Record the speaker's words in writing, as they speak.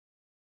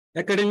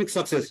Academic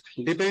success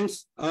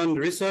depends on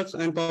research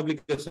and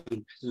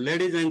publication.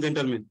 Ladies and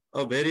gentlemen,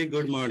 a very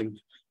good morning.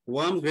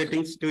 Warm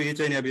greetings to each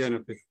and every one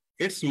of you.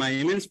 It's my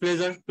immense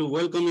pleasure to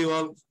welcome you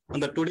all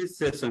on the today's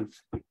session,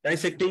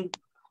 dissecting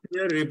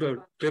peer-reviewed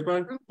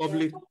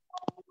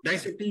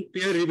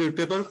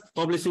paper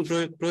publishing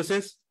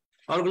process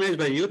organized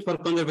by Youth for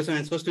Conservation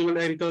and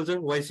Sustainable Agriculture,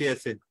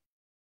 YCSA.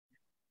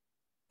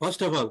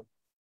 First of all,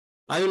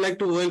 I would like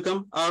to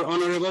welcome our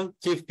honorable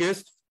chief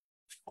guest,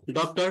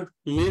 Dr.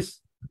 Ms.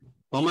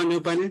 Huma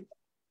Neupane,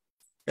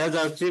 as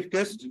our chief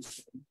guest,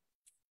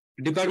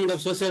 Department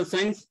of Social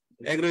Science,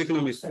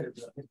 Agroeconomics.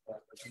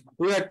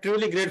 We are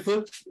truly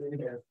grateful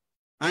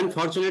and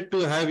fortunate to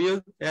have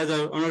you as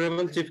our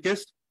honorable chief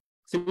guest.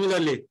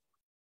 Similarly,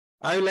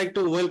 I would like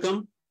to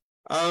welcome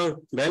our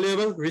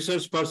valuable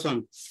research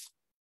person,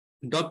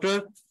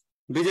 Dr.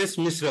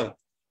 Bijesh Mishra,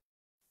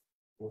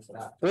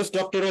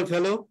 postdoctoral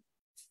fellow,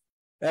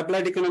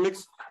 Applied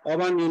Economics,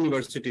 Auburn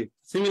University.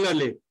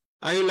 Similarly,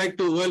 I would like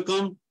to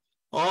welcome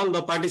all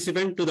the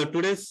participants to the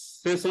today's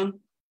session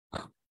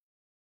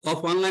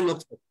of online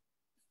lecture.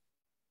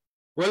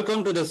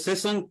 Welcome to the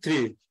session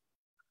 3,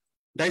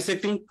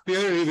 dissecting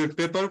peer-reviewed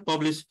paper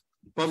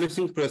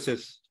publishing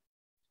process,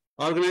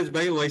 organized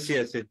by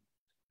YCSA.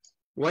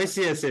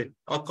 YCSA,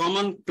 a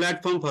common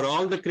platform for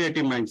all the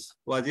creative minds,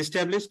 was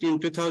established in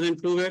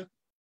 2002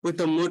 with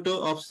the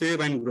motto of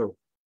Save and Grow.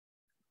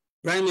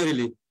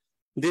 Primarily,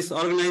 this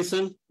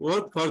organization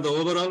works for the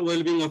overall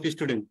well-being of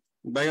students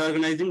by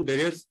organizing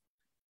various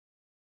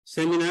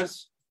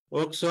seminars,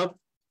 workshops,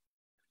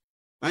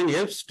 and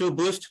helps to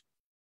boost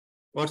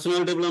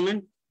personal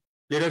development,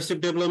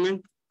 leadership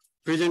development,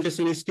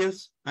 presentation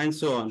skills, and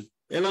so on.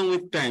 Along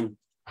with time,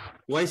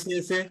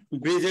 YCSA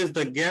bridges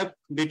the gap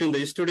between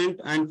the student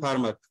and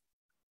farmer.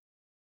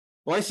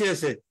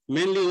 YCSA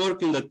mainly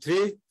work in the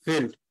 3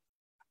 fields: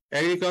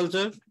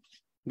 agriculture,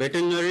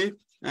 veterinary,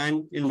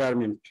 and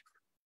environment.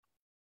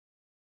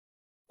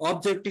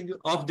 Objective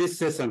of this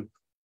session: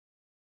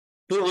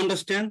 to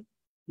understand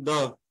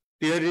the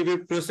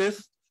peer-reviewed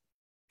process,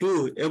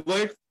 to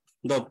avoid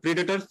the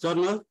Predatory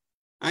journal,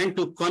 and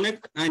to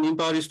connect and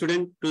empower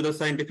students to the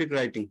scientific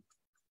writing.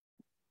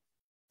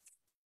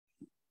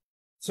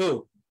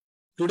 So,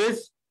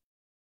 today's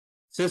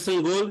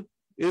session goal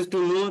is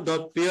to know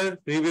the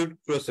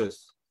peer-reviewed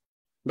process.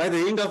 By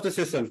the end of the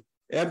session,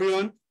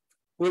 everyone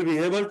will be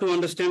able to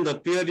understand the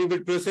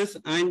peer-reviewed process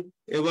and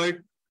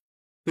avoid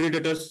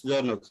Predatory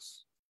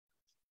journals.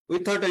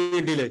 Without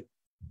any delay,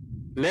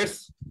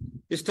 let's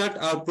start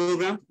our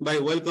program by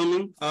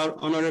welcoming our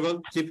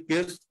honorable chief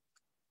guest,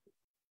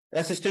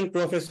 Assistant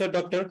Professor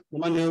Dr.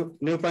 Huma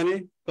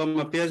Neupane,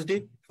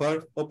 Ph.D.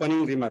 for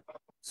opening remarks.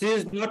 She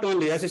is not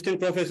only Assistant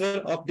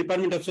Professor of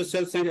Department of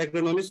Social Science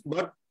Agronomics,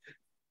 but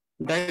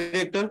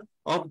Director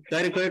of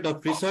Directorate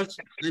of Research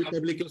and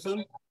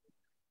Publication,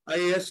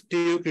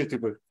 IASTU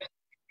Kritipur,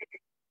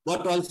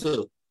 but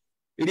also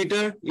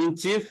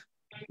Editor-in-Chief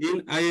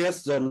in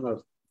IAS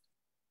Journal,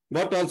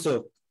 but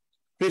also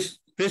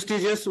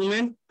prestigious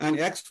woman and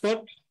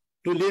expert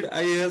to lead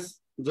IAS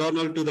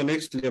Journal to the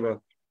next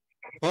level.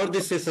 For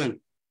this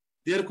session,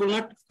 there could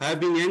not have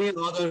been any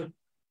other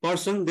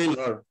person than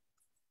her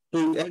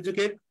to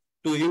educate,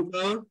 to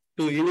empower,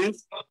 to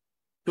enhance,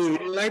 to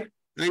enlighten,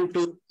 and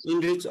to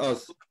enrich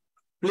us.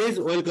 Please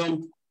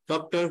welcome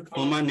Dr.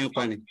 Huma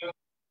Neupane.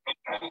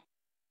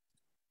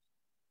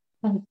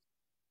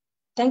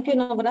 Thank you,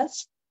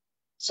 Navraj.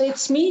 So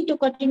it's me to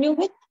continue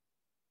with.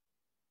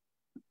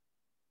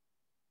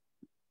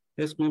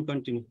 Yes, ma'am,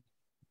 continue.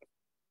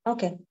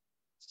 Okay.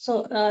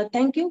 So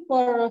thank you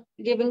for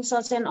giving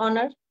such an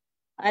honor.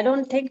 I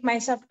don't think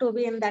myself to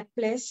be in that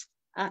place.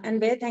 And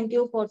very thank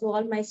you to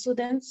all my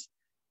students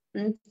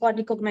for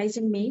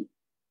recognizing me.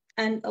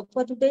 And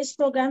for today's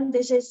program,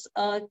 this is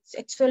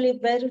actually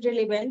very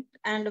relevant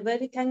and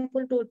very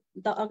thankful to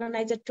the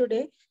organizer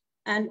today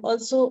and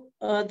also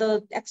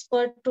the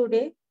expert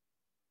today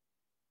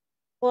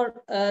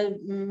for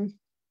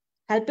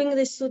helping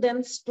the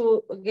students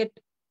to get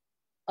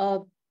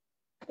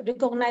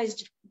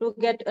recognized, to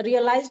get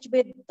realized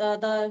with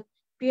the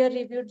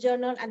peer-reviewed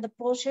journal and the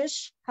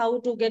process, how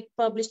to get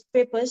published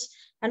papers.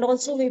 And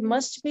also we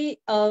must be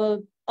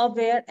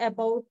aware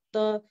about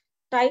the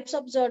types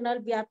of journal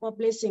we are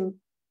publishing.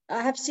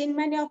 I have seen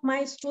many of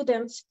my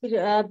students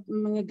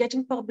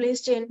getting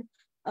published in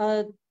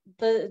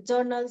the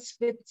journals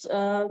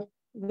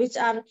which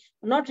are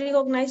not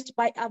recognized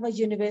by our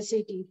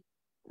university.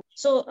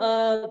 So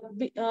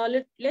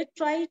let's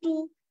try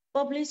to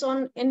publish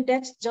on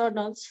index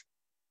journals.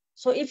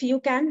 So if you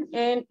can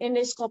in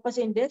a Scopus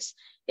index,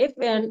 if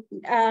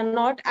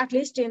not, at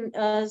least in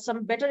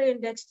some better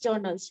index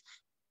journals.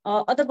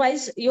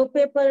 Otherwise, your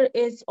paper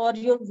is or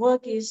your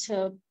work is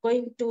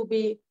going to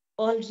be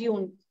all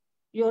ruined.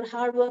 Your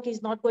hard work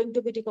is not going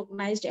to be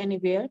recognized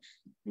anywhere.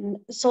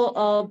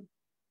 So,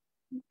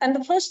 and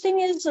the first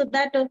thing is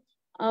that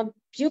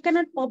you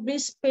cannot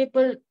publish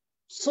paper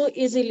so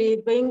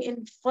easily, being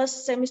in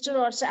first semester,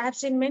 or I have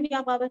seen many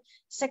of our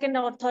second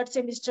or third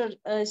semester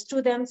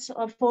students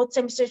or fourth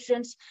semester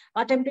students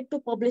attempting to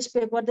publish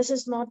paper. This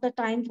is not the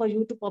time for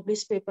you to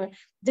publish paper.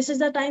 This is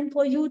the time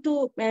for you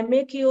to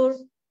make your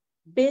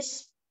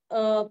base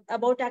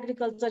about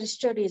agriculture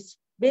studies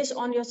based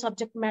on your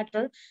subject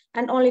matter,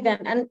 and only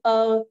then. And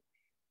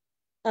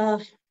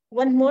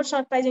one more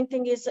surprising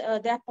thing is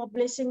they are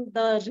publishing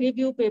the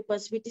review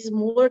papers, which is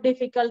more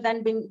difficult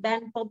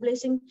than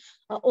publishing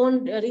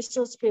own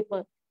research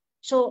paper.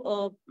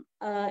 So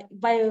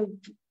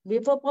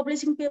before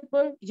publishing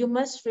paper, you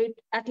must read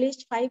at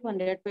least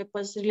 500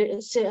 papers,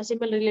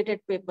 similar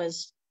related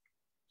papers.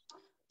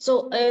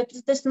 So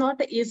it's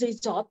not an easy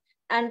job.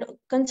 And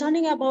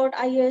concerning about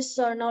IAS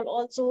journal,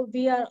 also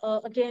we are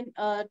again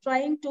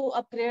trying to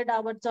upgrade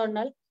our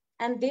journal.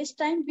 And this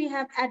time we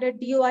have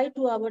added DOI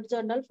to our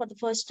journal for the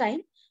first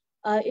time.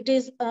 It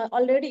is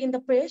already in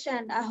the press,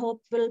 and I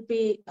hope will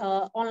be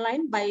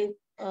online by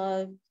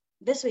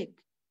this week,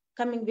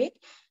 coming week.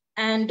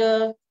 And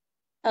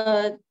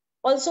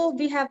also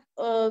we have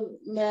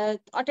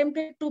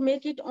attempted to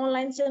make it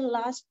online in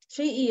last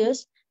 3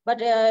 years,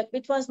 but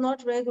it was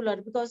not regular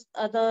because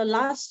the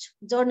last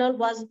journal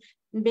was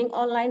being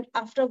online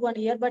after 1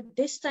 year. But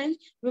this time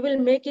we will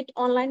make it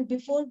online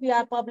before we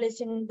are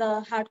publishing the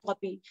hard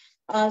copy.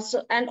 But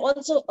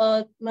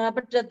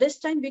this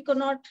time we could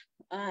not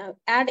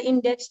add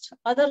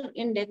other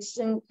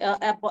indexing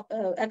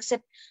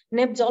except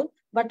NebJol.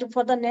 But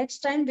for the next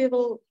time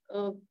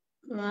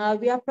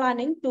we are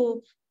planning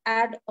to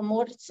add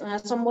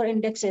some more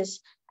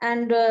indexes.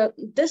 And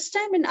this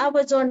time in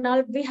our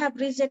journal, we have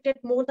rejected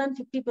more than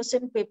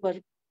 50%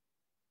 paper.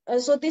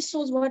 So this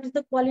shows what is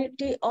the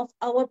quality of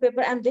our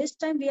paper. And this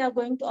time we are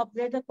going to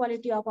upgrade the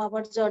quality of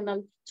our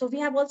journal. So we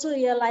have also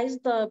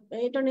realized the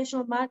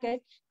international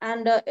market,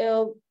 and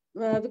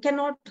we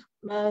cannot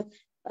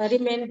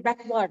remain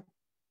backward.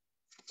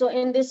 So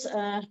in this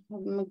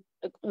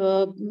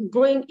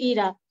growing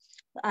era,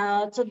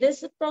 so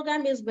this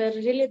program is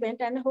very relevant,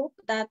 and hope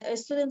that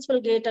students will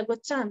get a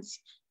good chance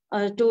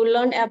to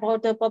learn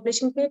about the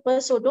publishing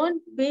papers. So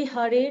don't be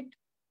hurried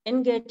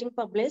in getting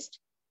published,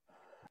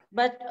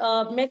 but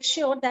make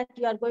sure that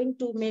you are going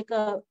to make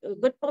a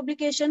good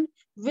publication,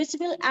 which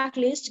will at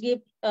least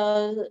give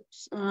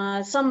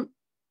some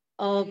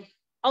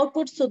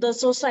outputs to the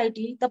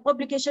society, the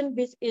publication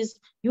which is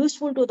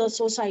useful to the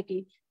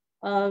society,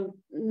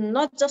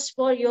 not just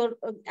for your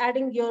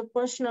adding your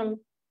personal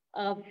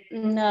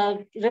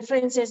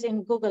references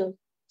in Google.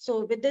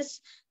 So with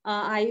this,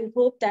 I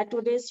hope that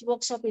today's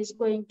workshop is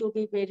going to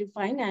be very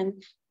fine,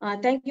 and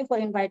thank you for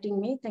inviting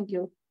me. Thank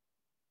you.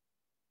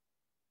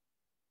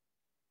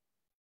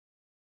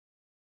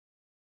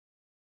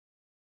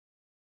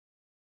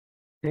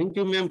 Thank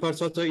you, ma'am, for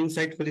such an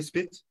insightful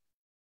speech.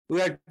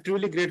 We are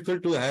truly grateful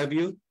to have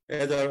you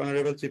as our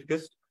honorable chief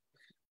guest.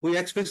 We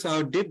express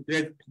our deep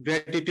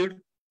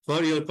gratitude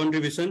for your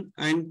contribution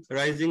and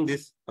raising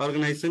this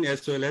organization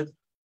as well as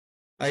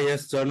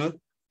IAS Journal.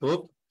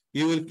 Hope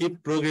you will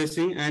keep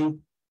progressing and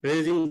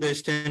raising the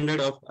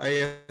standard of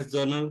IAS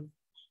Journal.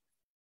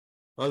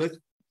 Always.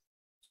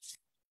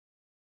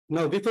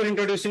 Now, before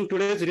introducing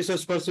today's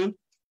resource person,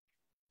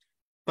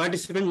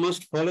 participant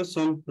must follow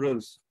some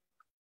rules.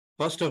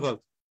 First of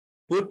all,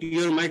 put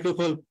your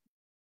microphone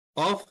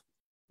off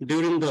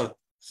during the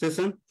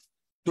session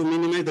to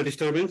minimize the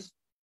disturbance.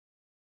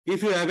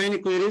 If you have any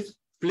queries,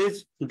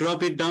 please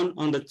drop it down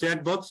on the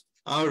chat box.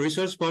 Our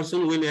resource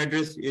person will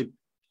address it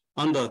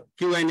on the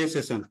Q&A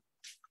session.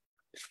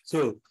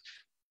 So,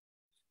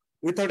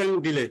 without any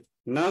delay,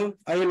 now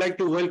I would like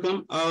to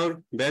welcome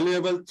our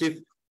valuable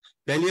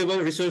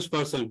resource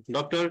person,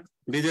 Dr.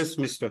 Bijesh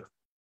Mishra,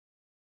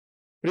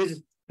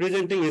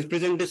 presenting his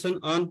presentation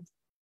on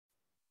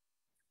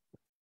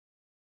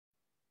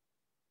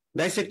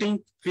dissecting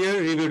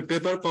peer-reviewed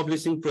paper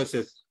publishing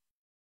process.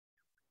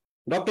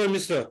 Dr.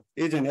 Mishra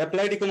is an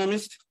applied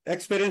economist,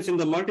 experienced in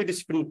the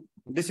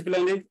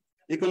multidisciplinary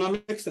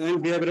economics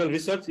and behavioral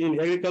research in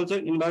agriculture,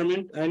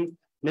 environment, and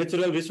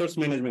natural resource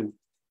management.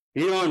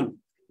 He earned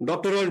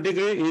doctoral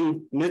degree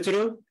in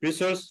natural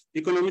resource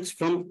economics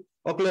from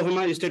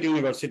Oklahoma State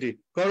University.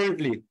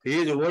 Currently,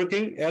 he is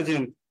working as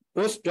a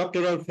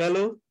postdoctoral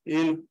fellow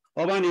in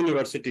Auburn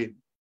University.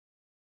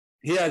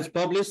 He has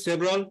published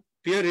several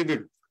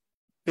peer-reviewed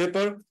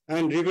paper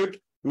and reviewed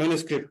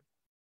manuscript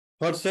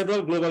for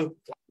several global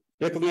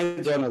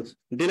recognized journals,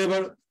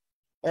 delivered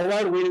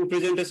award-winning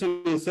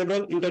presentation in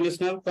several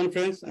international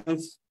conferences, and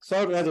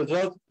served as a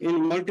judge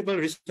in multiple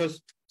research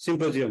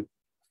symposiums.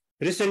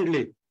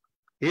 Recently,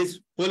 his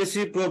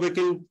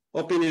policy-provoking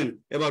opinion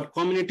about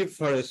community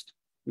forest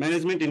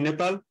management in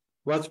Nepal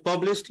was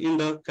published in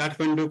the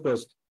Kathmandu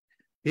Post.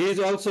 He is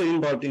also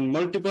involved in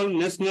multiple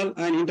national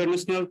and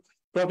international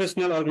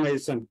professional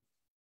organizations,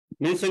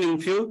 mentioning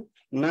few,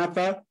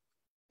 NAPA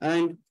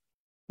and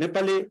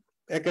Nepali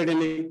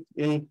Academy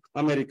in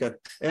America,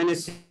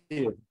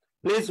 NSCA.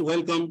 Please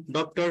welcome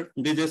Dr.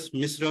 Bijesh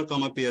Mishra,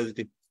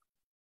 Ph.D.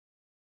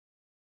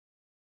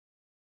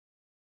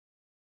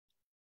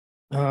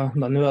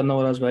 धन्यवाद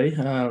नवराज भाई.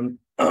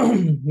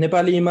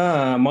 नेपालीमा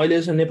मैले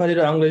नेपाली र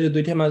अंग्रेजी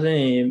दुईटैमा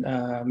चाहिँ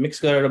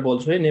mix गरेर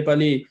बोल्छु है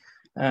नेपाली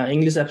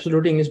इंग्लिश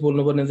एब्सोल्युट इंग्लिश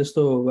बोल्नुपर्ने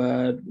जस्तो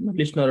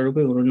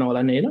लिसनरहरुकै हुनुहुन्न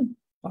होला नि हैन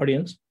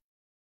ऑडियन्स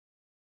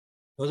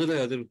हजुर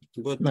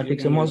ठीक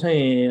छ म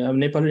चाहिँ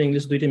नेपाली र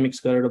इंग्लिश दुईटै मिक्स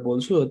गरेर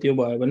बोल्छु त्यो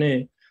भयो भने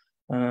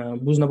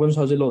बुझ्न पनि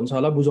सजिलो हुन्छ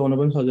होला बुझाउन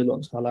पनि सजिलो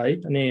हुन्छ होला है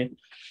अनि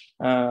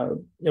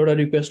एउटा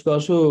रिक्वेस्ट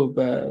गर्छु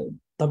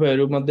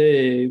तपाईहरु मध्ये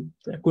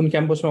कुन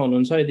क्याम्पसमा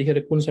हुनुहुन्छ यतिखेर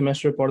कुन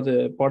सेमेस्टर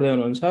पढ्दै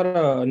हुनुहुन्छ र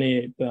अनि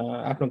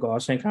आफ्नो घर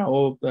चाहिँ कहाँ हो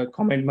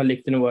कमेन्टमा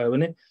लेखिदिनु भयो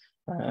भने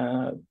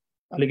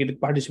अलिकति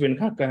पार्टिसिपेन्ट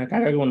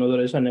कहाँ हुनुहुँदो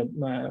रहेछ भने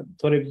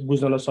थोरै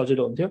बुझ्नलाई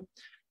सजिलो हुन्थ्यो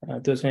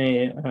त्यो चाहिँ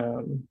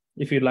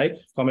इफ यु लाइक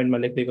कमेन्टमा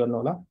लेख्दै गर्नु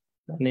होला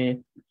अनि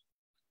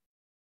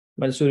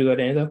मैले सुरु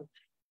गरे है त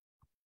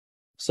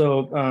सो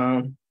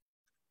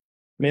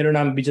मेरो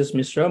नाम बिजेश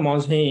मिश्र म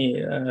चाहिँ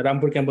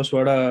रामपुर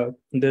क्याम्पसबाट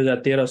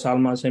 2013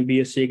 सालमा चाहिँ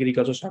बीएससी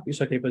एग्रिकल्चर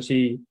सकिसकेपछि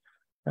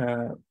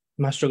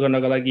मास्टर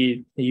गर्नका लागि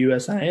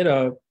युएस आए र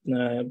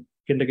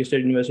केन्टकी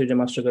स्टेट युनिभर्सिटीमा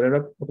मास्टर गरेर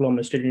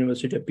ओक्लाहोमा स्टेट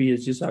युनिभर्सिटी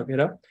पीएचडी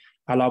सकेर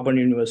हाल अर्बन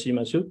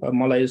युनिभर्सिटीमा छु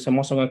मलाई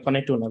मसँग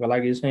कनेक्ट हुनका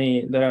लागि चाहिँ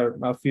there are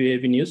a few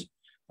avenues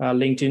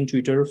LinkedIn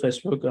Twitter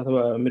Facebook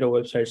अथवा मेरो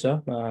वेबसाइट छ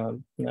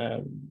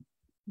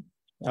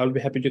I will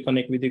be happy to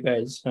connect with you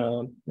guys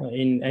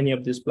in any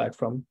of this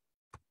platform.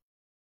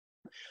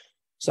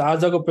 So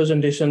आजको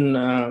प्रेजेन्टेसन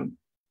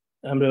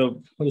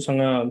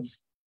हामीसँग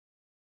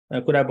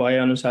कुरा भए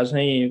अनुसार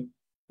चाहिँ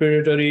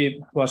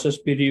predatory versus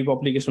peer review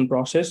publication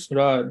process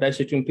र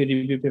dissecting peer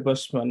review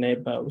papers भन्ने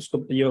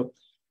उसको यो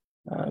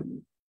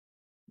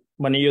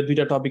भने यो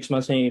दुईटा टपिक्समा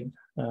चाहिँ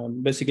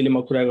बेसिकली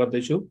म कुरा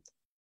गर्दै छु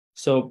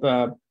सो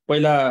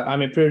पहिला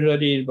हामी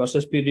predatory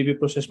versus peer review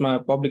प्रोसेसमा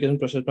publication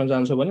प्रोसेसमा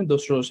जान्छौं भने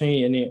दोस्रो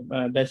चाहिँ अनि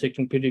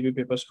डाइसेक्टिङ peer review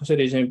पेपर्स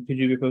कसरी चाहिँ peer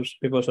review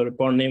पेपर्सहरु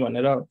पढ्ने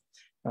भनेर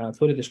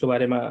थोरै त्यसको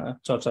बारेमा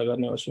चर्चा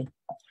गर्ने गर्छु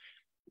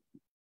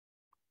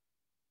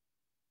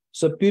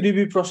So peer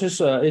review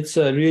process it's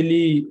a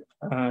really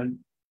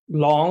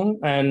long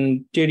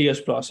and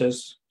tedious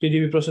process peer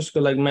review process को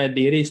लागि मा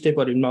धेरै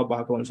स्टेपहरु इन्भल्भ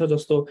भएको हुन्छ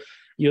जस्तो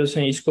यो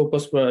चाहिँ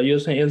स्कोपस यो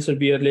चाहिँ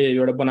एल्सेभियरले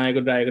एउटा बनाएको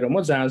डायग्राम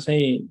हो जहाँ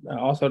चाहिँ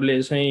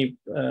अथरले चाहिँ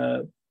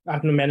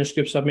आफ्नो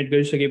म्यानुस्क्रिप्ट सबमिट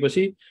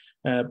गरिसकेपछि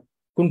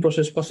कुन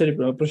प्रोसेस कसरी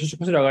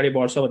अगाडि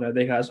बढ्छ भनेर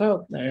देखाएको छ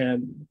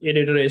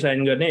एडिटर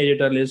एसाइन गर्ने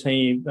एडिटरले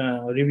चाहिँ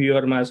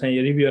रिभ्युअरमा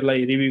चाहिँ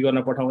रिभ्युअरलाई रिभ्यु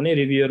गर्न पठाउने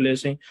रिभ्युअरले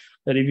चाहिँ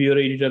रिभ्युअर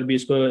एडिटर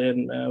बीचको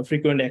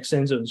फ्रिक्वेन्ट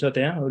एक्सचेन्ज हुन्छ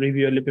त्यहाँ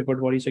रिभ्युअरले पेपर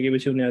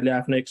पढिसकेपछि उनीहरूले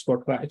आफ्नो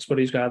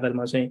एक्सपर्टिजको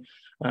आधारमा चाहिँ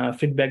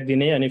फिडब्याक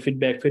दिने अनि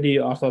फिडब्याक फेरि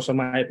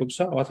अथरसम्म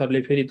आइपुग्छ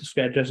अथरले फेरि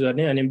त्यसको एड्रेस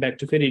गर्ने अनि ब्याक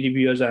टु फेरि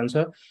रिभ्युअर जान्छ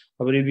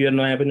अब रिभ्युअर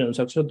नयाँ पनि हुन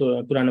सक्छ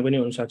पुरानो पनि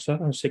हुन सक्छ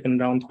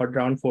second round third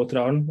round fourth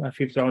round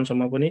fifth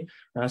राउन्डसम्म पनि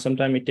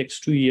sometime it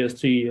takes 2 years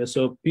 3 years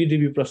so Pir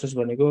review process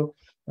भनेको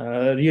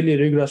रियली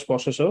रिगरस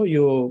प्रोसेस हो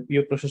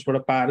यो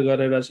प्रोसेसबाट पार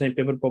गरेर चाहिँ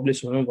पेपर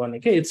पब्लिश हुनु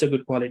भनेको it's a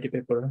good quality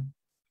paper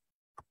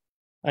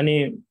अनि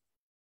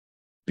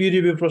पीर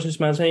रिभ्यू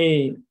प्रोसेसमा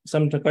चाहिँ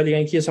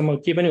कहिलेकाहीँ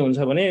के पनि हुन्छ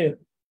भने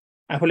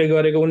आफूले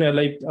गरेको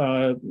उनीहरुलाई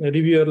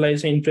रिभ्युअरलाई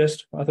चाहिँ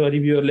इन्ट्रेस्ट अथवा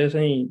रिभ्युअरले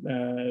चाहिँ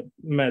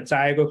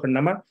चाहेको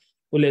खण्डमा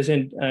उले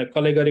चाहिँ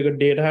कलेक्ट गरेको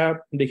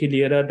डेटादेखि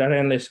लिएर डाटा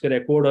एनालाइसिस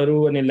गरेको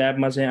कोडहरु अनि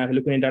ल्याबमा चाहिँ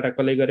आफूले कुनै डाटा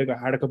कलेक्ट गरेको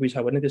हार्ड कपी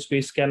छ भने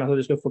त्यसको स्क्यान अथवा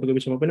त्यसको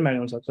फोटोकपीसम्म पनि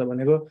माग्न सक्छ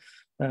भनेको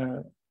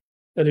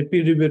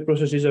peer review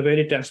process is a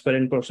very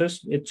transparent process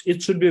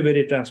it should be a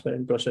very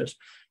transparent process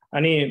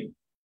अनि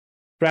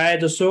प्राय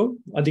जसो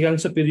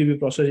अधिकांश peer review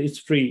process is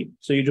free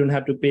so you don't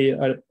have to pay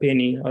a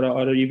penny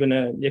or even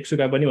एक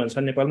सुका पनि भन्छ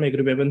नेपालमा 1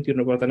 रुपैयाँ पनि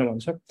तिर्नु पर्दैन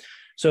भन्छ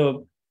so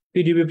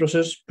peer review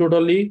process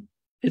totally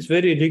it's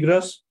very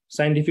rigorous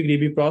scientific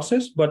review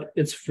process but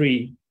it's free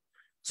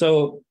so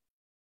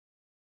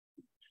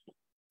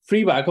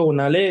free भएको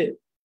हुनाले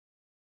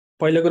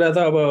पहिलो कुरा त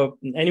अब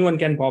anyone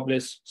can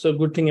publish so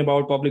good thing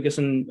about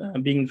publication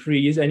being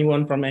free is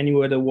anyone from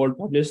anywhere the world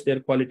publish their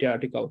quality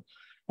article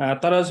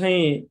तर चाहिँ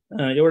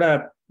एउटा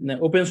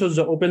open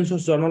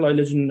source journal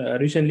अहिले जुन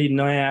रिसेन्टली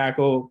नयाँ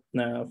आएको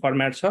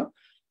फर्म्याट छ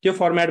त्यो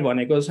फर्म्याट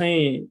भनेको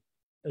चाहिँ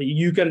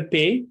you can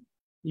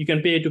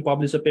pay to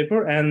publish a paper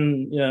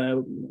and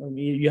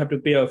you have to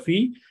pay a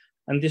fee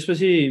and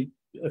त्यसपछि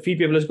fee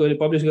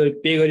publish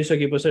पे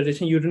गरिसकेपछि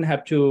चाहिँ you don't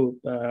have to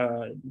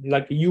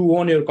like you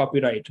own your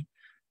copyright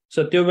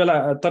so त्यो बेला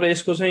तर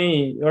यसको चाहिँ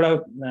एउटा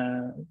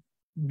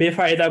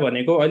बेफाइदा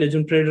भनेको अहिले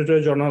जुन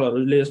प्रेडेटरी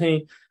जर्नलहरुले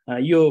चाहिँ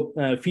यो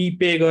फी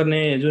पे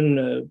गर्ने जुन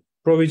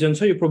प्रोभिजन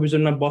छ यो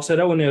प्रोभिजनमा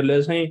बसेर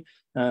उनीहरुले चाहिँ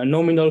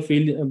नोमिनल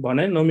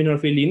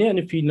फी लिने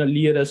अनि फी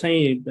लिएर चाहिँ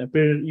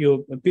यो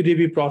पीर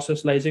रिभ्यू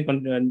प्रोसेसलाई चाहिँ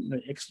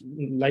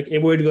लाइक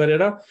एभोइड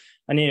गरेर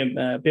अनि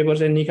पेपर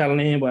चाहिँ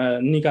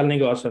निकाल्ने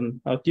गर्छन्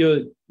त्यो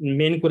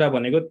मेन कुरा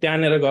भनेको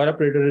त्यहाँनेर गएर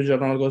प्रेडेटरी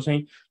जर्नलको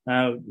चाहिँ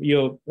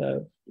यो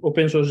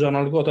ओपन सोर्स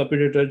जर्नलको अथवा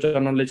प्रेडेटरी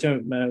जर्नलले चाहिँ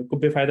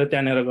बेफाइदा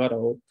त्यहाँनेर गएर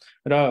हो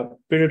र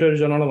प्रेडेटरी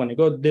जर्नल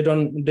भनेको they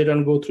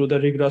don't go through the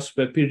rigorous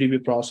peer review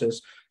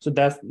process so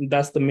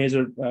that's the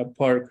major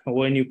part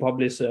when you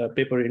publish a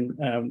paper in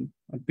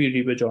peer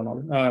review journal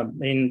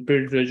in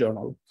predatory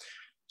journal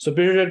so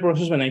predatory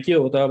process भनेको के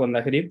हो त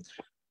भन्दाखेरि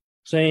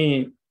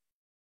चाहिँ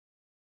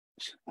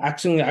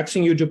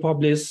asking you to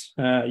publish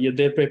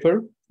their paper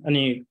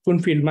अनि कुन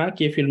फिल्डमा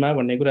के फिल्डमा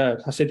भन्ने कुरा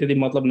खासै त्यति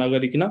मतलब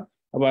नगरिकिन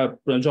अब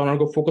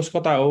जर्नलको फोकस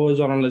कता हो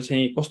जर्नलले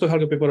चाहिँ कस्तो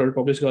खालको पेपरहरू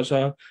पब्लिश गर्छ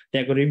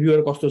त्यहाँको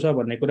रिभ्युअर कस्तो छ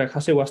भन्ने कुरा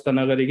खासै वास्ता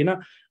नगरिकिन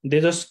they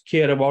just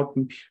care about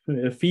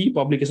fee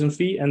publication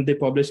fee and they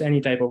publish any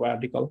type of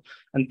article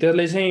अनि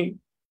त्यसले चाहिँ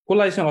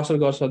कसलाई चाहिँ असर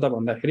गर्छ त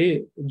भन्दाखेरि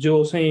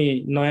जो चाहिँ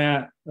नयाँ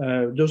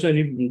जो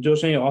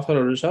चाहिँ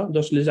अथरहरू छ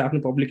जसले चाहिँ आफ्नो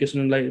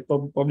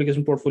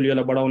पब्लिकेसन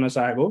पोर्टफोलियोलाई बढाउन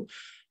चाहेको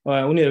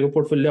उनीहरूको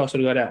पोर्टफोलियोले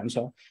असर गरे हुन्छ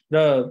र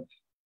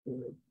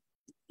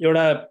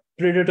एउटा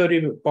प्रेडेटरी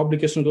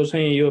पब्लिकेसनको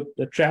चाहिँ यो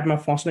ट्र्यापमा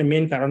फस्ने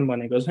मेन कारण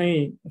भनेको चाहिँ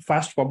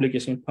fast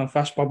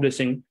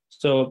publishing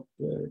so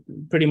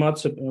pretty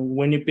much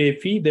when you pay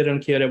fee they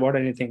don't care about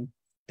anything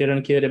they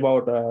don't care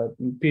about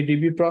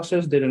PDB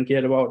process they don't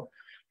care about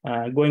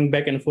going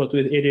back and forth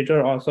with editor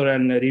author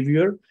and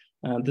reviewer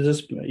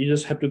you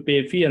just have to pay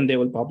a fee and they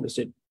will publish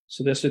it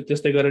so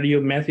त्यस्तै गरेर यो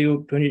Matthew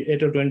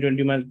 28 or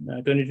 2020 मा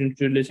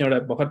 2022 ले चाहिँ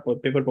एउटा भर्खर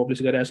paper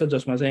publish गरेछ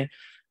जसमा चाहिँ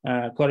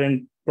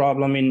करेन्ट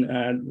प्रब्लम इन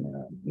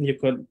यो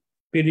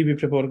PDB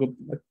पेपरको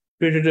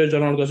प्रेडेटर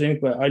जर्नलको चाहिँ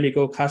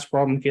अहिलेको खास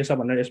प्रब्लम के छ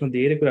भनेर यसमा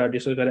धेरै कुरा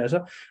डिस्कस गरेको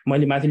छ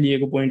मैले माथि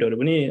लिएको पोइन्टहरु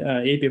पनि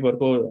यही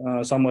पेपरको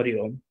समरी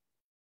हो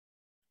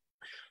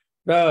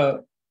र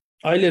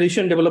अहिले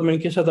रिसेन्ट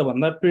डेभलपमेन्ट के छ त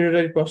भन्दा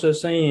प्रेडेटरी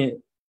प्रोसेस चाहिँ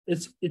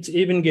it's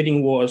even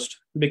getting worse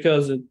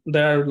because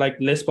there are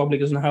like less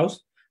publication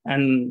house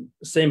and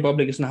same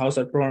publication house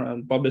are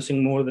publishing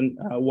more than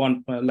one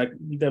like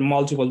there are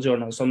multiple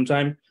journals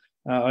sometime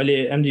अहिले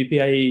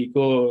MDPI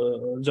को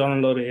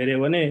journalहरु हेर्यो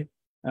भने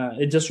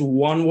it's just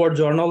one word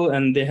journal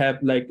and they have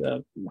like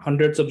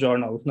hundreds of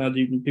journals now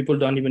people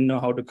don't even know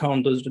how to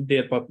count those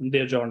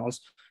their journals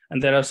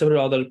and there are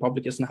several other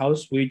publication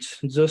house which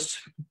just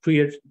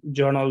create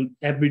journal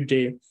every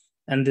day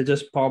and they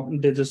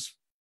just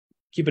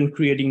keep on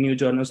creating new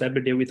journals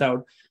every day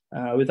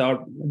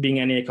without being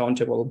any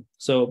accountable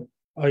so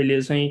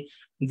अहिले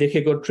चाहिँ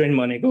देखेको trend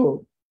भनेको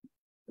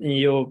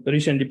यो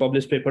recently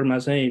publish पेपरमा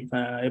चाहिँ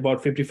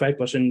about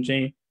 55%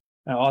 चाहिँ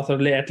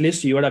अथरले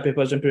at least एउटा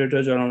paper चाहिँ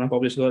प्रेडेटर जर्नलमा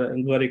पब्लिश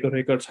गरेको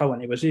रेकर्ड छ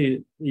भनेपछि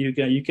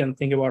you can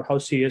think about how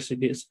serious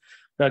it is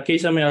र केही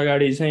समय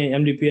अगाडि चाहिँ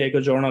MDPI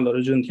को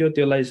जर्नलहरु जुन थियो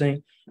त्यसलाई चाहिँ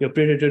यो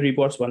प्रेडेटर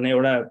रिपोर्ट्स भन्ने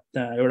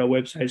एउटा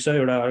वेबसाइट छ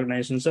एउटा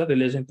अर्गनाइजेसन छ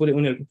त्यसले चाहिँ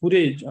उनीहरुको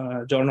पुरै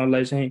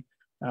जर्नललाई चाहिँ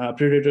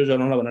प्रेडेटर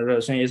जर्नल भनेर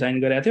चाहिँ एसाइन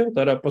गरेको थियो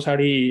तर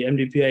पछाडी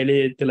MDPI ले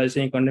त्यसलाई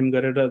चाहिँ कन्डेम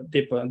गरेर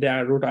they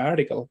wrote an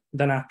article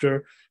then after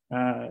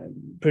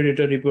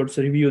predator reports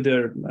review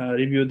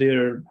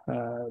their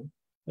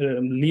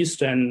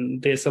list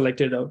and they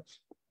selected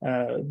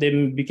they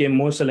became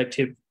more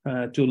selective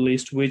to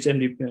list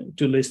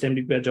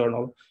MDPI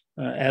journal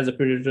as a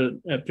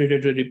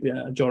predatory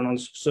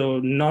journals. So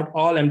not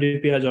all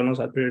MDPI journals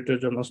are predatory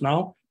journals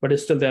now, but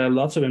still there are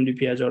lots of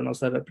MDPI journals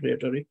that are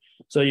predatory.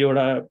 So your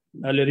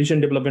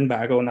recent development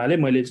bhako hunale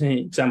मैले चाहिँ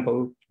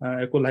example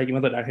को लागि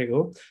मात्र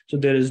राखेको. So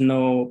there is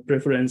no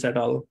preference at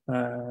all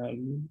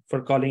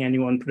for calling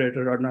anyone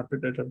predator or not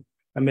predator.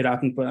 मेरो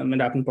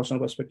आफ्नो personal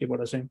perspective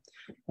बाट चाहिँ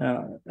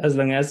as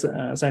long as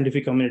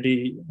scientific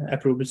community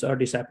approves or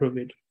disapproves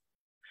it.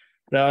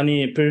 र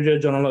अनि प्रेडेटर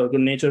जर्नलहरुको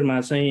नेचरमा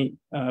चाहिँ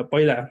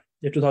पहिला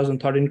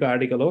 2013 को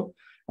आर्टिकल हो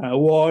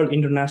वर्ल्ड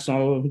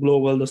इन्टरनेशनल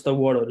ग्लोबल जस्तो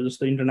वर्डहरु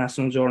जस्तो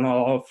international journal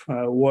of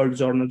world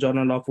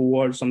journal of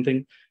world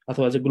something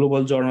अथवा चाहिँ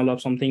ग्लोबल जर्नल अफ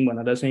समथिङ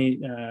भनेर चाहिँ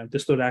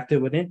त्यस्तो राख्थ्यो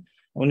भने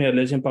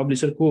उनीहरुले चाहिँ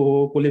पब्लिशर को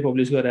हो कोले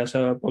पब्लिश गरेको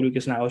छ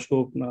पब्लिकेसन हाउसको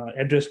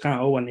एड्रेस कहाँ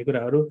हो भन्ने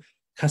कुराहरु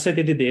खासै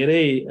त्यति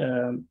धेरै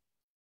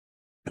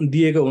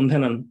दिएको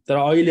हुन्थेनन् तर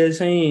अहिले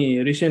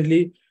चाहिँ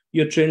रिसेन्टली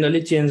यो ट्रेन्ड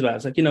अलि चेन्ज भएको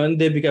छ किनभने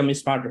दे बिकम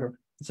स्मार्टर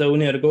सो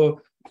उनीहरुको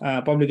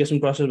पब्लिकेसन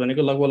प्रोसेस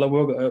भनेको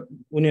लगभग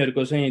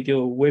उनीहरुको चाहिँ त्यो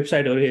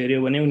वेबसाइटहरु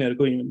हेर्यो भने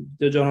उनीहरुको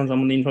त्यो जर्नल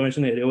सम्बन्धी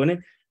इन्फर्मेसन हेर्यो भने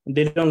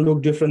they don't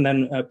look different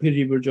than peer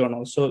reviewed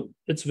journals so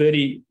it's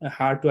very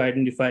hard to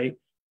identify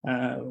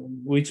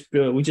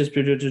which is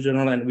predatory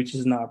journal and which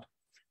is not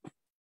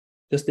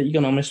त्यस्तै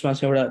इकोनोमिक्समा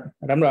चाहिँ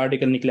एउटा राम्रो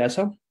आर्टिकल निक्लेको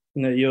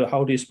छ यो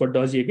how to spot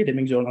डजी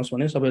academic journals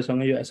भने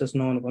सबैसँग यो एसेस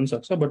नहुनु पनि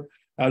सक्छ but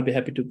I will be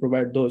happy to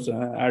provide those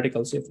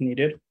articles if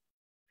needed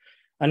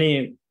अनि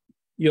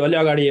यो अलि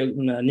अगाडि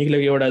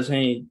निक्लेको एउटा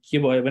चाहिँ के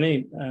भयो भने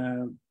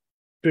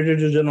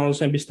प्रेडेटर जर्नल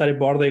चाहिँ बिस्तारै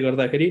बढ्दै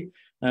गर्दाखेरि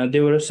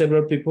there were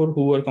several people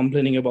who were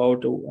complaining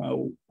about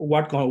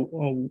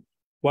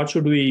what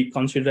should we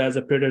consider as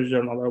a predator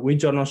journal or which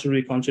journal should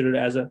we consider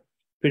as a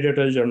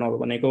predator journal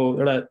भनेको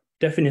एउटा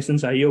डेफिनेसन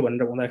चाहियो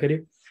भनेर भन्दाखेरि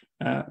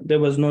there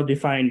was no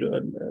defined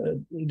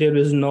there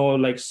is no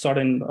like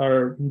certain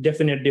or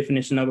definite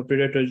definition of a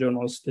predator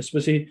journals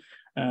त्यसपछि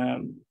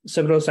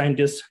several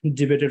scientists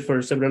debated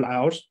for several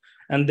hours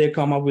and they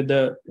come up with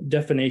the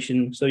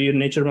definition so यो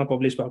नेचरमा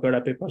publish भएको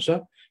एउटा paper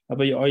छ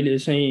अब यो अहिले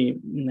चाहिँ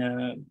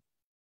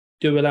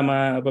त्यो बेलामा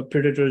अब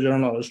प्रेडेटर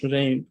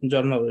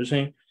जर्नलहरु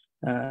चाहिँ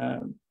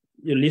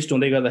यो लिस्ट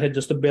हुँदै गर्दाखेरि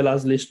जस्तो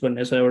बेलाज लिस्ट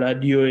भन्ने छ एउटा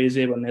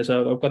डिओएजे भन्ने छ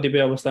कतिपय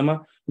अवस्थामा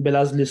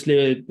बेलाज लिस्टले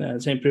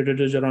चाहिँ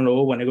प्रेडेटरी जर्नल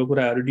हो भनेको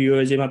कुराहरू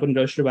डिओएजेमा पनि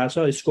रेजिस्टर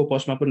भएको छ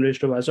स्कोपसमा पनि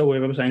रेजिस्टर भएको छ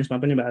वेब अफ साइन्समा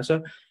पनि भएको छ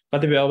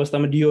कतिपय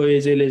अवस्थामा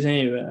डिओएजेले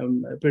चाहिँ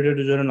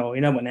प्रेडेटरी जर्नल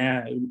होइन भने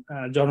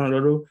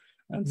जर्नलहरू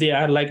they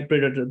are like a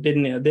predator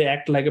they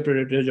act like a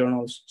predatory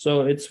journals so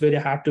it's very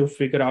hard to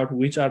figure out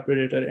which are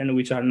predator and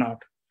which are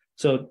not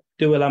so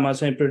त्यो बेलामा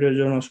चाहिँ प्रेडेटरी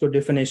जर्नल्स को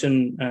डेफिनेसन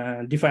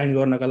डिफाइन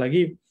गर्नका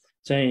लागि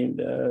चाहिँ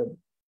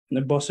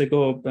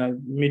बसेको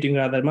मिटिङको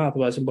आधारमा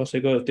अथवा चाहिँ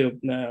बसेको त्यो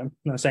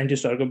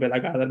साइन्टिस्टहरुको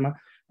बेलाको आधारमा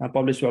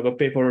पब्लिश भएको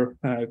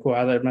पेपर को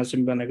आधारमा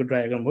चाहिँ बनेको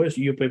डायग्राम हो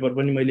यो पेपर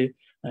पनि मैले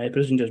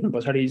प्रेजेन्टेसन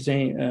पछाडी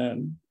चाहिँ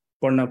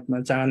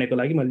पढ्न चाहनेको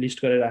लागि मैले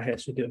लिस्ट गरेर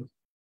राखेको छु त्यो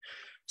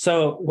So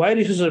why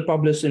research are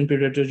published in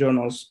predatory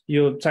journals?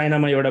 यो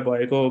चाइनामा एउटा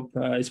भएको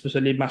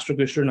स्पेशली मास्टर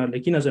क्वेस्टनहरुले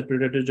किन चाहिँ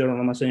प्रेडेटरी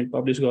जर्नलमा चाहिँ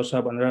पब्लिश गर्छ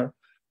भनेर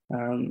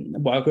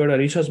भएको एउटा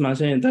रिसर्चमा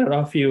चाहिँ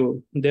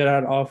there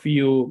are a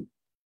few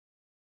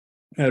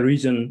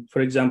reason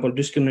for example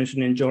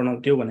discrimination in journal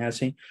त्यो भने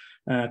चाहिँ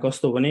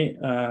कस्तो भने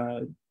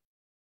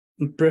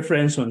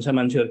प्रेफरेन्स हुन्छ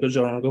मान्छेहरुको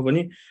जर्नलको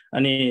पनि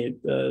अनि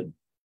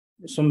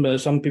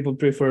some people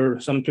prefer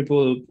some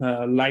people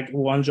like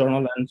one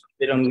journal and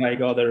they don't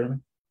like other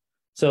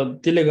So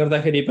त्यसले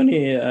गर्दाखेरि पनि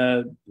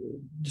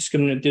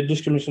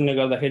डिस्क्रिमिनेसनले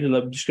गर्दाखेरि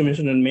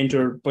डिस्क्रिमिनेसन एन्ड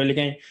मेन्टर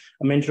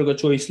पहिलेकाहीँ मेन्टरको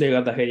चोइसले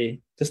गर्दाखेरि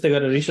त्यस्तै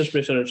गरेर रिसर्च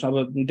प्रेसरहरु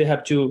अब they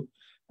have to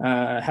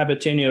have a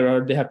tenure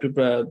or they have to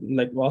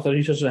like author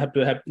researchers have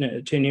to have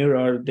tenure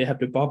or they have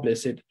to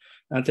publish it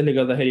त्यसले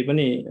गर्दाखेरि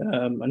पनि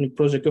अनि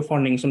प्रोजेक्टको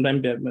funding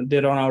sometime they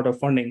run out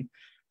of funding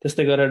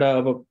त्यस्तै गरेर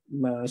अब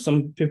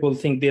some people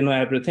think they know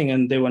everything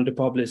and they want to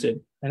publish it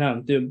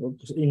हैन त्यो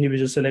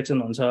इन्डिभिजुअल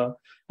सिलेक्सन हुन्छ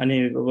अनि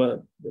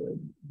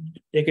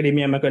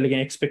एकाडेमियामा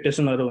कहिलेकाहीँ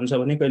एक्सपेक्टेसनहरु हुन्छ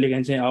भने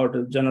कहिलेकाहीँ चाहिँ आउट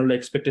जनरल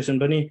एक्सपेक्टेसन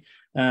पनि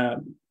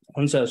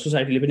हुन्छ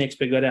सोसाइटीले पनि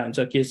एक्सपेक्ट गरे हुन्छ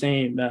के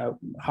चाहिँ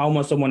हाउ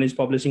मच समवन इज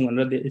पब्लिशिङ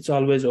भनेर it's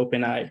always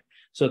open I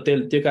so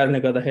त्यो कारणले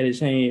गर्दाखेरि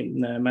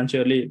चाहिँ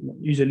मान्छेहरुले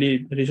usually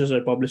research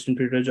are published in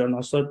predatory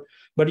journals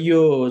but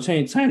यो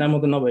चाहिँ चाइनामा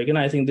त नभइकन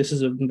I think this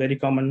is a very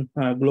common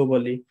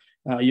globally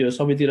यो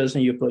सबैतिर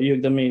चाहिँ यो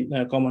एकदमै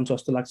कमन छ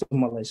जस्तो लाग्छ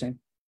मलाई चाहिँ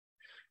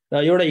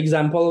एउटा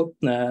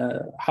example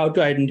how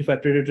to identify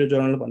predatory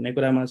journal भन्ने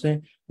कुरामा चाहिँ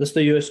जस्तो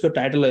यो यसको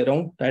टाइटल हेरौँ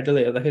टाइटल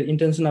हेर्दाखेरि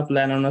intention of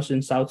land owners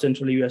in south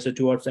central USA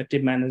towards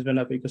active management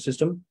of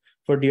ecosystem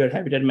for dear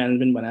habitat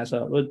management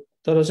भनेको छ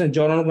तर चाहिँ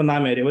जर्नलको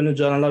नाम हेर्यो भने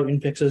journal of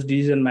infectious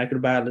disease and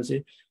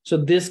microbiology so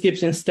this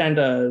gives instant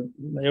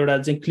एउटा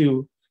चाहिँ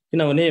क्लु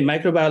किनभने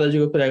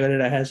माइक्रोबायोलोजीको कुरा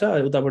गरिरहेको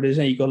छ उतापट्टि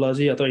चाहिँ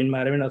इकोलोजी अथवा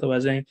इन्भाइरोमेन्ट अथवा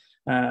चाहिँ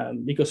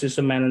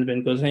इकोसिस्टम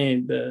म्यानेजमेन्टको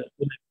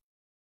चाहिँ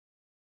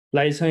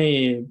लाई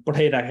चाहिँ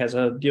पठाइराखेको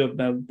छ त्यो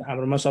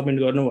हाम्रोमा सबमिट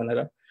गर्नु भनेर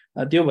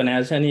त्यो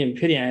भनेको छ अनि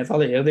फेरि यहाँ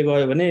तल हेर्दै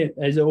गयो भने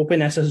as a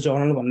open access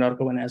journal भनेर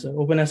अर्को भनेको छ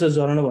ओपन एक्सेस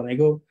जर्नल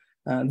भनेको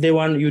they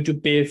want you to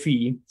pay fee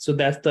so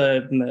that's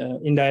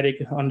the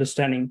indirect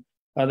understanding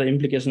the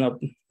implication of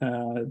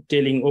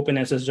telling open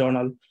access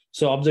journal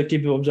so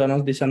objective of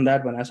journal this and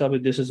that भनेको छ अब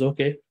this is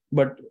okay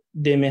but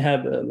they may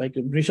have like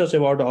research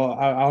about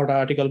our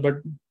article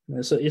but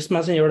so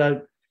यसमा चाहिँ एउटा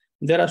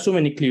there are so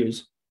many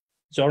क्ल्युज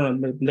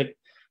journal like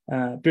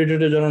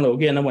predatory journal हो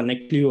कि हैन भन्ने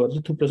क्ल्युहरु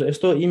चाहिँ थुप्रो छ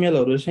यस्तो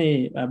इमेलहरु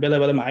चाहिँ बेला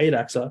बेलामा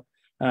आइराख्छ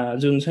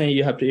जुन चाहिँ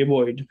you have to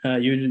avoid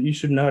you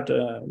should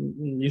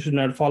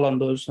not फल अन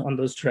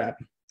दोज ट्र्याप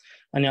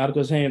अनि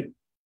अर्को चाहिँ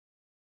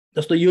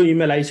जस्तो यो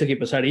इमेल आइसके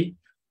पछाडी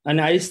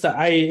अनि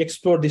I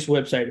explore this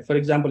website for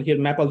example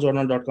here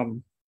maplejournal.com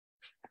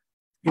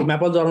यो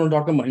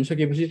maplejournal.com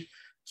भनिसकेपछि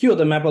के हो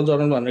त म्यापल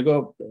जर्नल भनेको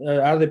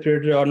are the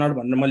predatory or not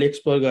भनेर मैले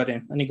एक्सप्लोर गरेँ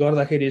अनि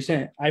गर्दाखेरि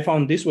चाहिँ I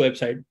found this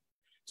website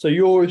So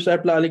यो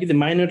वेबसाइटलाई अलिकति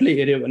माइनरली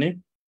हेर्यो भने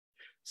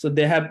so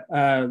they have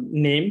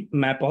name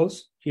Maples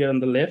here on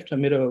the left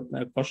मेरो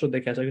कर्सर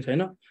देखाएको छ कि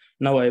छैन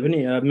नभए पनि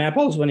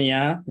Maples भने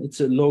यहाँ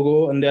it's a logo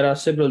and there are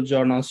several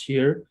journals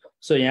here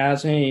so यहाँ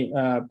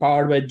चाहिँ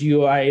powered by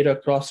DOI र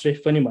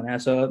Crossref पनि भनेको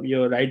छ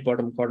यो राइट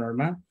बटम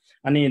कर्नरमा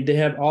अनि they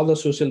have all the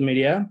social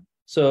media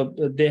so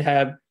they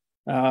have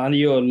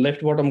अनि यो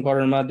left bottom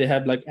कर्नरमा they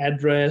have like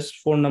address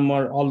phone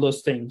number all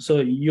those things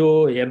so यो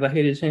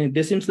हेर्दाखेरि चाहिँ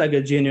this seems like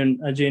a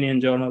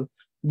genuine journal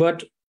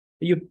but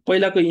you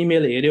पहिलाको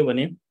email हेर्यो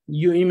भने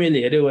यो इमेल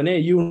हेर्यो भने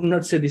you will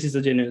not say this is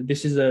a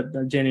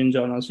genuine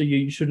journal so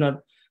you should not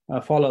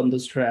fall on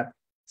this trap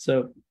so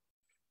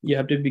you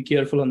have to be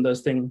careful on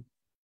this thing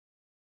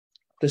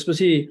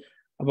त्यसपछि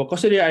अब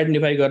कसरी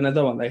identify गर्ने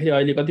त भन्दाखेरि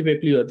अहिले कतिपय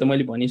क्लुहरु त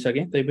मैले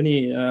भनिसके तैपनि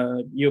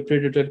यो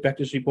प्रेडेटरी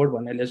प्र्याक्टिस रिपोर्ट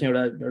भन्नेले चाहिँ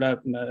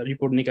एउटा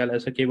रिपोर्ट निकालेको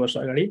छ केही वर्ष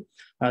अगाडि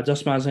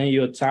जसमा चाहिँ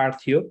यो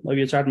चार्ट थियो अब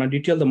यो चार्टमा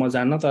डिटेल त म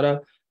जान्न तर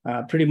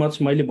pretty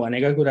much मैले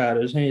भनेका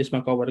कुराहरु चाहिँ यसमा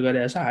कभर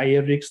गरेको छ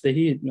हायर रिस्क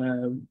देखि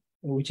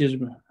which is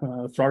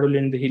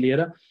fraudulent देखि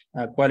लिएर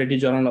क्वालिटी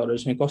जर्नलहरु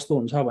चाहिँ कस्तो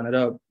हुन्छ भनेर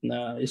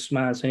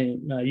यसमा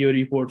चाहिँ यो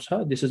रिपोर्ट छ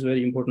this is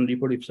very important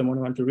report if someone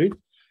want to read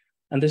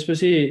अनि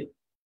त्यसपछि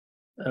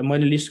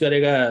मैले लिस्ट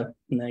गरेका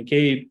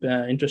केही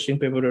इन्ट्रेस्टिङ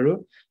पेपरहरु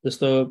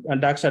जस्तो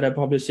डार्क साइड अफ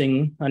पब्लिशिङ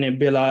अनि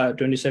बेला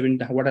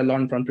 27 what I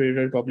learn from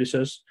predatory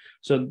publishers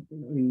so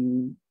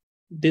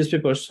these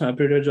papers,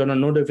 Predatory journal,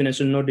 no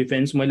definition, no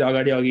defense. मैले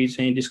अगाडि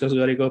चाहिँ डिस्कस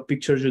गरेको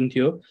पिक्चर जुन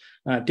थियो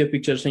त्यो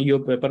पिक्चर चाहिँ यो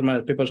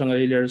पेपरसँग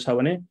रिलेटेड छ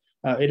भने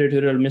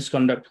editorial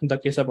misconduct, the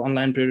case of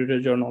online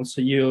predatory journals.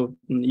 यो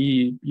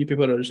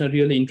पेपरहरु चाहिँ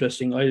रियली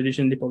इन्ट्रेस्टिङ, अहिले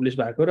रिसेन्टली पब्लिश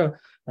भएको र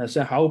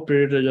हाउ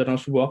predatory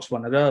journals works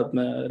भनेर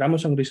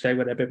राम्रोसँग डिस्क्राइब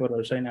गरेको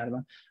पेपरहरु छ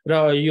यिनीहरुमा।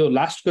 र यो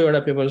लास्टको एउटा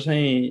पेपर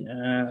चाहिँ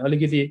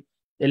अलिकति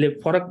यसले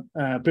फरक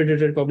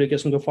predatory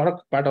publicationको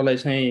फरक पाटोलाई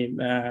चाहिँ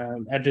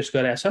एड्रेस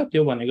गरेको छ।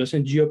 त्यो भनेको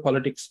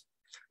चाहिँ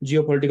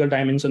geopolitical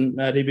dimension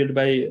revealed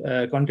by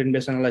content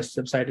based analysis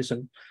of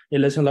citation।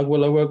 यसले चाहिँ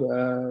लगभग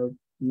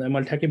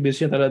मैले ठ्याक्कै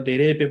बिर्सेँ तर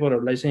धेरै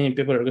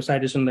पेपरहरुको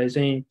साइटेसनलाई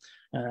चाहिँ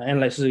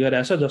एनालाइसिस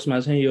गरेको छ, जसमा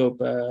चाहिँ यो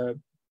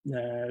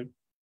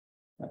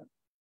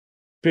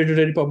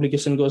प्रेडेटरी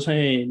पब्लिकेसनको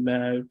चाहिँ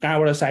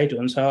कहाँबाट साइट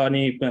हुन्छ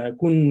अनि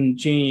कुन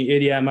चाहिँ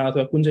एरियामा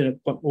अथवा कुन चाहिँ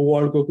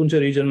वर्ल्डको कुन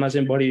चाहिँ रिजनमा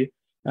चाहिँ बढी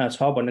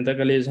छ भन्ने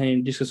तरिकाले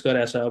चाहिँ डिस्कस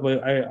गरेको छ। अब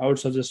I would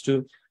suggest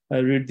to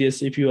read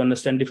this if you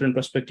understand different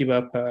perspective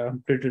of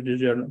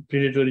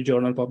predatory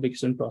journal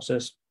publication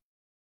process।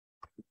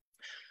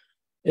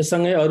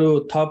 यससँगै अरु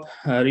थप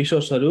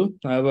रिसोर्सहरु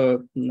अब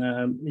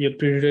यो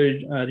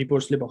प्रेडेटरी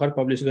रिपोर्ट्सले भर्खर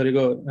पब्लिश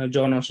गरेको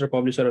जर्नल्स र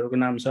पब्लिशरहरुको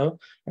नाम छ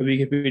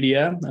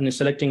विकिपीडिया, अनि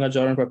selecting a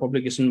journal for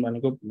publication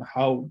भनेको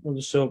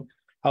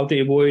how to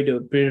avoid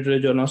predatory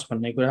journals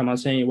भन्ने कुरामा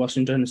चाहिँ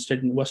वाशिंटन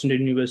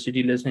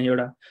युनिभर्सिटीले चाहिँ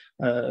एउटा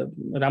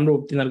राम्रो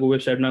तिनीहरुको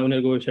वेबसाइटमा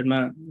उनीहरुको वेबसाइटमा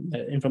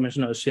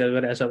इन्फर्मेसनहरु शेयर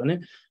गरेको छ भने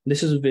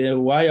this is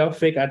why a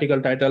fake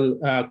article title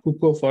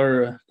कुको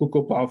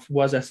puff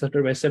was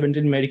accepted by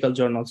 17 medical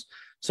journals.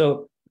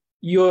 So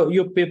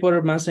यो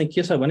पेपरमा चाहिँ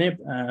के छ भने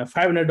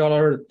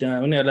 $500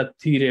 उनीहरुलाई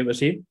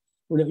तिरेपछि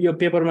यो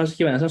पेपरमा चाहिँ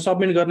के भन्छ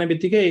सबमिट गर्ने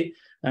बित्तिकै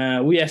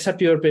वी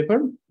एक्सेप्ट योर पेपर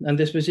अनि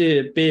त्यसपछि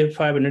पे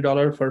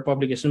 $500 फर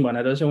पब्लिकेसन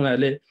भनेर चाहिँ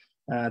उनीहरुले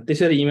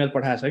त्यसरी इमेल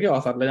पठाएको छ के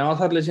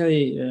अथरले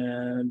चाहिँ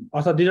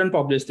author didn't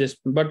publish this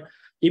but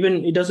even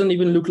it doesn't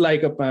even look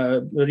like a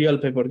real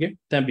paper के।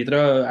 त्यहाँ भित्र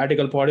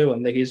आर्टिकल पढ्यो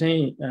भनेदेखि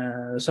चाहिँ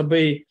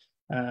सबै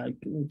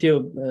त्यो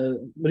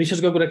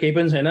रिसर्चको कुरा केही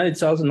पनि छैन,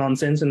 it's also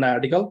nonsense in the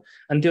article.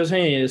 अनि त्यो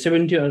चाहिँ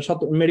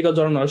 70 मेडिकल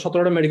जर्नल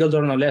 17वटा मेडिकल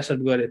जर्नलले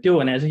एक्सेप्ट गरे। त्यो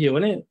भने चाहिँ के हो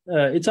भने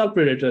it's all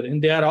predatory,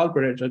 they are all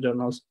predatory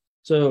journals.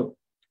 So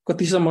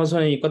कतिसम्म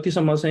चाहिँ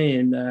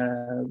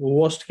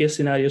वर्स्ट केस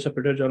सिनारियो छ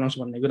प्रेडेटरी जर्नल्स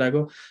भन्ने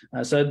कुराको।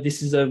 So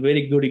this is a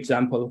very good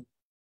example.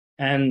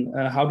 And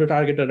how to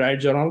target a right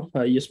journal,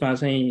 यसमा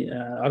चाहिँ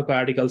अर्को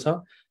आर्टिकल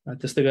छ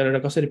त्यस्तै गरेर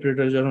कसरी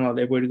प्रेडेटरी जर्नलहरु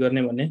एभोइड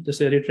गर्ने भन्ने।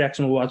 त्यस्तै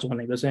रिट्र्याक्सन वाच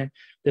भनेको चाहिँ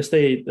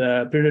त्यस्तै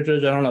प्रेडेटरी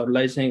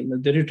जर्नलहरुलाई चाहिँ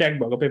रिट्र्याक्ट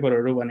भएको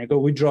पेपरहरु भनेको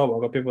विथड्र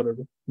भएको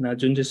पेपरहरु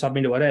जुन चाहिँ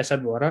सबमिट भएर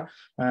एक्सेप्ट भएर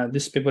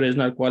this paper is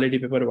not quality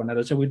paper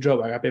भनेर चाहिँ विथड्र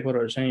भएको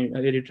पेपरहरु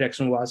चाहिँ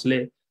रिट्र्याक्सन वाचले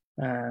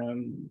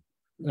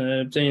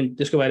चाहिँ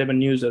त्यसको बारेमा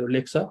न्यूजहरु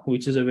लेख्छ,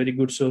 which is a very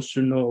good source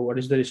to know what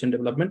is the recent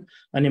development.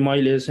 अनि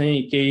मैले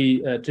चाहिँ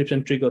केही टिप्स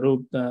एन्ड ट्रिकहरु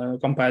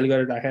कम्पाइल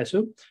गरेर राखेको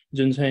छु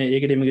जुन चाहिँ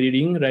एकाडेमिक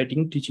रिडिङ,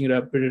 राइटिङ, टिचिङ र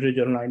प्रेडेटरी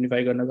जर्नल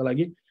आइडेन्टिफाई गर्नको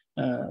लागि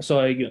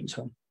सहयोगी हुन्छ।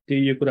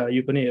 यो कुरा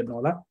यो पनि हेर्नु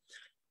होला।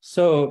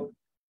 So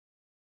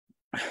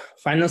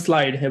final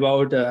slide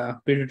about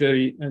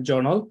predatory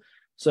journal.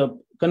 So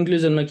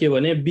conclusion के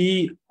भने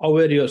be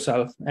aware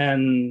yourself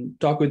and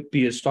talk with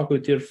peers, talk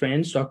with your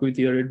friends, talk with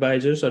your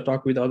advisors, or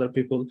talk with other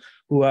people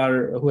who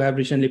have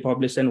recently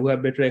published and who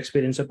have better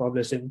experience of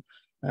publishing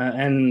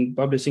and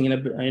publishing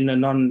in a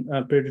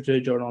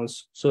non-predatory journals.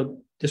 So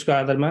त्यसको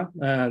आधारमा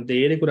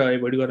धेरै कुरा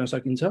avoid गर्न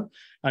सकिन्छ।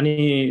 अनि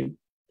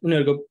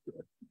उनीहरुको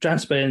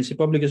transparency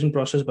publication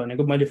process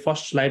भनेको मैले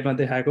फर्स्ट स्लाइडमा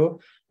देखाएको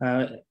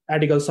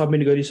आर्टिकल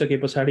सबमिट गरिसके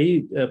पछाडी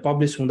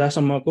पब्लिश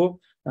हुँदासम्मको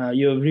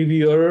यो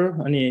रिभ्युअर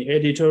अनि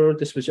एडिटर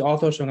त्यसपछि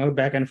अथरसँग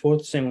ब्याक एन्ड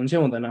फोर्थ चाहिँ हुन्छ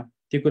हुँदैन,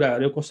 त्यो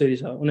कुराहरु कसरी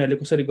छ उनीहरुले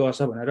कसरी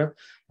गर्छ भनेर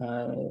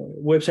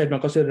वेबसाइटमा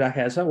कसरी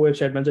राखेको छ।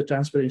 वेबसाइटमा चाहिँ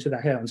ट्रान्सपेरेन्सी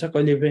राखेको हुन्छ।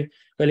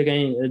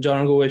 कहिलेकाहीँ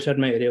जर्नलको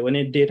वेबसाइटमा हेर्यो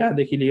भने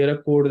डेटादेखि लिएर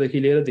कोडदेखि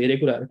लिएर धेरै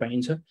कुराहरु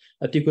पाइन्छ।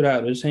 ती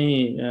कुराहरु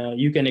चाहिँ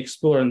you can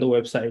explore on the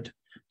website.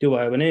 त्यो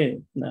भयो भने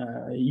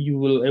you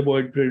will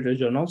avoid predatory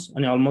journals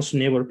अनि almost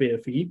never pay a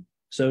fee.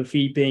 So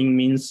fee paying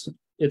means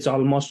it's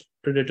almost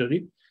predatory.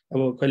 अब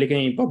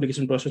कहिलेकाहीँ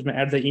पब्लिकेसन प्रोसेसमा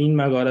एट द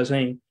इन्डमा गएर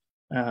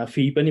चाहिँ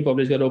फी पनि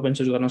पब्लिस गरेर ओपन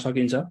सोर्स गर्न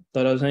सकिन्छ,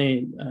 तर चाहिँ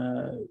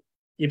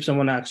if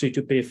someone asks you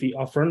to pay fee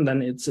upfront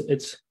then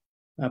it's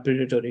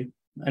predatory.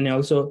 अनि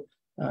अल्सो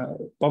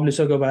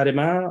पब्लिसरको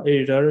बारेमा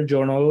एडिटर,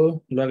 जर्नल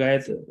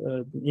लगायत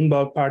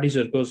इन्भल्भ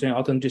पार्टिजहरुको चाहिँ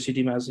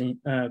अथेन्टिसिटीमा चाहिँ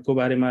को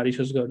बारेमा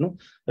रिसर्च गर्नु।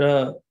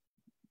 र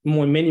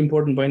मेन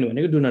इम्पोर्टेन्ट पोइन्ट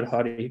भनेको do not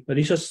Hari.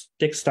 Research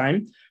takes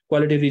time,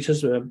 quality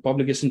research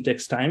publication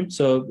takes time,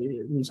 so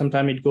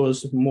sometimes it goes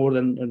more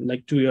than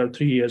like 2 or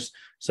 3 years,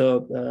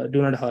 so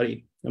do not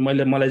hurry.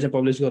 मलाई चाहिँ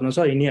पब्लिश गर्न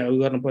छ यिनीहरु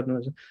गर्नुपर्ने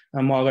छ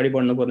म अगाडि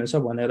बढ्नु पर्ने छ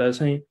भनेर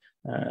चाहिँ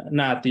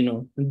नआत्तिनु।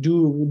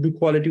 do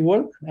quality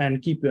work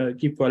and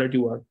keep quality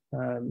work,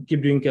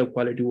 keep doing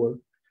quality work.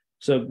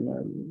 So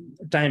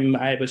time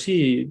आएपछि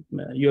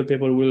your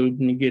paper will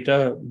get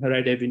a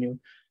right avenue.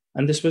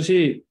 And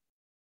त्यसपछि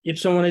if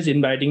someone is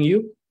inviting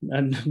you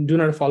and do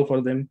not fall for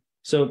them.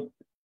 So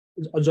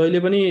जहिले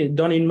पनि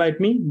don't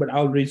invite me but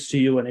I will reach to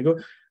you भनेको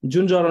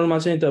जुन जर्नलमा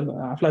चाहिँ त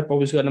आफूलाई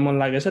publish गर्न मन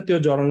लागेको छ त्यो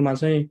जर्नलमा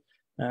चाहिँ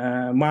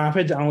म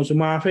आफै आउँछु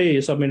म आफै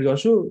सबमिट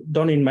गर्छु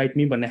डोन्ट इन्भाइट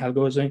मी भन्ने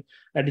खालको चाहिँ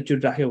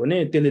एटिट्युड राख्यो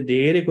भने त्यसले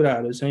धेरै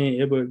कुराहरू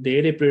चाहिँ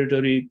धेरै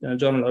प्रेडेटरी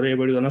जर्नलहरू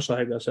एभोइड गर्न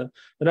सहयोग गर्छ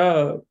र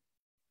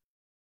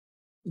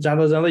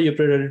जाँदा जाँदा यो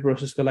प्रेडेटरी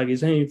प्रोसेसको लागि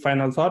चाहिँ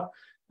फाइनल थट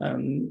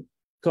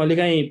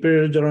कहिलेकाहीँ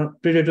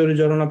प्रेडेटरी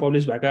जर्नलमा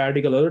पब्लिस भएका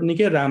आर्टिकलहरू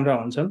निकै राम्रा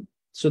हुन्छन्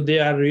so they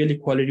are really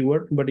quality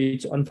work but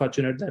it's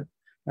unfortunate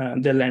that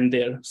they land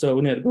there so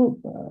उनीहरूको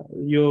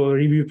यो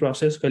रिभ्यू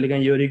प्रोसेस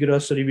कहिलेकाहीँ यो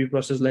रिगरस रिभ्यू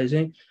प्रोसेसलाई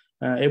चाहिँ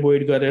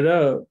एभोइड गरेर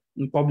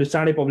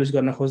चाँडै पब्लिस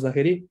गर्न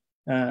खोज्दाखेरि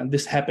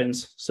दिस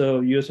ह्यापन्स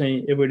सो यो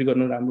चाहिँ एभोइड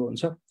गर्नु राम्रो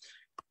हुन्छ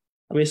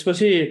अब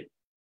यसपछि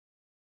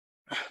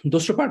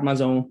दोस्रो पार्टमा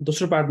जाउँ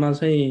दोस्रो पार्टमा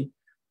चाहिँ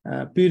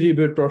पियर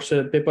रिभ्युड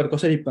प्रोसेस पेपर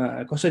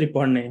कसरी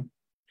पढ्ने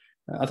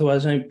अथवा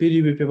चाहिँ पियर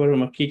रिभ्यू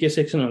पेपरमा के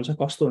सेक्सन हुन्छ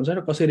कस्तो हुन्छ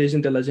र कसरी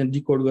चाहिँ त्यसलाई चाहिँ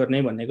डिकोड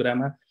गर्ने भन्ने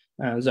कुरामा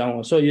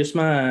जाउँ सो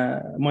यसमा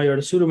म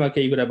एउटा सुरुमा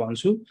केही कुरा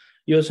भन्छु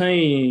यो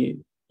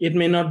चाहिँ it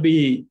may not be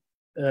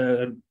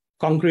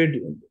concrete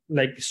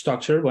like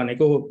structure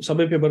भनेको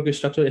सबै पेपरको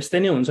स्ट्रक्चर यस्तै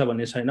नै हुन्छ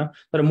भन्ने छैन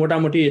तर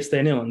मोटामोटी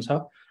यस्तै नै हुन्छ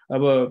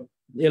अब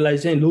यसलाई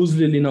चाहिँ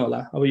लुजली लिन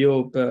होला अब यो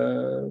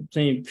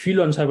चाहिँ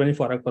फिल अनुसार पनि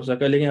फरक पर्छ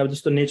कहिलेकाहीँ अब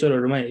जस्तो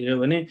नेचरहरूमा हेऱ्यो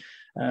भने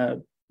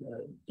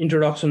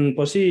इन्ट्रोडक्सन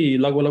पछि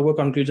लगभग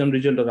कन्क्लुजन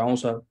रिजल्टहरू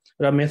आउँछ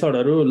र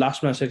मेथडहरू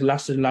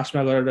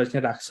लास्टमा गरेर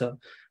चाहिँ राख्छ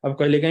अब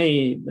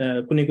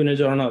कहिलेकाहीँ कुनै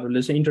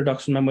जर्नलहरूले चाहिँ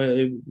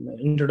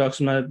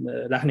इन्ट्रोडक्सनमा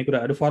राख्ने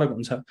कुराहरू फरक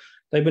हुन्छ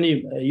तैपनि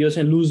यो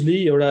चाहिँ लुजली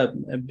एउटा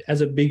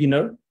as a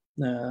beginner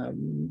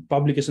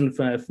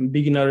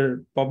beginner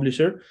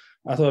publisher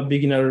अथवा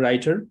बिगिनर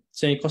राइटर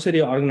चाहिँ कसरी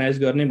अर्गनाइज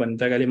गर्ने भन्ने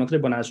तरिकाले मात्रै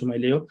बनाएको छु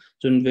मैले यो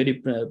जुन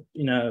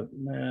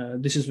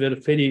this is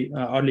very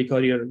early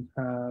career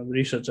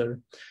researcher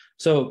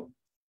so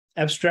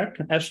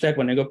abstract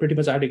भनेको प्रिटी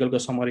मच आर्टिकलको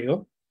समरी हो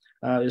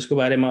यसको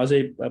बारेमा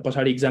अझै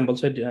पछाडि इक्जाम्पल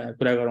चाहिँ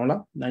कुरा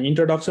गरौँला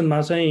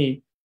इन्ट्रोडक्सनमा चाहिँ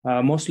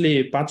मोस्टली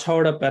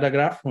 5-6वटा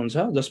प्याराग्राफ हुन्छ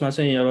जसमा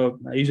चाहिँ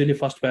अब usually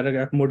first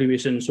paragraph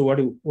motivation so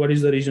what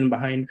is the reason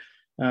behind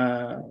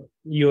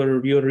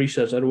your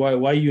research or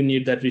why you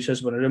need that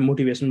research भनेर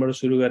मोटिभेसनबाट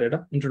सुरु गरेर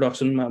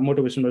इन्ट्रोडक्सनमा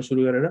मोटिभेसनबाट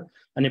सुरु गरेर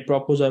अनि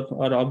propose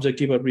or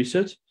objective of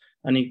research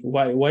अनि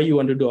why you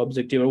want to do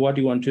objective or what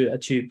you want to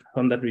achieve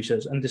from that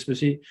research अनि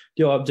त्यसपछि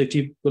त्यो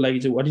अब्जेक्टिभको लागि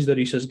चाहिँ what is the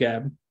research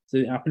gap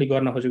चाहिँ आफूले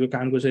गर्न खोजेको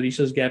कामको चाहिँ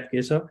रिसर्च ग्याप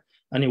के छ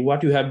अनि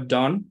what you have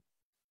done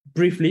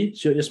briefly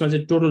so यसमा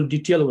चाहिँ टोटल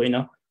डिटेल होइन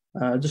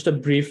just a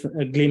brief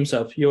glimpse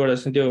of यो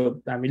एउटा त्यो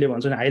हामीले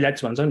भन्छौँ नि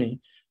हाइलाइट्स भन्छौँ नि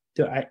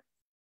त्यो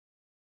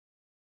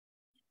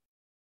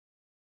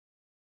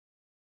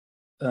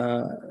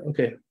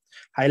ओके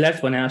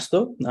हाइलाइट्स भने जस्तो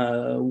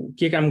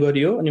के काम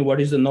गरियो अनि what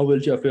is the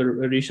Novelty of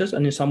your research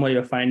अनि समरी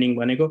अफ फाइन्डिङ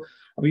भनेको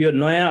अब यो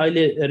नयाँ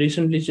अहिले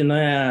रिसेन्टली चाहिँ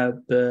नयाँ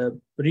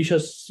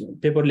रिसर्च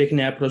पेपर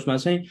लेख्ने एप्रोचमा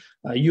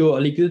चाहिँ यो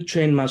अलिकति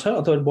ट्रेन्डमा छ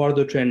अथवा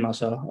बढ्दो ट्रेन्डमा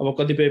छ अब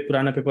कतिपय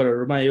पुराना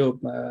पेपरहरूमा यो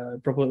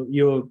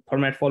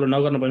फर्मेट फलो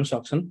नगर्न पनि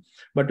सक्छन्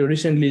बट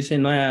रिसेन्टली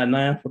चाहिँ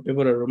नयाँ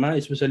पेपरहरूमा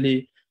स्पेसली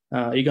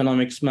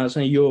इकोनोमिक्समा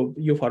चाहिँ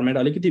यो फर्मेट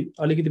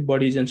अलिकति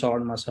बढी चाहिँ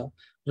चलनमा छ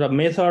र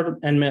मेथड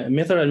एन्ड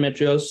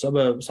मेटेरियल्स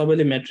अब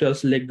सबैले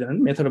मेटेरियल्स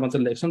लेख्दैनन् मेथड मात्र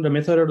लेख्छन् र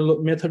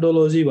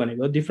मेथडोलोजी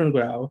भनेको डिफ्रेन्ट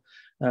कुरा हो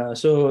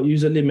सो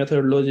युजली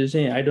मेथडोलोजी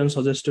चाहिँ I don't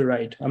suggest to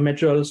right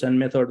materials and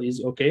method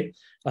is okay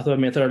अथवा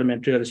method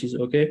materials is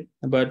okay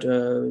but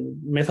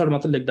method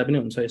मात्र लेख्दा पनि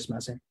हुन्छ यसमा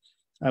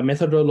चाहिँ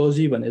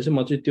मेथडोलोजी भने चाहिँ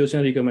म चाहिँ त्यो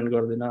चाहिँ रिकमेन्ड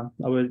गर्दिनँ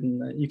अब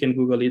you can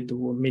Google it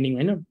meaning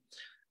होइन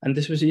अनि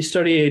त्यसपछि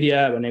स्टडी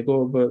एरिया भनेको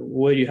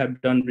where you have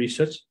done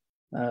research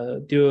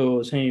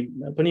त्यो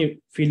चाहिँ पनि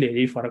फिल्ड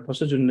हेरी फरक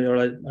पर्छ जुन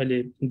एउटा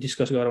अहिले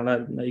डिस्कस गरौँला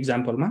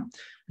इक्जाम्पलमा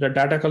र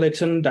डाटा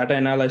कलेक्सन डाटा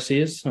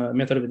एनालाइसिस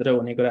मेथडभित्र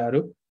हुने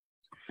कुराहरू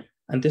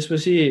अनि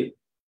त्यसपछि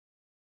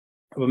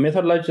अब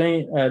मेथडलाई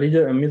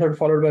चाहिँ method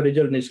followed by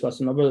result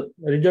discussion अब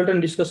result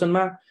and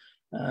डिस्कसनमा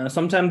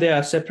sometimes they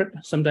are separate,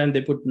 sometimes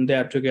they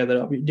are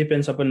together. It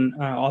depends upon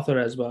author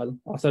as well.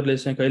 Authorले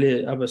चाहिँ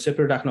कहिले अब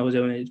सेपरेट राख्न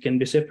खोज्यो भने इट क्यान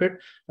बी सेपरेट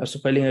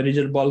कहिले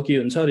रिजल्ट बल्की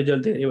हुन्छ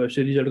रिजल्ट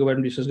रिजल्टको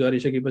बारेमा डिस्कस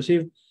गरिसकेपछि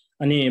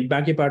अनि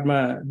बाँकी पार्टमा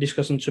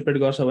डिस्कसन सेपरेट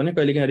गर्छ भने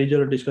कहिलेकाहीँ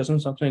रिजल्ट डिस्कसन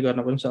सँगसँगै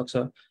गर्न पनि सक्छ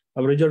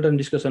अब रिजल्ट एन्ड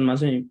डिस्कसनमा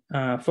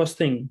चाहिँ first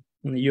thing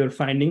your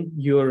finding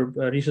your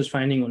research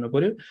finding हुनु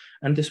पर्यो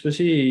अनि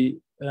त्यसपछि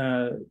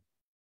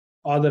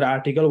other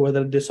article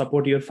whether they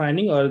support your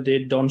finding or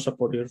they don't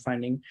support your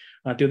finding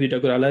त्यो दुईटा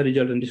कुरालाई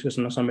रिजल्ट एन्ड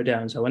डिस्कसनमा समेटेको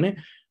हुन्छ भने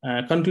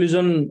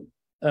कन्क्लुजन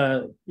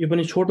यो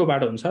पनि छोटो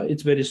बाटो हुन्छ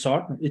it's very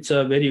short it's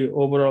a very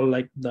overall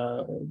like the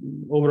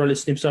overall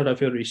स्निपसट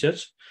of your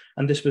research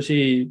अनि त्यसपछि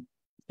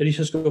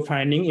रिसर्चको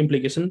फाइन्डिङ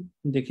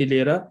इम्प्लिकेसनदेखि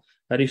लिएर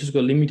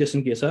रिसर्चको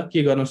लिमिटेसन के छ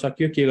के गर्न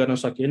सकियो के गर्न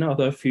सकिएन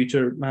अथवा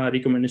फ्युचरमा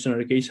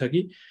रिकमेन्डेसनहरू केही छ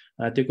कि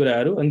त्यो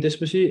कुराहरू अनि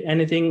त्यसपछि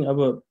एनिथिङ अब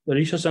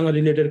रिसर्चसँग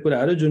रिलेटेड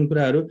कुराहरू जुन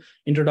कुराहरू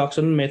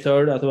इन्ट्रोडक्सन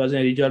मेथड अथवा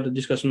चाहिँ रिजल्ट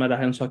डिस्कसनमा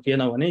राख्न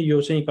सकिएन भने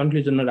यो चाहिँ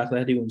कन्क्लुजनमा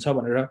राख्दाखेरि हुन्छ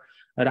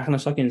भनेर राख्न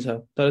सकिन्छ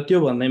तर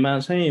त्यो भन्दैमा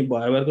चाहिँ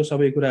भयभरको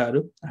सबै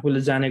कुराहरू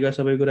आफूले जानेका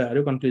सबै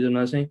कुराहरू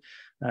कन्क्लुजनमा चाहिँ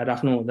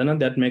राख्नु हुँदैन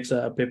that makes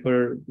a paper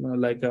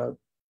like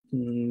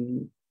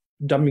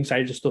dumping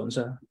site जस्तो हुन्छ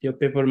त्यो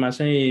पेपरमा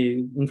चाहिँ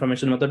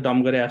इन्फर्मेसन मात्र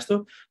डम्प गरे जस्तो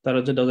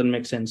तर चाहिँ doesn't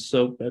make sense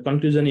so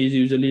conclusion is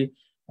usually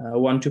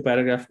 1-2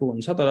 प्याराग्राफको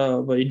हुन्छ तर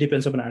अब इट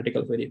डिपेन्ड्स अपन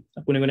आर्टिकल फेरि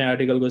कुनै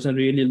आर्टिकलको चाहिँ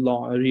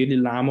रियली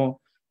लामो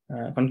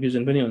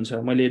कन्क्लुजन पनि हुन्छ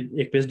मैले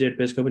 1 पेज 1.5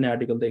 पेजको पनि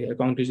आर्टिकल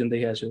कन्क्लुजन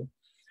देखेको छु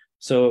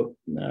सो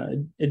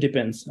इट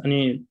डिपेन्ड्स अनि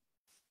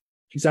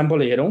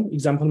इक्जाम्पल हेरौँ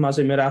इक्जाम्पलमा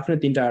चाहिँ मेरो आफ्नै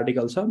 3टा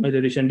आर्टिकल छ मैले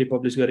रिसेन्टली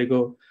पब्लिस गरेको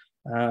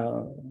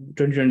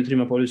 2023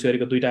 मा पब्लिस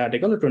गरेको 2टा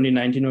आर्टिकल र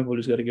 2019 मा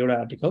पब्लिस गरेको एउटा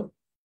आर्टिकल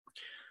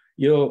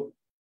यो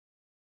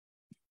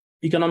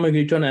economic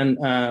return and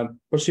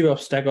perceived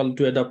obstacle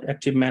to adopt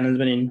active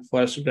management in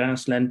forest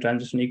grassland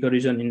transition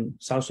ecoregion in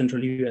south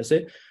central USA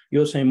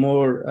यो चाहिँ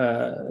more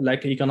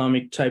like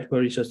economic type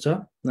को research छ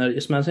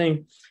यसमा चाहिँ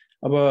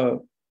अब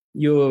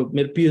यो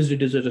मेरो PhD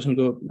dissertation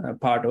को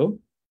part हो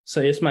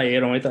सो यसमा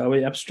हेरौँ है त अब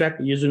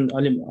abstract यो जुन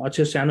अलि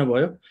अक्षर सानो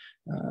भयो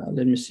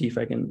let me see if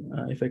I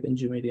can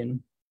zoom it in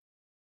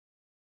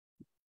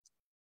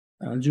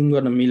zoom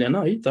गर्न मिलेन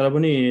है तर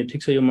पनि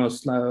ठीक छ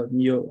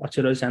यो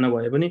अक्षर सानो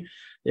भए पनि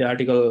यो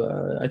article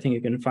I think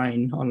you can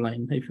find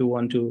online if you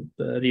want to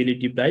really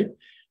deep dive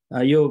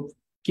यो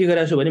के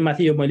गरेको छु भने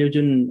माथि यो मैले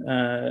जुन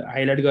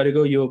हाइलाइट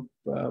गरेको यो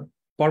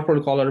पर्पल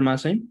कलरमा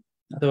चाहिँ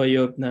अथवा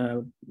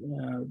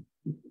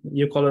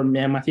यो कलर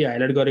माथि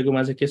हाइलाइट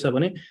गरेकोमा चाहिँ के छ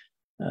भने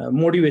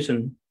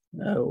motivation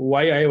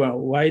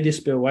why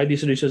this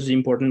research is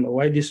important,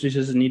 why this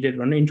research is needed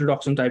भन्ने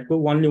introduction type को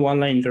only one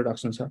line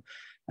introduction छ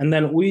and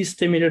then we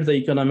estimated the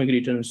economic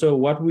return so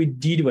what we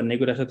did भन्ने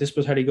कुरा छ त्यस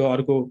पछाडीको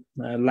अर्को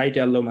लाइट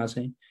येलो मा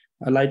चाहिँ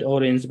लाइट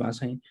ऑरेन्ज मा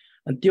चाहिँ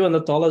अनि त्यो भन्दा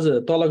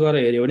तल गएर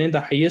हेर्यो भने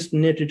the highest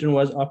net return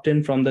was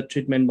obtained from the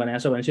treatment भनेको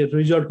छ भने चाहिँ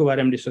रिजल्ट को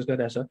बारेमा डिस्कस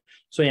गरिरहेछ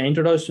सो यहाँ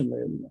इन्ट्रोडक्सन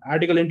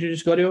आर्टिकल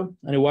इन्ट्रोड्युस गर्यो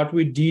अनि what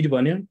we did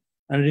भन्यो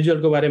अनि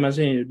रिजल्टको बारेमा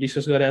चाहिँ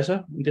डिस्कस गरेछ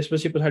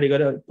त्यसपछि पछाडी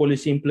गएर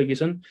पोलिसी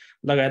इम्प्लिकेसन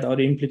लगायत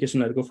अरु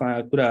इम्प्लिकेसनहरुको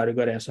कुराहरु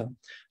गरेछ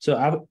सो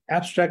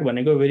एब्स्ट्र्याक्ट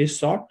भनेको भेरी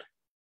सर्ट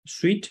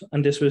स्वीट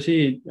and त्यसपछि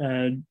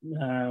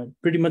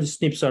pretty much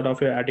snapshot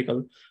of your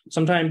article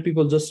sometimes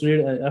people just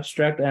read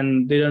abstract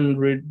and they don't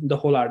read the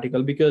whole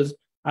article because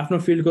आफ्नो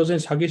फिल्डको चाहिँ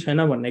छ कि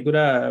छैन भन्ने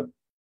कुरा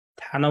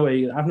थाहा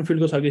नभई आफ्नो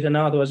फिल्डको छ कि छैन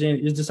अथवा चाहिँ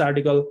is this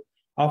article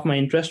of my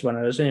interest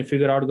भनेर चाहिँ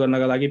फिगर आउट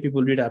गर्नका लागि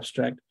people read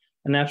abstract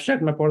and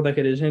abstract मा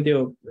पढ्दाखेरि चाहिँ त्यो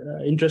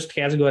इन्ट्रेस्ट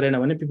क्याच गरेन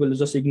भने people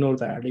just ignore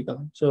the article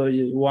so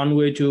one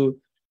way to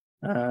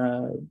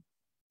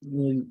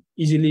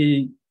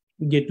easily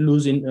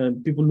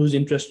people lose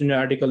interest in the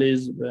article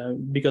is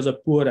because of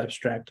poor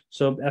abstract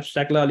so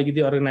abstract ला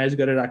अलिकति अर्गनाइज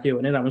गरेर राख्यो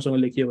भने राम्रोसँग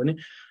लेखियो भने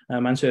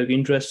मान्छेहरुको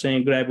इन्ट्रेस्ट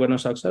चाहिँ ग्र्याब गर्न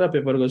सक्छ र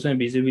पेपरको चाहिँ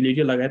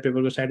भिजिबिलिटी लगायत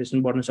पेपरको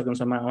साइटेसन बढ्न सक्ने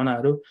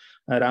सम्भावनाहरु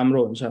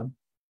राम्रो हुन्छ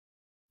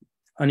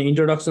अनि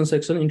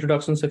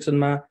इन्ट्रोडक्सन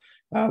सेक्सनमा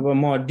अब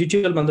म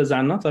डिटेलमा त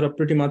जान्न तर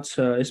प्रिटी मच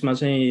यसमा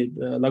चाहिँ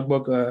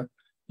लगभग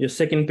यो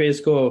सेकेन्ड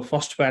पेजको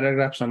फर्स्ट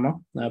प्याराग्राफ सम्म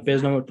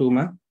पेज नम्बर 2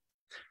 मा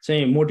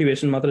चाहिँ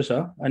मोटिभेसन मात्र छ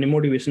अनि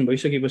मोटिभेसन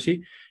भइसकेपछि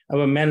अब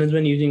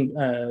म्यानेजमेन्ट युजिङ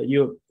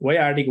यो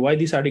why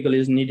this article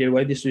is needed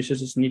why this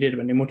research is needed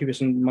भन्ने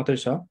मोटिभेसन मात्र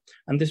छ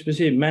अनि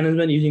त्यसपछि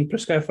management using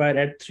prescribe fire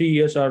at 3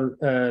 years or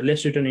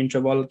less return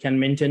interval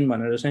can maintain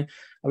भनेर चाहिँ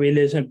अब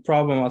यसले चाहिँ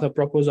प्रब्लम अथवा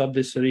प्रपोज अफ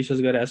दिस रिसर्च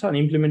गरेको छ अनि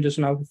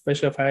implementation of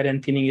prescribe fire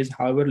and thinning is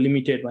however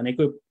limited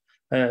भनेको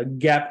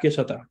ग्याप के छ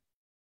त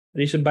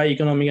research by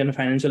economic and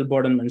financial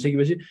burden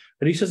भनिसकेपछि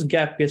रिसर्च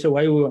ग्याप के छ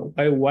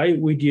why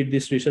we did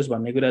this research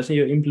भन्ने कुरा चाहिँ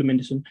यो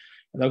इम्प्लिमेन्टेसन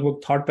लगभग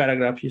थर्ड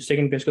प्याराग्राफ यो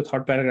सेकेन्ड पेजको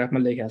थर्ड प्याराग्राफमा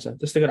लेखेको छ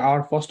त्यस्तै गरी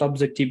our first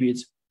objective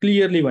is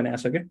clearly भनेको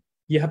छ क्या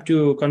you have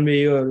to convey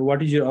your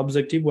what is your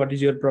objective what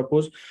is your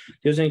propose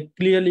त्यो चाहिँ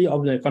क्लियरली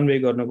कन्भे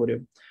गर्नु पर्यो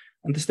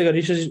अनि त्यस्तै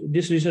गरी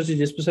this research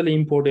is specially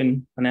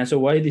important भनेको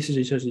छ why this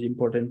research is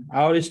important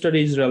our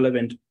study is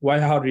relevant why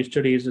our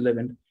study is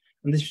relevant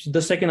and this is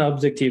the second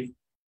objective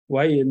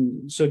why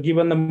so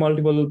given the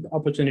multiple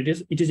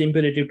opportunities it is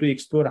imperative to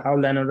explore how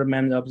landowner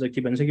manage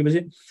objective भनिसकेपछि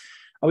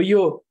अब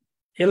यो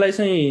यसलाई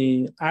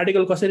चाहिँ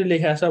article कसरी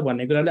लेखेको छ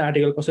भन्ने कुराले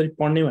आर्टिकल कसरी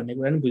पढ्ने भन्ने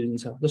कुरा पनि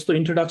बुझिन्छ जस्तो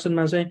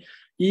इन्ट्रोडक्सनमा चाहिँ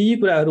यी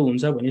कुराहरु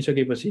हुन्छ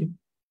भनिसकेपछि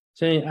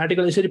चाहिँ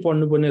आर्टिकल यसरी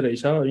पढ्नुपर्ने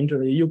रहेछ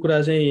यो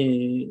कुरा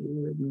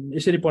चाहिँ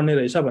यसरी पढ्ने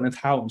रहेछ भन्ने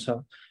थाहा हुन्छ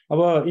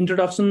अब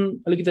इन्ट्रोडक्सन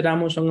अलिकति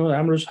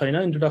राम्रो छैन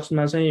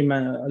इन्ट्रोडक्सनमा चाहिँ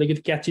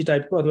अलिकति क्याची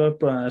टाइपको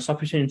अथवा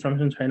सफिसिएन्ट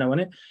इन्फर्मेसन छैन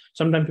भने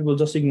sometime people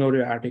just ignore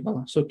your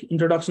article so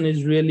introduction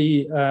is really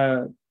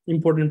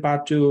important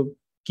part two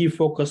keep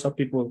focus of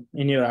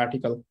people in your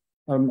article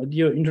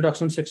यो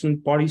इन्ट्रोडक्सन सेक्सन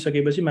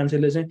पढिसकेपछि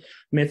मान्छेले चाहिँ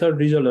मेथड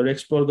रिजल्टहरु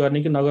एक्सप्लोर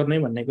गर्ने कि नगर्ने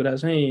भन्ने कुरा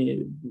चाहिँ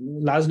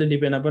largely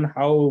depend upon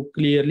how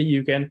clearly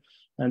you can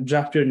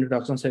draft your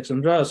introduction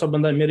section र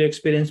सबभन्दा मेरो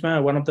एक्सपिरियन्समा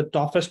one of the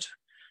toughest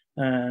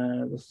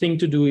thing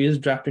to do is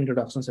draft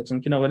introduction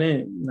section किनभने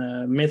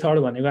मेथड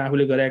भनेको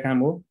आफूले गरेको काम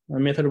हो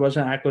मेथडबाट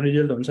आएको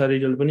रिजल्ट हुन्छ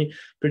रिजल्ट पनि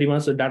प्रिटी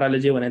मच डाटाले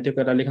जे भने त्यो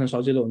कुरा लेख्न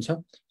सजिलो हुन्छ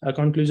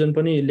कन्क्लुजन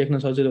पनि लेख्न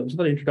सजिलो हुन्छ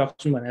तर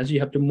इन्ट्रोडक्सन भनेको चाहिँ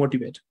you have to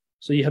motivate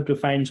so you have to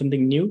find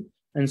something new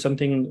and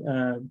something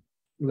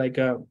like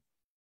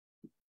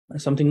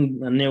something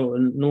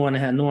no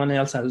one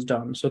else has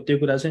done so त्यो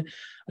कुरा चाहिँ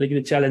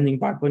अलिकति च्यालेन्जिङ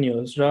पार्ट पनि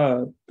हो र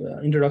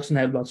introduction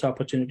have lots of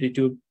opportunity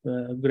to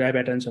grab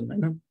attention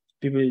हैन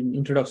people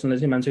इन्ट्रोडक्सनले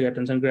चाहिँ मान्छेको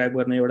एटेन्सन ग्राब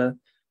गर्ने एउटा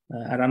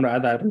राम्रो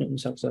आधार पनि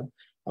हुनसक्छ।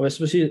 अब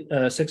यसपछि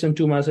सेक्सन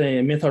 2 मा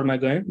चाहिँ मेथडमा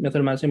गएँ।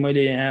 मेथडमा चाहिँ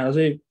मैले यहाँ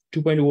अझै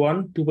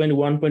 2.1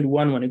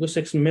 2.1.1 भनेको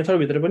सेक्सन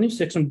मेथडभित्र पनि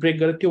सेक्सन ब्रेक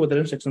गरेर त्यो भित्र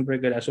पनि सेक्सन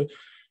ब्रेक गरिरहेको छु।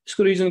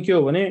 यसको रिजन के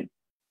हो भने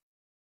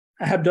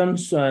I have done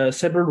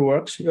several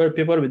works. एउटा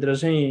पेपरभित्र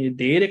चाहिँ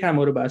धेरै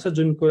कामहरू भएको छ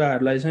जुन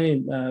कुराहरूलाई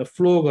चाहिँ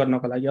फ्लो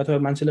गर्नको लागि अथवा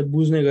मान्छेलाई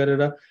बुझ्ने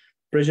गरेर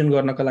प्रेजेन्ट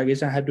गर्नको लागि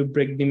चाहिँ आई हेभ टु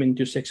ब्रेक दिम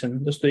इन्टु सेक्सन।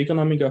 जस्तो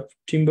economic of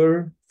timber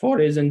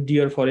फरेज and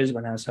dear फरेज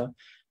भनेको छ,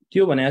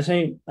 त्यो भनेको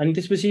चाहिँ। अनि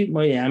त्यसपछि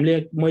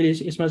मैले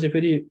यसमा चाहिँ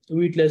फेरि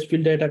विटलेस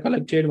फिल्ड डाटा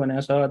कलेक्टेड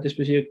भनेको छ,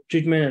 त्यसपछि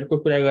ट्रिटमेन्टहरूको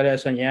कुरा गरेको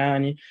छ यहाँ।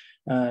 अनि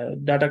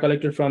data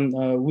collected from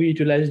we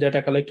utilise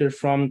data collected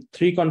from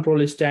 3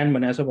 control stand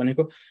भनेको छ।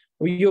 भनेको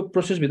यो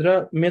प्रोसेसभित्र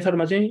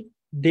मेथडमा चाहिँ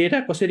डेटा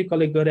कसरी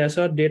कलेक्ट गरेको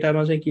छ,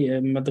 डेटामा चाहिँ के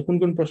मतलब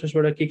कुन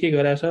प्रोसेसबाट के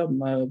गरेको छ,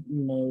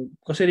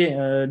 कसरी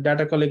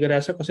डाटा कलेक्ट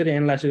गरेको छ, कसरी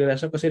एनालाइसिस गरेको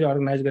छ, कसरी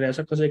अर्गनाइज गरेको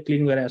छ, कसरी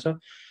क्लिन गरेको छ,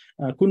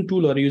 कुन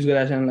टुलहरू युज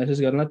गरेर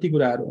एनालाइसिस गर्न, ती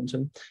कुराहरू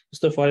हुन्छन्।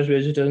 जस्तो फरेस्ट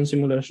भेजिटेसन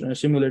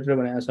सिमुलेटर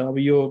भनेको छ। अब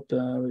यो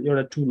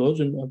एउटा टुल हो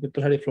जुन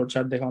पछाडि फ्लोट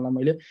चार्ट देखाउँला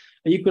मैले।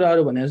 यी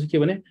कुराहरू भनेको चाहिँ के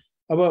भने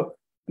अब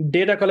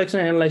डेटा कलेक्सन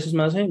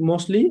एनालाइसिसमा चाहिँ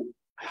mostly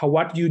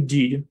what you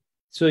did.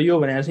 So यो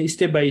भनेको चाहिँ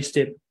स्टेप बाई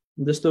स्टेप।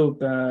 जस्तो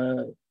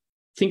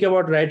think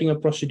about writing a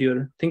procedure,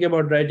 think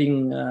about writing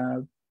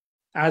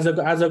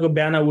आजको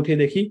बिहान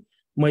उठेदेखि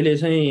मैले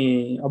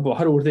चाहिँ अब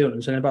भर्खर उठ्दै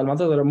हुनुहुन्छ नेपालमा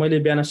त, तर मैले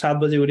बिहान 7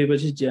 बजे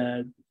उठेपछि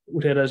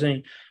उठेर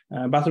चाहिँ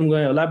बाथरुम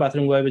गएँ होला,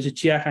 बाथरुम गएपछि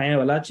चिया खाएँ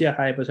होला, चिया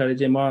खाए पछाडि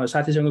चाहिँ म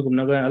साथीसँग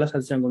घुम्न गएँ होला,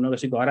 साथीसँग घुम्न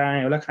गएपछि घर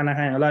आएँ होला, खाना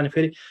खाएँ होला। अनि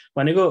फेरि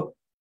भनेको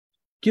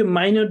त्यो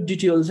माइनर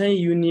डिटेल चाहिँ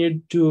you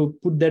need to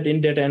put that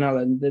in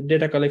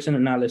data collection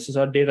analysis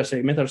or data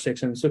method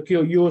section. So के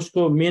यो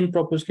उसको मेन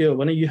पर्पज के हो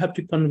भने you have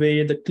to convey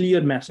the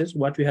clear message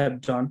what you have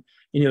done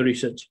in your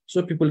research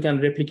so people can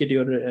replicate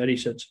your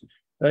research.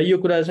 र यो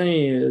कुरा चाहिँ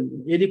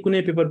यदि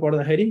कुनै पेपर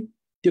पढ्दाखेरि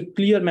त्यो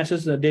क्लियर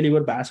मेसेज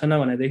डेलिभर भएको छैन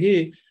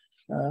भनेदेखि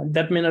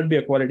that may not be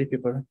a quality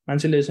paper.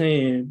 मान्छेले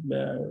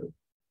चाहिँ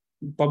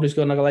पब्लिस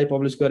गर्नको लागि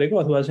पब्लिस गरेको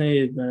अथवा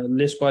चाहिँ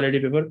lace quality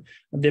paper,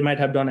 they might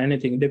have done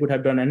anything, they could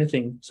have done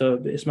anything. So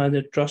यसमा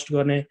चाहिँ ट्रस्ट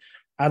गर्ने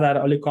आधार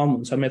अलिक कम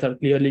हुन्छ मेथड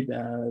क्लियरली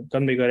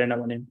कन्भे गरेन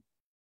भने।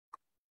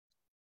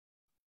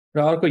 र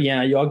अर्को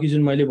यहाँ यो अघि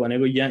जुन मैले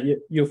भनेको यहाँ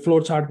यो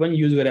फ्लोर चार्ट पनि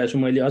युज गरेको छु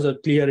मैले अझ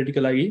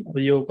क्लियरिटीको लागि। अब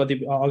यो कति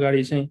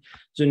अगाडि चाहिँ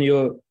जुन यो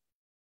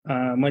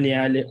मैले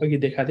यहाँले अघि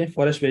देखाएको थिएँ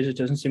फरेस्ट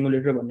भेजिटेसन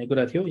सिमुलेटर भन्ने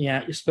कुरा थियो,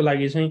 यहाँ यसको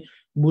लागि चाहिँ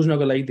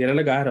बुझ्नको लागि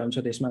धेरैलाई गाह्रो हुन्छ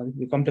त्यसमा,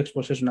 कम्प्लेक्स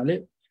प्रोसेस हुनाले।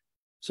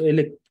 सो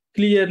यसले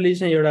क्लियरली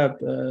चाहिँ एउटा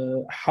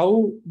how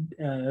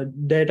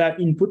data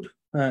input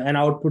and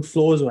output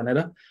flows भनेर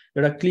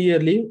एउटा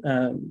क्लियरली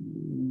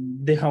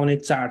देखाउने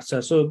चार्ट छ।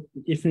 सो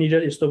इफ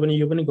निडेड यस्तो पनि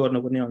यो पनि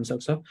गर्नुपर्ने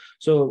हुनसक्छ।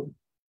 So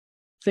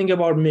think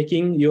about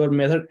making your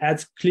method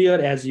as clear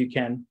as you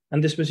can.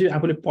 And त्यसपछि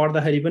आफूले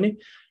पढ्दाखेरि पनि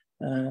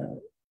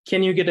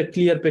can you get a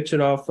clear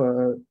picture of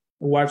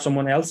what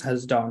someone else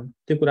has done,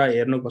 त्यो कुरा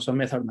हेर्नुपर्छ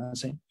मेथडमा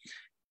चाहिँ।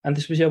 अनि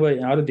त्यसपछि अब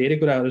अरू धेरै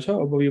कुराहरू छ,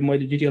 अब यो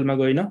मैले डिटेलमा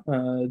गइनँ,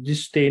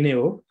 जस्ट त्यही नै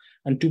हो।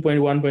 अनि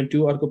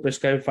 2.1.2 अर्को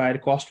प्रेस्क्राइब फायर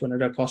कस्ट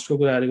भनेर कस्टको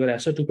कुराहरू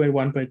गरिरहेको छ।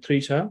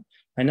 2.1.3 छ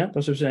होइन,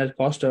 perception as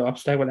cost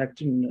obstacle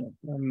active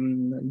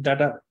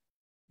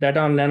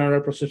data on land order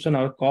perception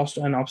or cost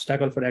and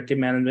obstacle for active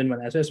management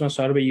भनेको छ। यसमा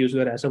सर्वे युज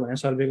गरिरहेको छ भने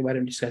सर्वेको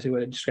बारेमा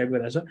डिस्क्राइब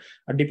गरिरहेको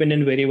छ।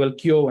 डिपेन्डेन्ट भेरिएबल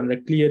के हो भनेर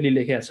क्लियरली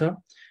लेखेको छ।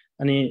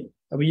 अनि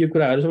अब यो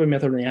कुराहरू सबै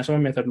मेथड यहाँसम्म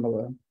मेथडमा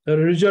भयो। तर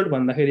रिजल्ट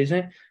भन्दाखेरि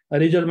चाहिँ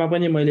रिजल्टमा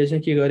पनि मैले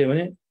चाहिँ के गरेँ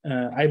भने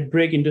I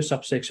break into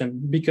subsection,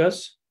 because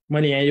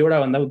मैले यहाँ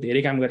एउटाभन्दा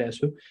धेरै काम गरेको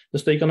छु।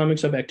 जस्तो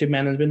इकोनोमिक्स अफ एक्टिभ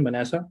म्यानेजमेन्ट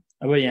भनेको छ।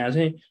 अब यहाँ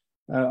चाहिँ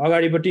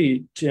अगाडिपट्टि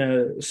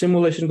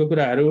सिमुलेसनको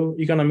कुराहरू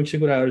इकोनोमिक्सको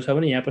कुराहरू छ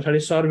भने यहाँ पछाडि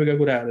सर्वेका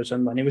कुराहरू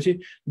छन्। भनेपछि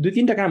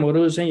 2-3टा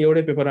कामहरू चाहिँ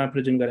एउटै पेपरमा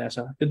प्रेजेन्ट गरेको छ।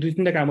 त्यो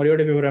 2-3टा कामहरू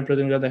एउटै पेपरमा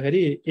प्रेजेन्ट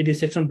गर्दाखेरि यदि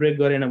सेक्सन ब्रेक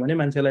गरेन भने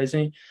मान्छेलाई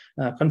चाहिँ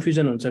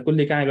कन्फ्युजन हुन्छ,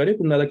 कसले कहाँ गर्यो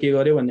कुनलाई के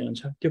गर्यो भन्ने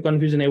हुन्छ। त्यो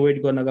कन्फ्युजन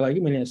एभोइड गर्नको लागि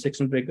मैले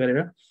सेक्सन ब्रेक गरेर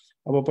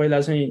अब पहिला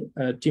चाहिँ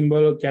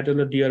टिम्बर क्याटल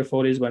र डियर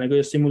फरेस्ट भनेको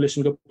यो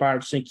सिमुलेसनको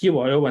पार्ट चाहिँ के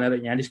भयो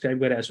भनेर यहाँ डिस्क्राइब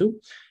गरेको छु।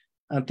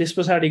 त्यस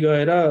पछाडि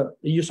गएर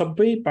यो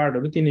सबै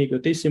पार्टहरू तिनीको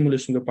त्यही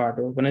सिमुलेसनको पार्ट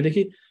हो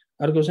भनेदेखि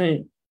अर्को चाहिँ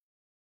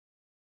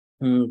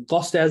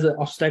cost as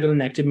obstacle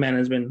in active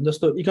management.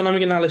 जस्तो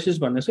इकोनोमिक एनालिसिस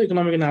भन्ने छ,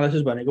 इकोनोमिक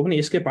एनालिसिस भनेको पनि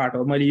यसकै पार्ट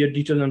हो। मैले यो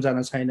डिटेलमा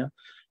जान छैन,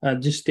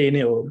 जस्ट त्यही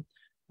नै हो।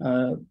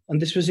 अनि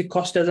त्यसपछि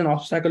cost as an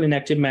obstacle in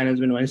active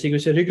management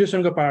भनिसकेपछि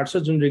रिग्रेसनको पार्ट छ,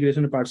 जुन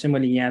रिग्रेसनको पार्ट चाहिँ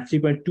मैले यहाँ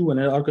 3.2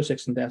 भनेर अर्को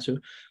सेक्सन दिएको छु।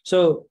 सो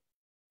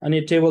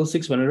अनि टेबल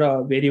 6 भनेर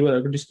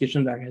भेरिएबलहरूको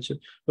डिस्क्रिप्सन राखेको छु।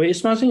 हो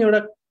यसमा चाहिँ एउटा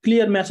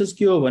क्लियर मेसेज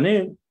के हो भने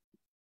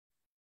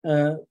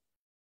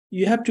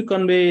you have to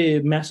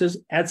convey message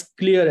as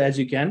clear as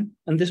you can.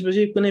 And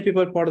त्यसपछि कुनै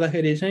पेपर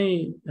पढ्दाखेरि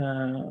चाहिँ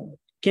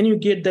can you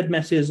get that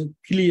message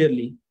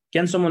clearly?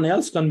 Can someone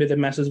else convey the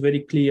message very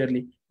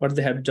clearly what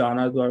they have done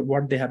or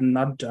what they have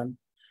not done?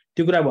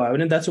 त्यो कुरा भयो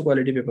भने that's a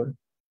quality paper.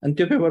 अनि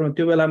त्यो पेपरमा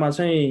त्यो बेलामा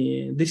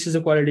चाहिँ this is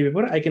a quality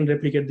paper, I can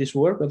replicate this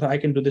work or I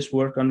can do this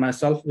work on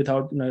myself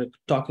without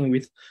talking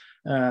with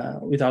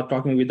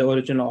the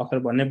original author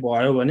भन्ने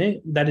भयो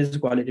भने that is a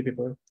quality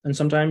paper. And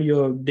sometimes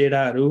your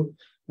dataहरू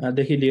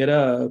देखि लिएर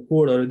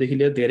कोडहरुदेखि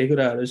लिएर धेरै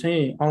कुराहरु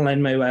चाहिँ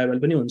अनलाइनमा अवेलेबल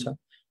पनि हुन्छ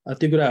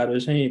त्यो कुराहरु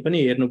चाहिँ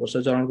पनि हेर्नुपर्छ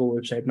जर्नलको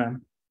वेबसाइटमा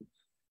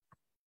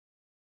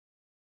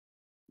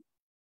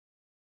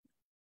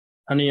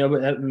अनि अब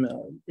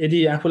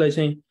यदि आफुलाई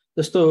चाहिँ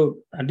जस्तो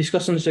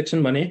डिस्कसन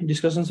सेक्सन भने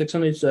डिस्कसन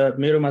सेक्सन इज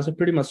मेरोमा चाहिँ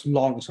प्रिटी मच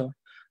लङ छ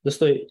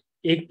जस्तो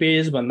एक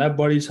पेज भन्दा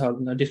बढी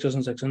छ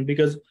discussion section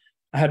because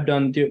I have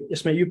done त्यो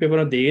यसमा यो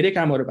पेपरमा धेरै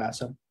कामहरु भएको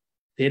छ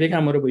धेरै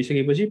कामहरु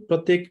भइसकेपछि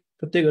प्रत्येक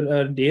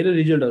धेरै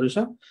रिजल्टहरु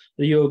छ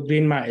र यो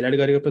ग्रीनमा हाइलाइट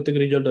गरेको प्रत्येक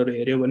रिजल्टहरु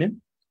हेर्यो भने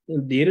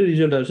धेरै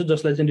रिजल्टहरु छ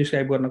जसलाई चाहिँ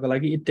डिस्क्राइब गर्नको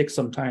लागि it takes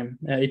some time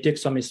it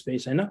takes some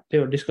space हैन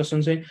त्यो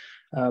डिस्कसन चाहिँ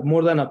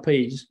मोर देन अ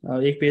पेज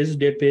एक पेज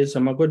 1.5 पेज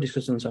सम्मको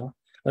डिस्कसन छ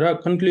र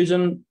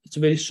कन्क्लुजन इट्स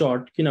भेरी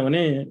सर्ट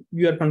किनभने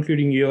you are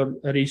concluding your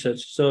research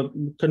so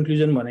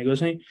conclusion भनेको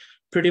चाहिँ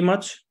प्रिटी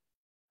मच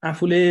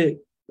आफूले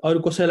अरु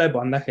कसैलाई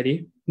भन्दाखेरि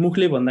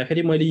मुखले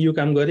भन्दाखेरि मैले यो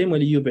काम गरे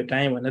मैले यो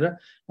भेटाएँ भनेर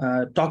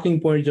टकिङ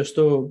पोइन्ट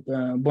जस्तो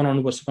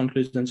बनाउनु पर्छ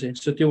कन्क्लुजन चाहिँ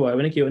सो त्यो भयो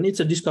भने के भने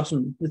it's a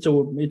discussion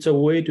it's a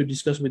way to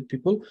discuss with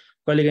people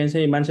कहिलेकाहीँ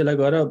चाहिँ मान्छेलाई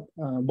गएर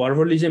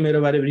भरभरली चाहिँ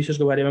मेरो बारे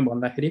रिसर्चको बारेमा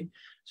भन्दाखेरि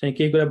चाहिँ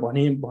केही कुरा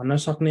भन्न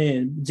सक्ने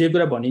जे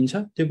कुरा भनिन्छ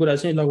त्यो कुरा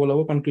चाहिँ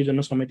लगभग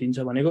कन्क्लुजनमा समेटिन्छ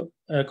भनेको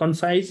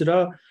कन्साइज र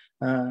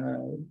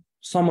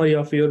समरी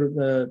अफ योर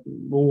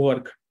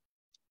वर्क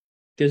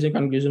त्यो चाहिँ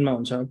कन्क्लुजनमा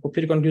हुन्छ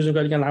फेरि कन्क्लुजन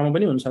कहिले काहीँ लामो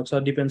पनि हुन सक्छ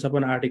depends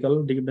upon article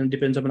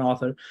depends upon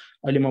author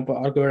अहिले म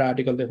अर्को एउटा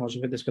आर्टिकल देखाउँछु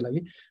फेरि त्यसको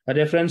लागि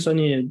रेफरेन्स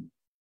अनि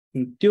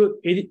त्यो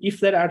if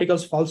that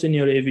articles falls in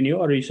your avenue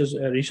or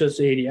research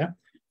area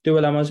त्यो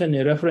बेलामा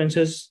चाहिँ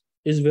रेफरेन्सेस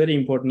इज भेरी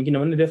इम्पोर्टेन्ट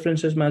किनभने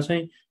रेफरेन्सेसमा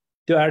चाहिँ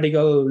त्यो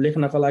आर्टिकल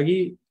लेख्नको लागि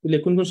उसले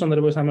कुन कुन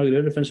सन्दर्भ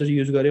सामग्रीहरू रेफरेन्सेस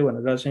युज गर्यो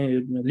भनेर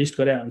चाहिँ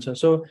लिस्ट गरे हुन्छ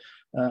सो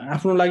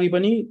आफ्नो लागि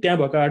पनि त्यहाँ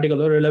भएको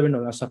आर्टिकलहरू रिलेभेन्ट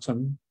हुन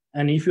सक्छन्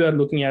And if you are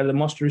looking at the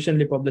most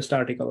recently published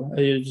article,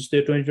 just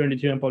the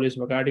 2023 published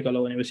article,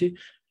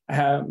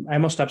 I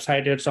must have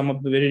cited some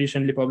of the very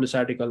recently published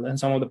article and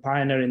some of the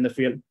pioneer in the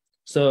field.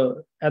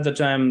 So at the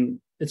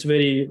time, it's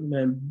very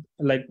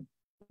like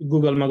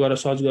Google ma gera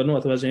search garnu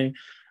अथवा चाहिँ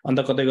अन्त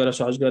कतै गएर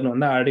search गर्नु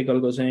भन्दा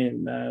आर्टिकलको चाहिँ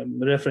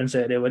reference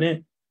हेर्यो भने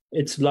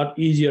it's a lot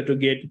easier to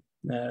get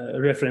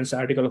reference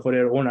article for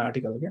your own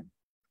article. Okay?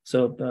 So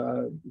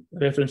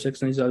reference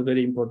section is all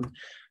very important.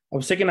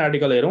 अब सेकेन्ड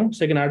आर्टिकल हेरौँ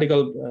सेकेन्ड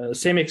आर्टिकल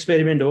सेम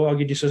एक्सपेरिमेन्ट हो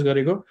अघि डिस्कस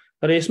गरेको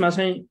तर यसमा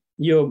चाहिँ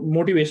यो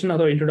मोटिभेसन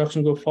अथवा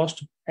इन्ट्रोडक्सनको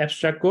फर्स्ट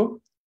एब्स्ट्र्याक्टको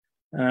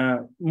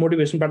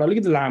मोटिभेसन पार्ट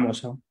अलिकति लामो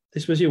छ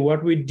त्यसपछि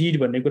वाट वी डिड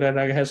भन्ने कुरा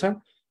राखेको छ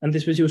अनि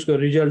त्यसपछि उसको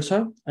रिजल्ट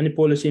छ अनि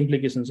पोलिसी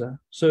इम्प्लिकेसन छ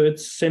so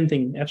it's same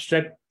thing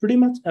abstract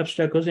pretty much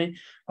एब्स्ट्र्याक्टको चाहिँ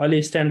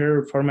अहिले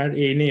स्ट्यान्डर्ड फर्मेट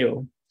यही नै हो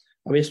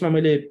अब यसमा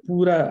मैले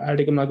पुरा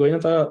आर्टिकलमा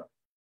गइनँ तर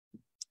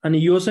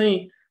अनि यो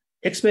चाहिँ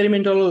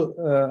एक्सपेरिमेन्टल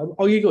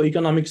अघिको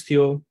इकोनोमिक्स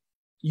थियो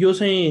यो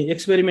चाहिँ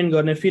एक्सपेरिमेन्ट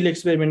गर्ने फिल्ड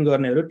एक्सपेरिमेन्ट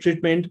गर्नेहरू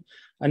ट्रिटमेन्ट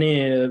अनि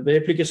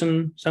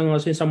एप्लिकेसनसँग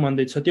चाहिँ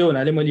सम्बन्धित छ त्यो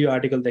हुनाले मैले यो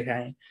आर्टिकल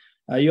देखाएँ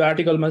यो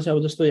आर्टिकलमा चाहिँ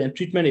अब जस्तो यहाँ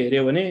ट्रिटमेन्ट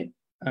हेऱ्यो भने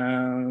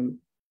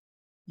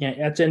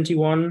यहाँ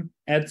HNT1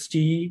 HT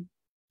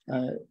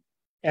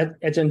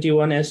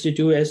HNT1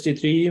 HT2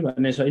 HT3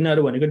 भन्ने छ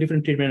यिनीहरू भनेको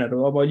डिफ्रेन्ट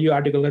ट्रिटमेन्टहरू अब यो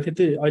आर्टिकलका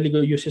त्यति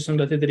अहिलेको यो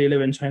सेसनका त्यति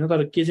रिलेभेन्ट छैन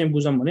तर के चाहिँ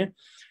बुझौँ भने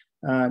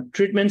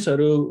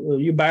ट्रिटमेन्ट्सहरू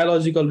यो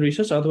बायोलोजिकल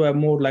रिसर्च अथवा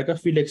more like a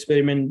field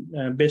experiment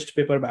based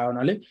paper भयो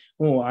हुनाले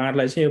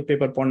उहाँहरूलाई चाहिँ यो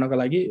पेपर पढ्नको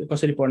लागि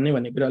कसरी पढ्ने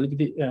भन्ने कुरा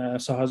अलिकति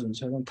सहज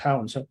हुन्छ थाहा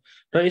हुन्छ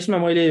र यसमा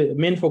मैले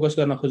मेन फोकस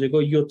गर्न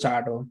खोजेको यो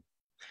चार्ट हो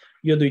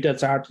यो दुईटा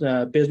चार्ट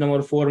पेज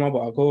नम्बर 4 मा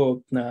भएको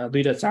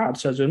दुईटा चार्ट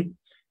छ जुन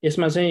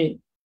यसमा चाहिँ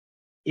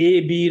ए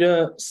बी र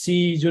सी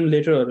जुन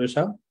लेटरहरू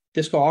छ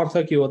त्यसको अर्थ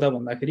के हो त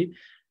भन्दाखेरि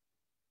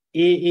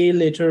ए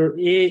लेटर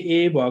ए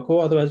भएको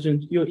अथवा जुन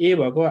यो ए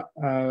भएको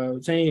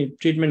चाहिँ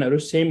ट्रिटमेन्टहरू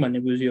सेम भन्ने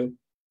बुझ्यो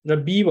र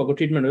बी भएको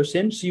ट्रिटमेन्टहरू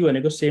सेम सी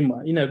भनेको सेम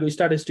हो यिनीहरूको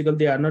statistical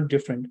they are not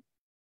different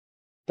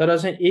तर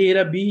चाहिँ ए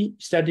र बी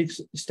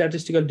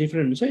स्ट्याटिस्टिकल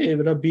डिफरेन्ट हुन्छ ए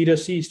र बी र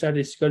सी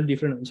स्ट्याटिस्टिकल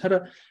डिफरेन्ट हुन्छ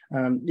र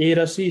ए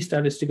र सी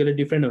स्ट्याटिस्टिकली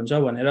डिफरेन्ट हुन्छ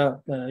भनेर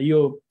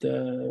यो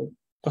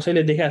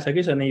कसैले देखाएको छ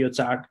कि छैन यो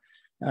chart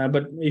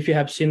but if you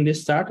have seen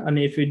this chart and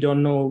if you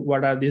don't know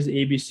what are these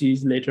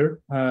ABCs later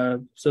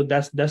so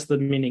that's the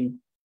meaning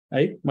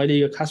है मैले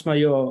यो खासमा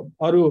यो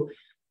अरु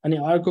अनि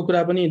अर्को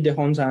कुरा पनि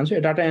देखाउन चाहन्छु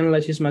डाटा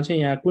एनालाइसिसमा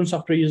चाहिँ यहाँ कुन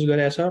सफ्टवेयर युज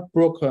गरेछ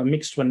प्रोक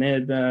मिक्स्ड भन्ने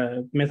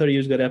मेथड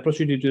युज गरेछ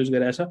प्रोसिड्युर युज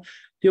गरेछ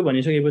त्यो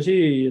भनिसकेपछि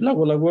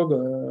लगभग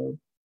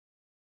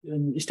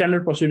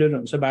स्ट्यान्डर्ड प्रोसिड्युर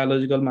हुन्छ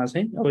बायोलोजिकलमा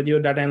चाहिँ अब यो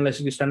डाटा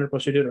एनालाइसिस स्ट्यान्डर्ड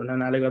प्रोसिड्युर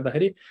हुनाले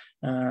गर्दाखेरि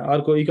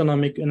अर्को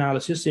इकोनोमिक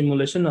एनालिसिस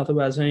सिमुलेसन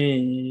अथवा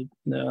चाहिँ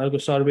अर्को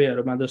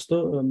सर्वेहरुमा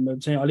जस्तो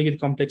चाहिँ अलिकति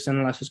कम्प्लेक्स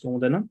एनालिसिसको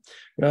हुँदैन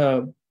र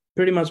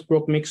प्रिटी मच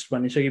प्रोक मिक्स्ड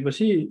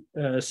भनिसकेपछि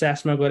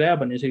स्यासमा गरे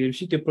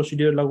भनिसकेपछि त्यो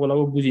प्रोसिड्युर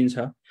लगभग बुझिन्छ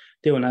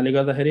त्यो हुनाले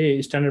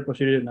गर्दाखेरि स्ट्यान्डर्ड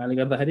प्रोसिड्युर हुनाले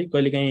गर्दाखेरि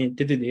कहिलेकाहीँ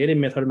त्यति धेरै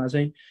मेथडमा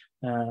चाहिँ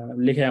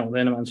लेख्या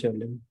हुँदैन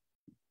मान्छेहरूले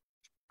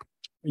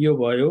यो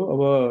भयो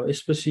अब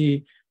यसपछि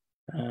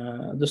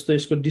जस्तो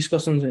यसको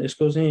डिस्कसन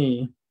यसको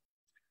चाहिँ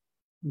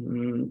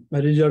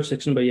रिजल्ट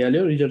सेक्सन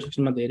भइहाल्यो रिजल्ट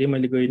सेक्सनमा धेरै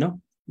मैले गइन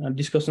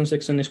डिस्कसन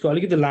सेक्सन यसको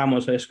अलिकति लामो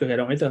छ यसको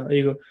हेरौँ है त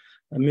यो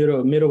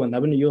मेरो भन्दा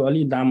पनि यो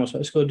अलि लामो छ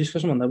यसको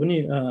डिस्कसन भन्दा पनि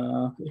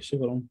यसो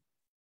गरौँ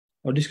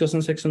अब डिस्कसन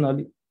सेक्सन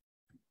अलि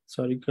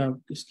सरी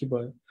स्किप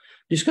भयो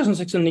डिस्कसन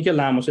सेक्सन निकै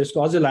लामो छ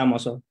यसको अझै लामो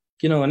छ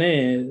किनभने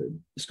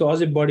यसको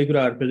अझै बढी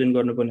कुराहरु प्रेजेन्ट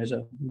गर्नुपर्ने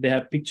छ they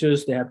have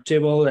pictures they have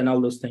table and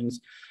all those things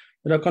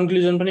र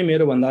कन्क्लुजन पनि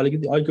मेरो भन्दा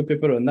अलिकति अघिको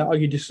पेपर भन्दा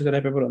अघि डिस्कस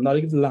गरेको पेपर भन्दा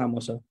अलिकति लामो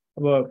छ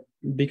अब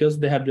because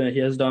they have he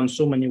has done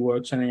so many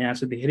works and यहाँ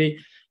चाहिँ धेरै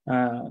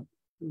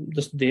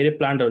जस्तो धेरै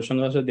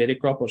प्लान्टहरुसँग छ धेरै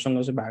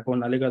क्रपहरुसँग चाहिँ भएको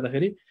हुनाले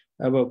गर्दाखेरि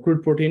अब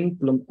crude protein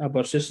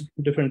versus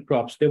different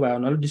crops त्यो भयो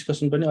हुनाले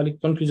डिस्कसन पनि अलिक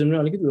कन्क्लुजन पनि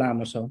अलिकति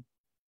लामो छ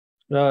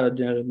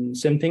र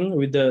same thing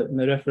with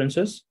the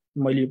references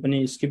मैले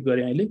पनि स्किप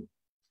गरेँ अहिले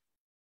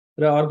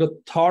र अर्को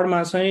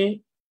थर्डमा चाहिँ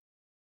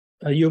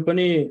यो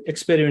पनि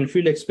एक्सपेरिमेन्ट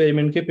फिल्ड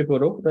एक्सपेरिमेन्टकै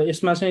पेपर हो र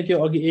यसमा चाहिँ त्यो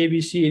अघि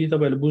एबीसी यदि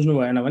तपाईहरुले बुझ्नु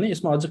भएन भने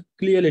यसमा अझ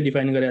क्लियरली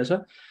डिफाइन गरेको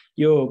छ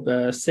यो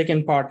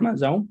सेकेन्ड पार्टमा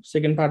जाउँ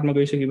सेकेन्ड पार्टमा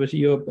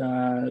गइसकेपछि यो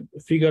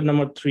फिगर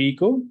नम्बर 3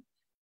 को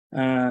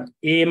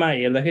ए मा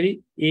हेर्दाखेरि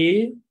ए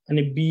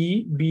अनि बी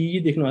बी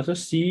देख्नु भएको छ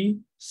सी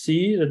सी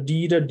र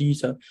डी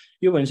छ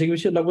यो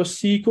भनिसकेपछि लगभग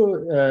सी को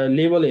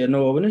लेभल हेर्नु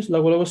हो भने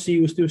लगभग सी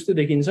उस्तै उस्तै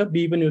देखिन्छ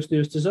बी पनि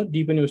उस्तै उस्तै छ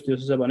डी पनि उस्तै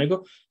उस्तै छ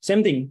भनेको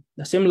same thing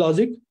same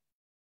logic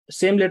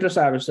same letters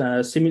are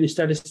similar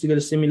statistically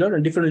similar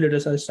and different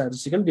letters are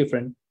statistically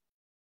different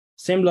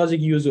same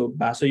logic use हो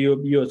भाषा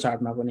यो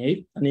चार्टमा पनि है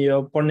अनि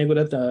यो पढ्ने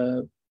कुरा त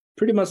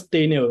प्रिटी मच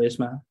त्यही नै हो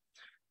यसमा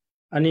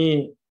अनि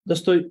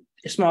जस्तो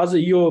यसमा अझ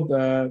यो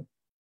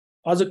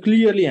अझ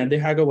क्लियरली यहाँ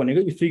देखाएको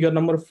भनेको फिगर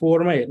नम्बर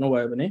 4 मा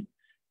हेर्नुभयो भने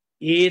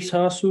ए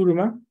छ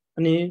सुरुमा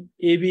अनि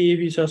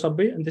एबी छ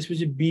सबै अनि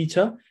त्यसपछि बी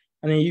छ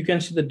अनि you can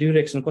see the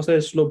direction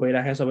कसरी स्लोप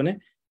भइराखेको छ भने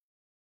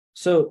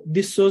so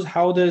this shows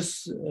how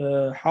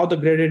the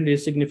gradient is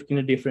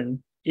significantly different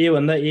ए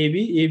भन्दा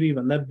एबी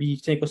भन्दा बी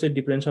चाहिँ कसरी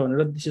डिफरेन्ट छ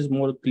भनेर दिस इज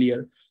मोर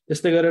क्लियर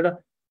त्यस्तै गरेर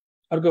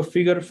अर्को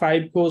फिगर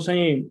 5 को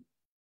चाहिँ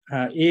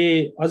ए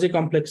अझै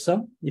कम्प्लेक्स छ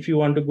if you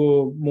want to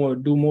go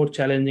do more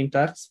challenging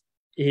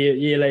task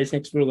एलाई चाहिँ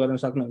एक्सप्लोर गर्न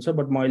सक्नुहुन्छ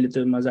बट म अहिले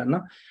त्यो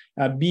जान्न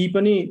बी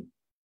पनि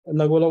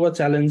लगभग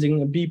च्यालेन्जिङ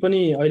बी पनि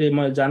अहिले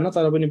म जान्न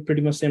तर पनि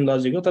प्रिटी मच सेम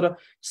लजिक हो तर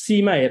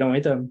सी मा हेरौँ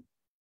है त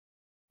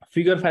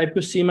फिगर 5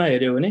 को सी मा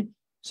हेर्यो भने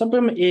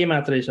सबैमा ए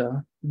मात्रै छ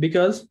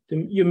बिकज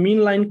यो मिन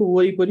लाइनको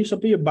वरिपरि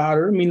सबै यो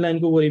बारहरु मिन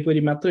लाइनको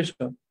वरिपरि मात्रै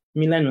छ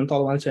मिन लाइन भन्दा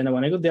तलमाथि छैन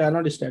भनेको they are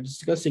not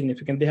statistical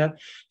significant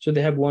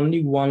they have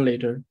only one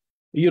letter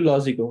यो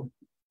लजिक हो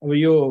अब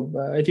यो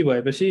यति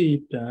भएपछि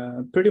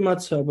प्रिटी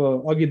मच अब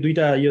अघि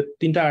दुईटा यो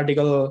तीनटा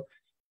आर्टिकल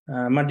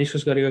मा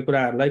डिस्कस गरेको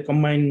कुराहरुलाई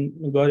कम्बाइन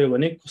गर्यो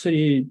भने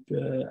कसरी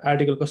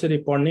आर्टिकल कसरी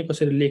पढ्ने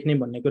कसरी लेख्ने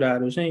भन्ने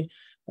कुराहरु चाहिँ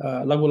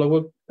लगभग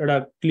एउटा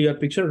clear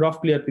picture rough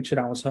clear picture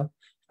आउँछ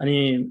अनि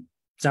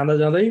जाँदा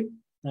जाँदै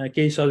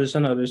केही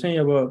सजेसनहरु चाहिँ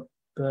अब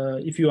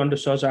if you want to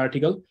search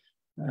article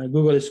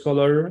Google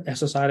scholar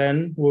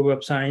एसएसआरएन web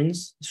of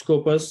science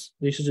Scopus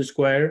research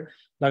square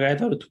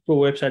लगायतहरु थुप्रो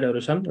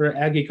वेबसाइटहरु छन् र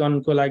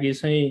एग्रिकनको लागि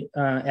चाहिँ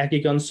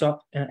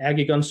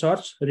एग्रिकन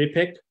सर्च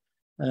रिफेक्ट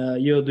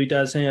यो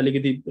दुईटा चाहिँ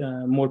अलिकति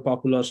मोर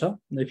पपुलर छ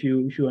if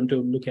you want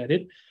to look at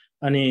it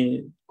अनि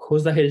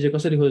खोज्दाखेरि चाहिँ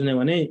कसरी खोज्ने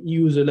भने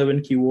use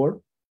 11 keyword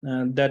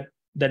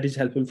that is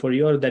helpful for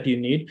you or that you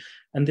need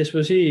and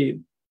त्यसपछि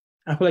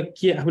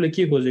आफूले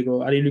के खोजेको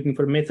are you looking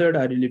for method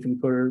are you looking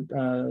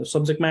for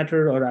subject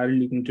matter or are you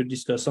looking to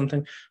discuss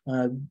something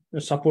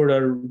support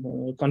or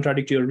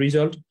contradict your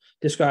result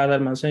त्यसको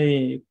आधारमा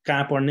चाहिँ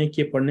कहाँ पढ्ने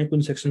के पढ्ने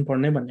कुन सेक्सन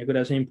पढ्ने भन्ने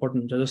कुरा चाहिँ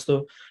इम्पोर्टेन्ट हुन्छ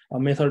जस्तो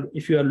method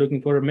if you are looking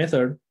for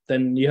method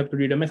then you have to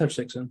read a method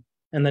section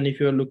and then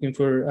if you are looking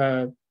for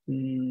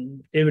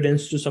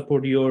evidence to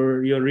support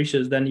your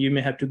research then you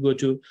may have to go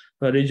to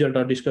a result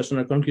or discussion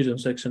or conclusion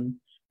section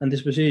and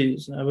त्यसपछि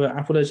अब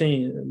आफूलाई चाहिँ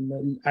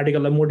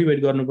आर्टिकललाई motivate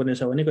गर्नुपर्ने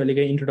छ भने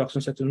कहिलेकाहीँ introduction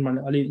सेक्सनमा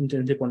अलि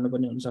intensive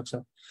पढ्नुपर्ने हुन सक्छ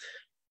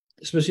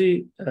त्यसपछि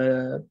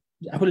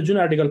आफूले जुन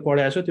आर्टिकल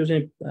पढाएको छ त्यो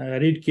चाहिँ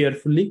read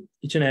carefully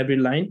each and every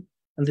line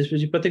अनि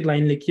त्यसपछि प्रत्येक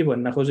लाइनले के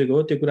भन्न खोजेको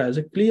हो त्यो कुराहरु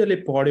चाहिँ क्लियरली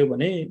पढ्यो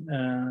भने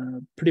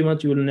pretty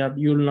much you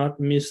will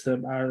not miss the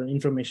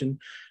information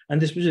अनि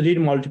त्यसपछि रिड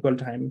मल्टिपल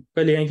टाइम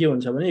कहिलेकाहीँ के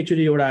हुन्छ भने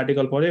एक्चुअली एउटा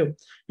आर्टिकल पढ्यो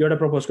एउटा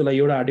प्रपोजको लागि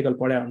एउटा आर्टिकल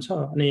पढाएको हुन्छ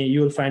अनि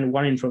you will find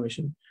one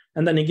information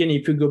and then again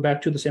if you go back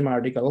to the same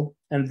article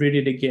and read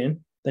it again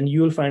then you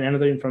will find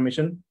another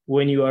information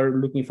when you are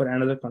looking for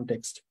another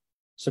context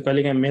so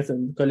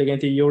कहिलेकाहीँ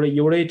त्यो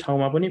एउटै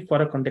ठाउँमा पनि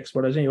फरक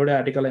कन्टेक्स्टबाट चाहिँ एउटै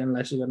article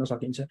analysis गर्न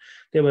सकिन्छ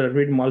त्यही भएर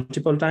read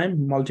multiple time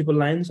multiple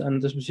lines अनि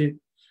त्यसपछि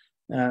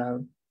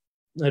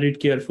read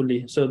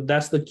carefully so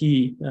that's the key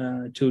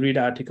to read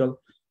article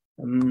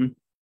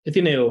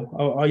यति नै हो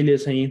अब अहिले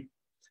चाहिँ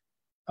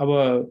अब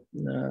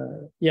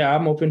या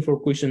आम ओपन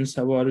फर क्वेसन्स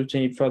अब अरु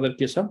चाहिँ फर्दर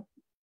के छ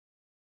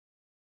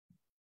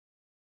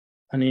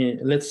अनि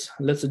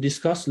let's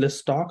discuss let's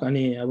talk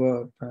अनि अब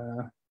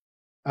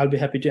I'll be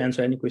happy to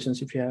answer any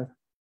questions if you have.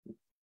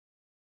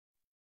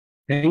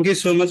 Thank you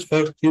so much for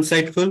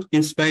insightful,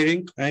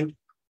 inspiring, and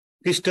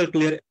crystal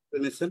clear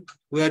explanation.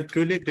 We are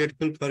truly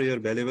grateful for your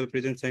valuable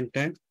presence and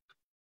time.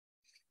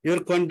 Your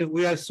content,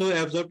 we are so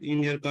absorbed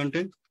in your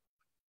content.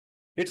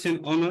 It's an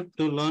honor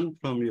to learn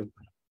from you.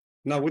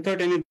 Now,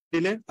 without any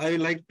delay, I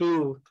would like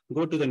to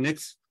go to the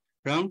next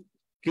round,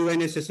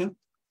 Q&A session.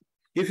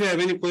 If you have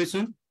any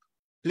question,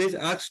 please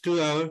ask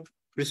to our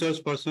resource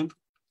person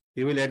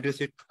he will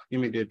address it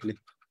immediately.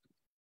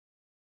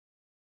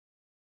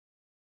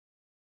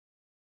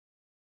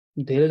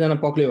 धेरैजना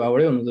पक्ले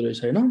भएबाटै हुँदो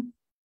रहेछ हैन?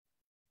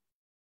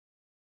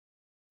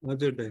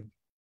 हजुर दाइ.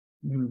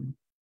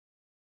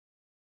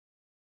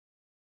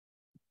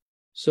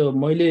 So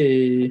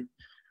मैले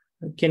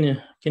can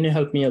you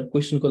help me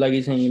question को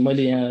लागि चाहिँ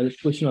मैले यहाँ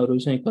क्वेशनहरु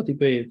चाहिँ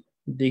कतिपय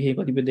देखे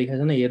कतिपय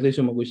देखाएको छैन, हेर्दै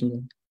छु म क्वेशन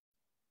चाहिँ.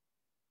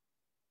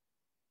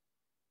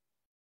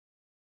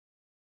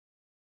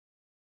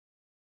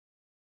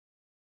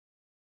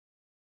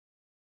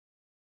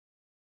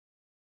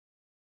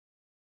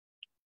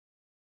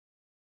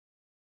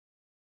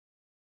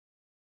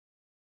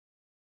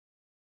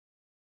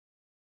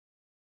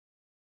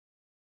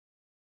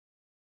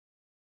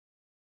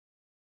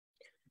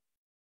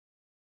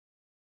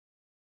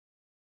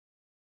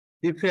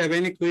 If you have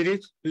any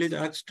queries, please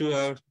ask to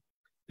our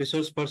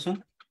resource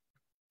person.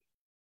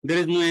 There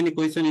is no any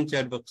question in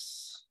chat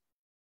box.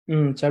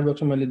 Chat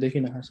box मा मैले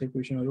देखिन खासै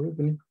क्वेशनहरु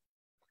पनि.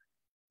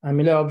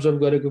 हामीले अब्जर्भ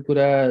गरेको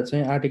कुरा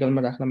चाहिँ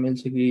आर्टिकलमा राख्न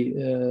मिल्छ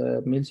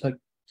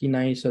कि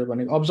नाइ सर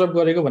भनेको. अब्जर्भ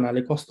गरेको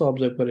भन्नाले कस्तो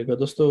अब्जर्भ गरेको,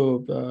 जस्तो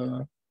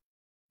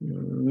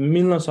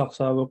मिल्न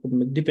सक्छ. अब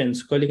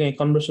डिपेन्ड्स. कहिलेकाहीँ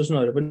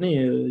कन्भर्सेसनहरु पनि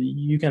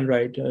you can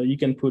write, you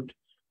can put.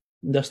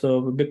 जस्तो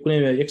कुनै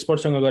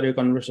एक्सपर्टसँग गरेको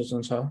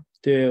कन्भर्सेसन छ,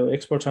 त्यो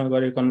एक्सपर्टसँग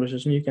गरेको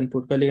कन्भर्सेसन यु क्यान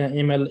पुट. कहिलेकाहीँ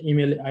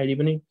इमेल आइडी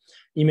पनि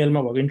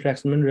इमेलमा भएको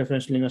इन्टरेक्सन पनि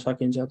रेफरेन्स लिन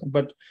सकिन्छ.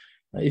 But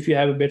if you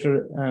have a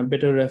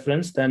better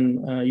reference, then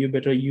you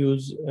better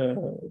use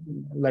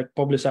like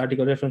published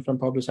article, reference from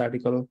published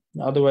article.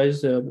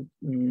 Otherwise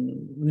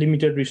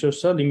limited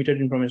resource,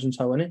 limited information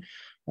छ भने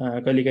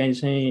कहिलेकाहीँ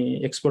चाहिँ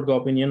एक्सपर्टको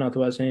ओपिनियन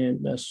अथवा चाहिँ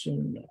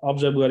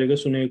अब्जर्भ गरेको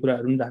सुनेको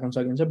कुराहरु पनि राख्न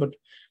सकिन्छ. But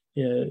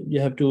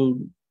you have to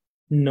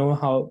know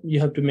how, you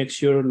have to make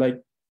sure like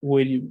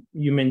where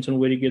you mention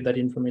where you get that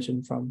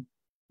information from.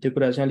 त्यो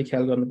कुरा चाहिँ अलि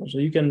ख्याल गर्नुपर्छ.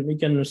 You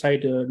can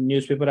cite a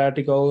newspaper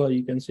article, or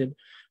you can say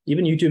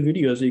even YouTube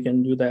videos, you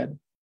can do that.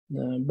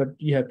 But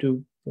you have to,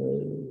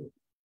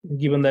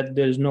 given that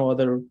there is no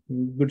other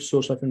good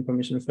source of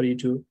information for you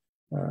to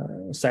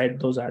cite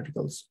those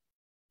articles.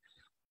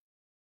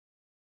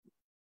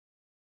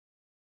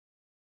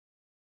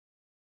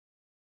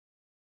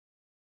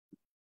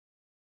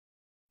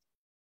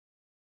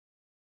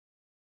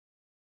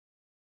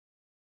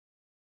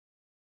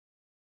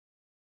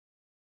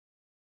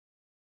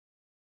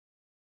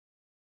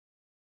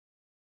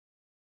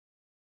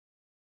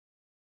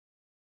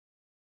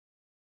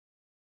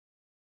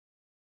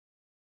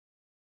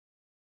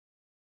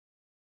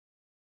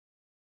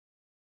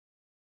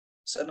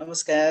 Sir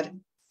नमस्कार.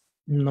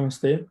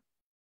 नमस्ते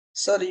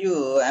sir, यो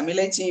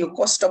हामीलाई चाहिँ यो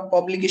cost of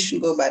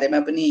पब्लिकेसनको बारेमा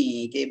पनि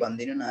केही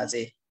भनिदिनु न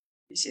अझै.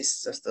 विशेष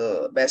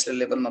जस्तो ब्याचलर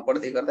लेभलमा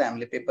पढ्दै गर्दा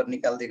हामीले पेपर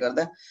निकाल्दै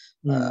गर्दा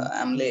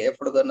हामीले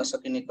एफोर्ड गर्न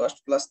सकिने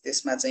कस्ट प्लस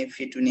त्यसमा चाहिँ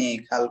फिट हुने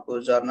खालको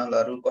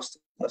जर्नलहरु कस्तो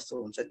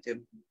कस्तो हुन्छ त्यो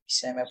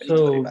विषयमा पनि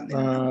थोरै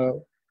भनिदिनु.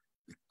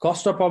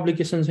 कस्ट अफ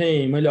पब्लिकेसन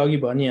चाहिँ मैले अघि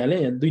भनिहाले.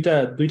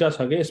 दुईटा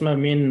छ के यसमा.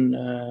 मेन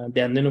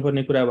ध्यान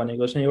दिनुपर्ने कुरा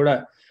भनेको चाहिँ एउटा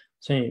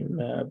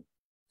चाहिँ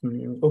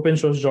ओपन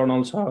सोर्स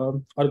जर्नल छ,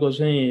 अर्को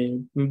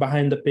चाहिँ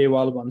बिहाइन्ड द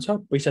पेवाल भन्छ,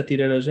 पैसा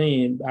तिरेर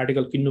चाहिँ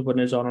आर्टिकल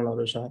किन्नुपर्ने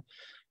जर्नलहरु छ.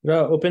 र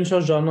ओपन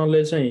सोर्स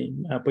जर्नलले चाहिँ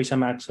पैसा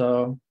माग्छ.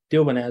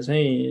 त्यो भने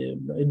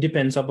चाहिँ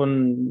डिपेन्ड्स अपन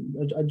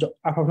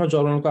आफ्नो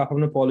जर्नलको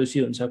आफ्नो पोलिसी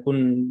हुन्छ कुन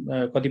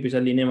कति पैसा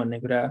लिने भन्ने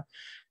कुरा.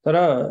 तर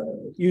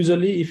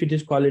usually if it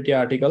is quality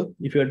article,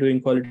 if you are doing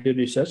quality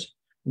research,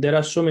 there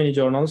are so many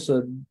journals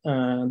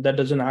that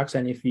doesn't ask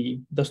any fee.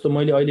 जस्तो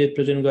मैले अहिले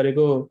प्रेजेन्ट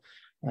गरेको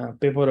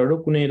पेपरहरु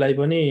कुनैलाई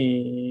पनि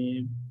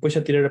पैसा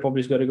तिरेर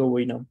पब्लिश गरेको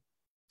होइन.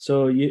 So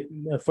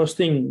first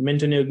thing,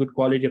 maintain a good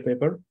quality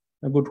paper,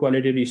 good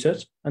quality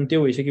research. अनि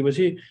त्यो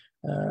भइसकेपछि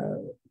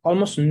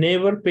almost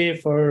never pay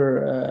for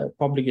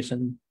publication.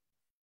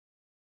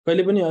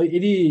 कहिले पनि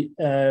यदि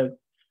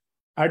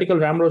आर्टिकल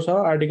राम्रो छ,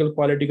 आर्टिकल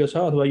क्वालिटीको छ,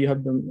 अथवा you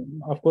have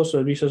of course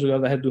research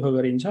गर्दाखेरि दुःख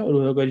गरिन्छ.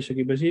 दुःख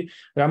गरिसकेपछि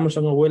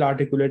राम्रोसँग well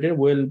articulated,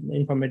 well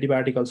informative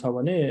article छ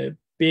भने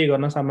पे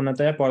गर्न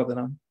सामान्यतया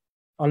पर्दैन,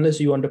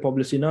 unless you want to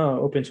publish in a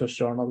open source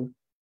journal.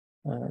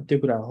 त्यो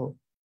कुरा हो.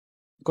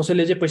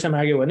 कसैले चाहिँ पैसा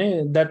माग्यो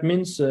भने that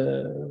means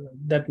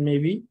that may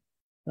be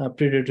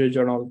predatory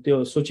journal.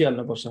 त्यो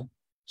सोचिहाल्नु पर्छ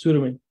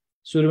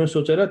सुरुमै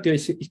सोचेर त्यो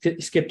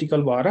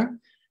स्केप्टिकल भएर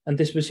अनि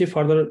त्यसपछि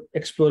फर्दर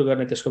एक्सप्लोर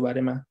गर्ने त्यसको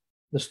बारेमा.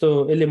 जस्तो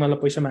यसले मलाई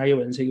पैसा माग्यो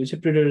भनिसकेपछि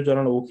प्रेडेटरी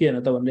जर्नल हो कि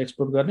हैन त भनेर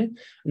एक्सप्लोर गर्ने.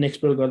 अनि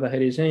एक्सप्लोर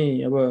गर्दाखेरि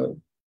चाहिँ अब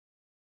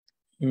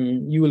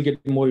you will get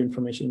more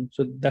information.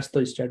 So that's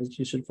the strategy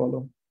you should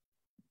follow.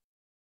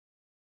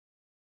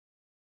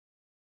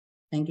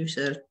 Thank you,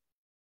 sir.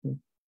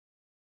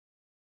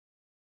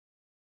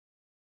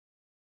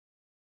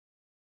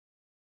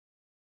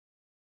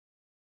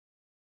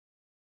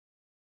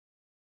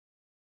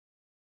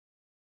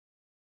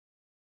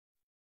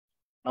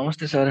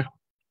 नमस्ते सर.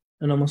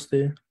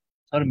 नमस्ते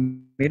सर,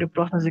 मेरो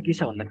प्रश्न चाहिँ के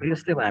छ भन्दाखेरि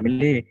जस्तै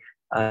हामीले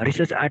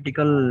रिसर्च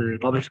आर्टिकल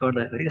पब्लिस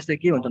गर्दाखेरि जस्तै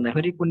के हुन्छ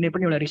भन्दाखेरि कुनै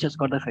पनि एउटा रिसर्च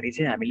गर्दाखेरि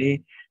चाहिँ हामीले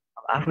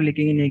आफूले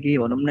केही न केही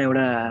भनौँ न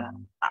एउटा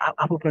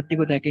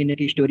आफूप्रतिको त्यहाँ केही न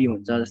केही स्टोरी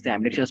हुन्छ। जस्तै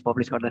हामीले रिसर्च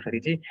पब्लिस गर्दाखेरि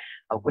चाहिँ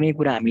अब कुनै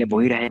कुरा हामीले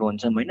भोगिरहेको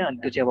हुन्छौँ होइन, अनि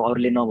त्यो चाहिँ अब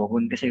अरूले नभएको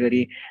नि, त्यसै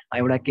गरी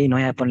एउटा केही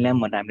नयाँपन ल्याऊँ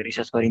भनेर हामीले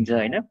रिसर्च गरिन्छ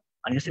होइन।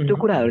 अनि जस्तै त्यो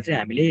कुराहरू चाहिँ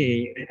हामीले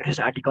रिसर्च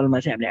आर्टिकलमा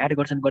चाहिँ हामीले एड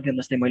गर्छन् गरिदिउँ।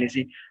 जस्तै मैले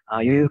चाहिँ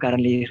यो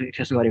कारणले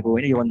रिसर्च गरेको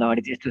होइन, योभन्दा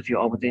अगाडि चाहिँ यस्तो थियो,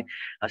 अब चाहिँ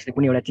जस्तै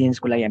कुनै एउटा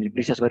चेन्जको लागि हामीले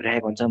रिसर्च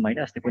गरिरहेको हुन्छौँ होइन,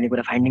 जस्तै कुनै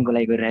कुरा फाइन्डिङको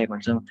लागि गरिरहेको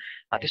हुन्छौँ।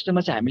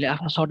 त्यस्तोमा चाहिँ हामीले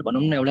आफ्नो सर्ट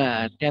भनौँ न एउटा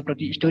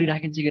त्यहाँप्रति स्टोरी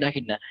राखिन्छ कि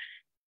राखिन्न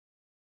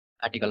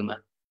आर्टिकलमा।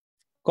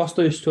 कस्तो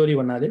स्टोरी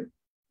भन्नाले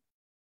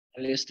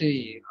अहिले यस्तै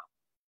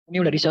कुनै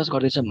एउटा रिसर्च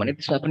गर्दैछौँ भने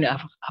त्यसमा पनि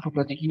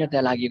आफूप्रति किन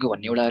त्यहाँ लागेको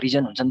भन्ने एउटा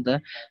रिजन हुन्छ नि त।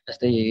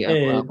 जस्तै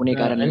कुनै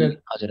कारणले। होइन,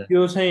 हजुर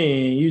त्यो चाहिँ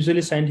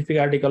युजली साइन्टिफिक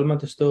आर्टिकलमा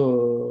त्यस्तो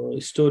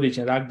स्टोरी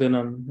चाहिँ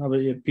राख्दैनन्। अब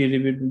यो पियर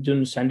रिभ्यू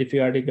जुन साइन्टिफिक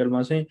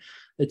आर्टिकलमा चाहिँ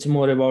it's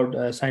more about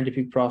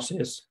scientific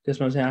process,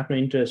 त्यसमा चाहिँ आफ्नो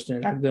इन्ट्रेस्ट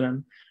चाहिँ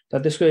राख्दैनन्। तर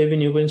त्यसको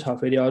एभिन्यू पनि छ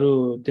फेरि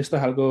अरू त्यस्तो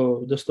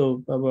खालको, जस्तो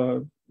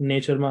अब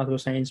नेचरमा अथवा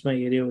साइन्समा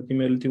हेऱ्यो,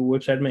 तिमीहरूले त्यो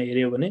वेबसाइटमा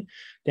हेऱ्यो भने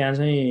त्यहाँ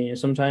चाहिँ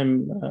sometime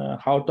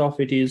how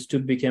tough it is to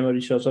became a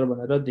researcher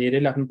भनेर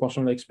धेरैले आफ्नो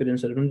पर्सनल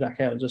एक्सपिरियन्सहरू पनि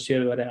राखेको हुन्छ,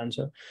 सेयर गरेर हुन्छ।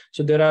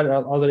 So there are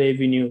other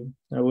avenue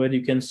where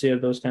you can share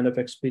those kind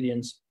of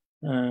experience.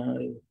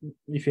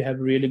 If you have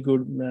really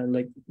good,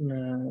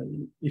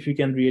 if you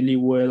can really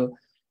well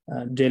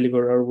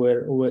deliver or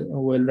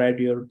well write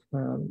your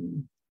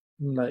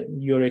like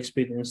your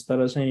experience.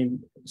 तर चाहिँ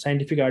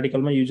scientific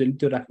आर्टिकलमा usually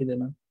त्यो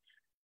राखिँदैन।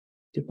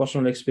 त्यो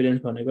personal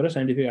experience भनेको र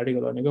scientific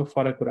article भनेको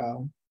फरक कुरा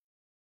हो।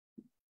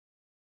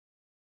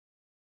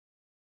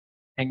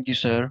 Thank you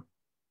sir.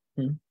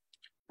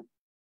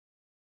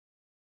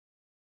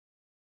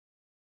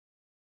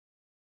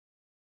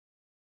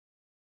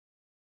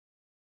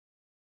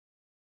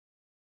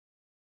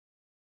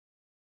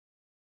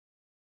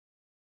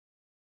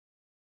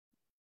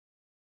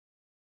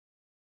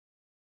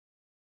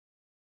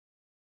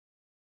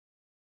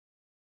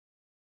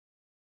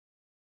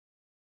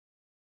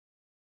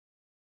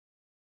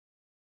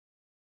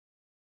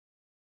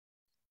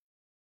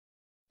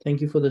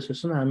 Thank you for the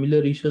session. हामीले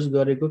रिसर्च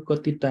गरेको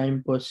कति टाइम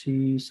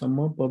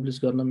पछिसम्म पब्लिस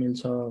गर्न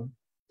मिल्छ?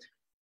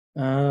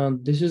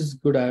 This is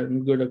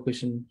good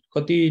question.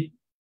 कति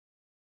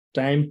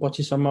टाइम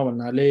पछिसम्म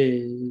भन्नाले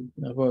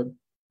अब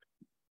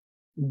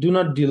डु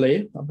नट डिले।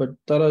 अब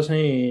तर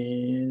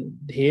चाहिँ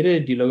धेरै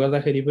ढिलो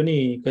गर्दाखेरि पनि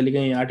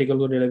कहिलेकाहीँ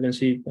आर्टिकलको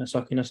रेलेभेन्सी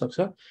सकिन सक्छ।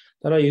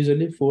 तर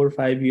युजली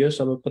 4-5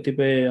 इयर्स, अब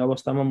कतिपय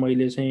अवस्थामा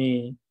मैले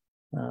चाहिँ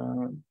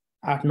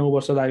 8-9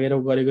 वर्ष लागेर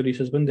गरेको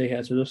रिसर्च पनि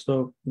देखाएको छु। जस्तो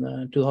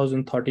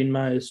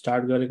 2013मा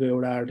स्टार्ट गरेको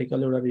एउटा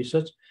आर्टिकल, एउटा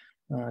रिसर्च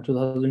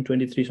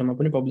 2023सम्म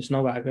पनि पब्लिस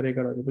नभएको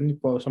रेकर्डहरू पनि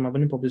सम्म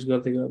पनि पब्लिस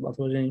गर्दै गयो,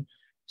 अथवा चाहिँ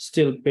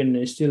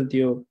स्टिल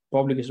त्यो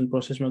पब्लिकेसन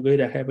प्रोसेसमा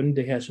गइराखेको पनि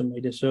देखाएको छु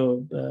मैले। सो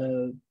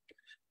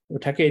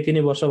ठ्याक्कै यति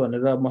नै वर्ष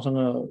भनेर मसँग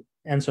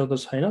एन्सर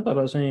त छैन,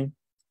 तर चाहिँ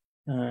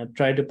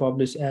try to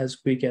publish as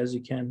quick as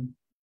you can.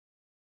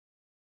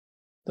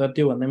 तर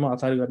त्यो भन्दैमा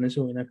हतार गर्ने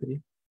चाहिँ होइन।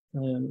 फेरि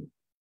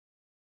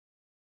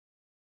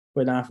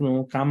पहिला आफ्नो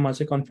काममा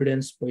चाहिँ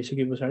कन्फिडेन्स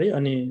भइसके पछाडि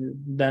अनि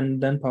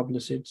देन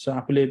पब्लिस इट। सो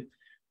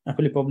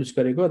आफूले पब्लिस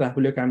गरेको र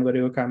आफूले काम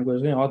गरेको कामको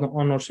चाहिँ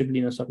अनरसिप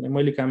लिन सक्ने,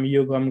 मैले काम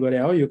यो काम गरे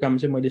हो, यो काम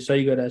चाहिँ मैले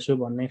सही गरेको छु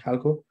भन्ने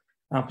खालको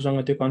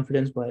आफूसँग त्यो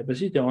कन्फिडेन्स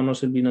भएपछि, त्यो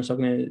अनरसिप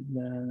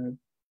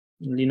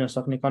लिन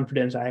सक्ने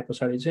कन्फिडेन्स आए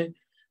पछाडि चाहिँ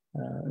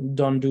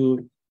don't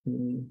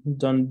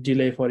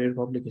delay for your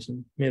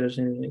publication. मेरो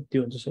चाहिँ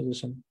त्यो हुन्छ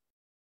सजेसन।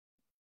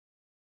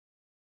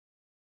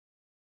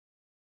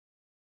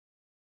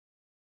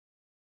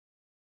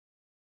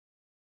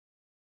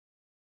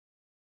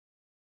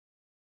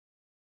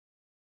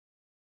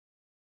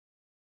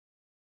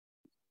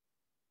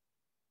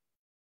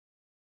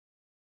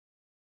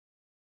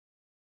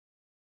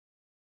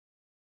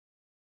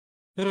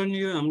 तर अनि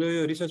यो हाम्रो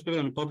यो रिसर्च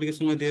पेपर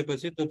पब्लिकेसनमा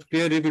दिएपछि त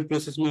पियर रिभ्यू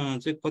प्रोसेसमा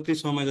चाहिँ कति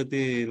समय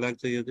जति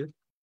लाग्छ? यो चाहिँ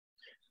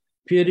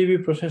पियर रिभ्यू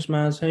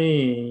प्रोसेसमा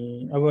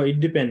चाहिँ अब इट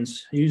डिपेन्ड्स।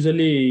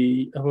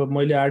 युजली अब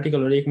मैले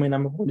आर्टिकलहरू 1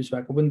 महिनामा पब्लिस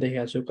भएको पनि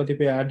देखाएको छु।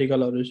 कतिपय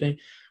आर्टिकलहरू चाहिँ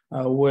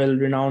वेल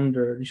रिनाउन्ड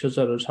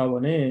रिसर्चरहरू छ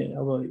भने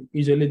अब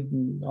युजली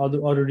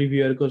अरू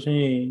रिभ्युअरको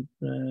चाहिँ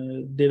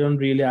they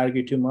don't really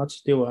argue too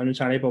much, त्यो भयो भने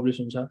चाँडै पब्लिस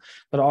हुन्छ।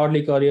 तर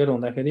अर्ली करियर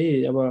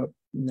हुँदाखेरि अब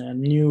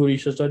new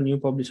researcher, new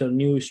publisher,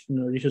 new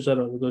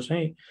रिसर्चरहरूको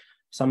चाहिँ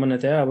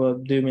सामान्यतया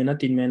अब 2 महिना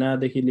 3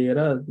 महिनादेखि लिएर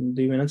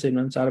 2 महिना 4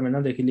 महिना 4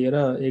 महिनादेखि लिएर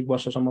 1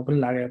 वर्षसम्म पनि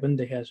लागेको पनि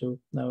देखाएको छु।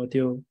 अब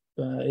त्यो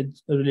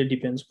इट्स रियली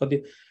डिपेन्ड्स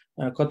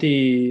कति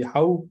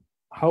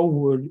how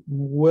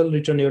well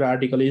return your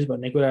article is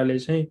भन्ने कुराले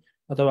चाहिँ,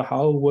 अथवा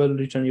how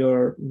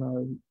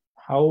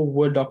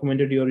well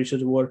documented your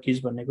research work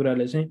is भन्ने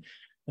कुराले चाहिँ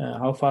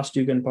how fast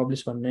you can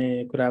publish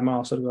भन्ने कुरामा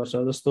असर गर्छ।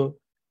 जस्तो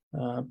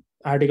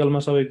आर्टिकलमा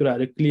सबै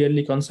कुराहरू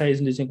क्लियरली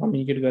कन्साइजली चाहिँ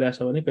कम्युनिकेट गरेको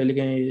छ भने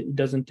कहिलेकाहीँ it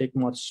doesn't take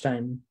much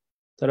time.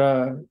 तर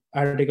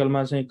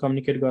आर्टिकलमा चाहिँ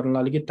कम्युनिकेट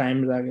गर्नलाई अलिकति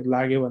टाइम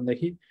लाग्यो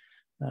भनेदेखि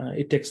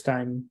it takes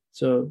time.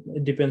 So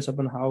it depends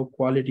upon how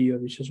quality your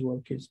research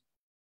work is.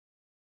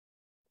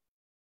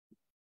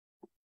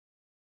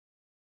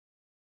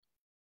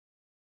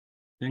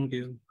 Thank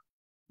you.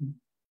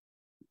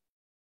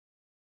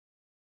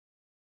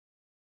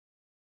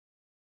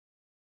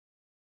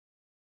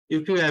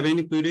 If you have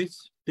any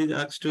queries, please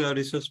ask to our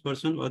resource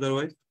person.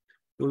 Otherwise,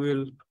 we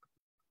will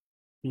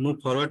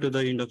move forward to the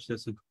end of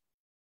session.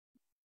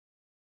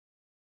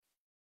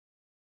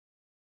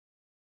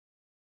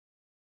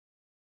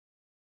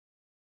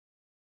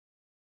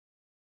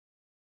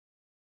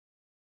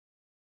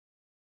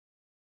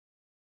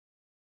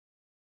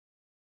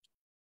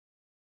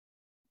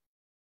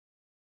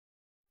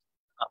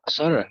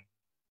 Sir,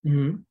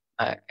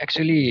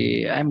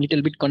 actually, I'm a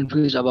little bit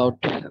confused about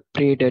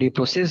predatory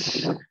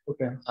process.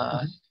 Okay.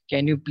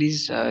 Can you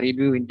please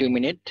review in 2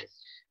 minutes?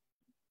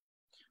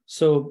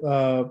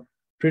 So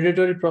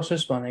predatory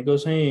process भनेको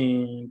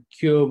चाहिँ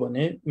के हो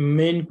भने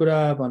main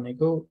कुरा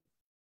भनेको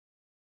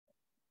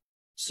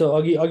so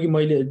अघि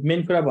मैले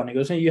main कुरा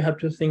भनेको चाहिँ you have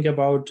to think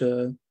about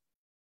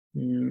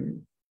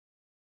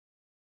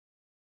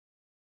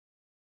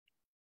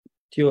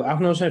त्यो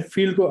आफ्नो चाहिँ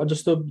फिल्डको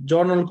जस्तो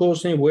जर्नलको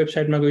चाहिँ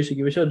वेबसाइटमा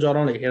गइसकेपछि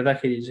जर्नल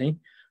हेर्दाखेरि चाहिँ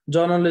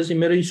जर्नलले चाहिँ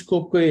मेरो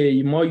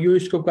स्कोपकै म यो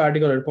स्कोपको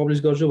आर्टिकलहरू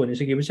पब्लिस गर्छु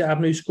भनिसकेपछि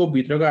आफ्नो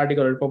स्कोपभित्रको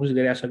आर्टिकलहरू पब्लिस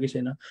गरिरहेको छ कि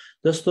छैन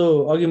जस्तो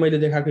अघि मैले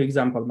देखाएको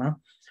इक्जाम्पलमा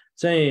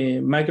चाहिँ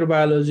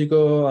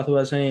माइक्रोबायोलोजीको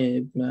अथवा चाहिँ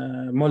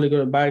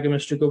मोलिकुलर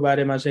बायोकेमिस्ट्रीको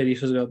बारेमा चाहिँ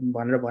रिसर्च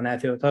भनेर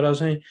भनेको थियो तर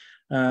चाहिँ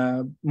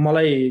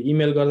मलाई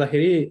इमेल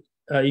गर्दाखेरि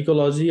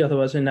इकोलोजी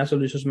अथवा चाहिँ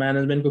नेचुरल रिसोर्स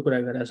म्यानेजमेन्टको कुरा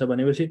गरिरहेको छ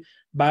भनेपछि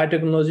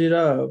बायोटेक्नोलोजी र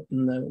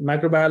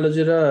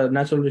माइक्रोबायोलोजी र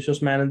natural resource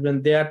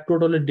management they are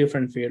totally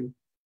different field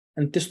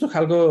अनि त्यस्तो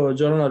खालको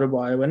जर्नलहरू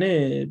भयो भने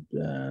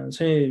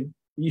चाहिँ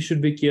you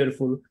should be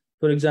careful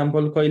for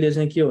example कहिले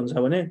चाहिँ के हुन्छ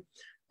भने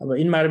अब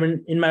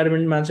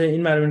इन्भाइरोमेन्टमा चाहिँ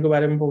इन्भाइरोमेन्टको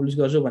बारेमा पब्लिस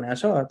गर्छु भनेको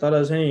छ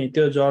तर चाहिँ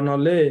त्यो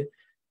जर्नलले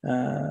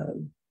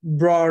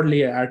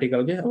ब्रडली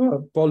आर्टिकल के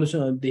अब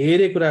पल्युसन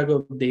धेरै कुराको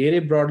धेरै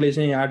ब्रडली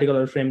चाहिँ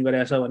आर्टिकलहरू फ्रेम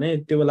गरेको छ भने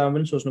त्यो बेलामा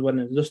पनि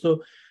सोच्नुपर्ने हुन्छ जस्तो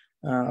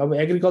अब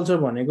एग्रिकल्चर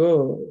भनेको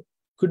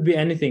कुड बी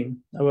एनिथिङ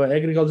अब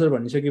एग्रिकल्चर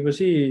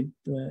भनिसकेपछि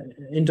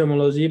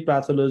इन्टोमोलोजी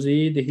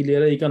प्याथोलोजीदेखि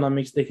लिएर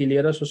इकोनोमिक्सदेखि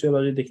लिएर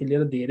सोसियोलोजीदेखि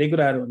लिएर धेरै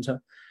कुराहरू हुन्छ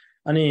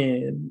अनि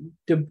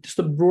त्यो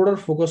त्यस्तो ब्रोडर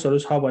फोकसहरू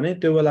छ भने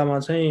त्यो बेलामा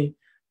चाहिँ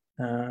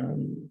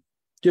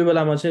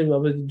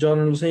अब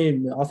जर्नल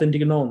चाहिँ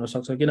अथेन्टिक नहुन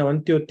सक्छ किनभने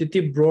त्यो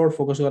त्यति ब्रोड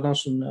फोकस गर्न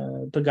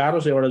त गाह्रो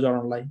छ एउटा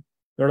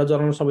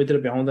जर्नल सबैतिर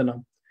भ्याउँदैन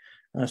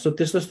सो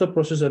त्यस्तो त्यस्तो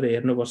प्रोसेसहरू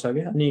हेर्नुपर्छ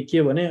क्या अनि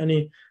के भने अनि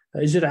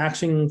is it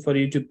एक्सिङ for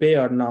you to pay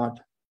or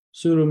not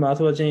सुरुमा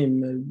अथवा चाहिँ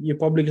यो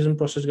पब्लिकेसन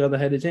प्रोसेस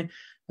गर्दाखेरि चाहिँ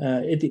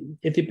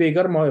यति पे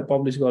गर म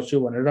पब्लिस गर्छु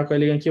भनेर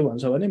कहिलेकाहीँ के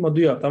भन्छ भने म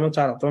 2 हप्तामा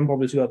 4 हप्तामा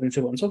पब्लिस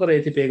गरिदिन्छु भन्छ तर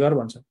यति पे गर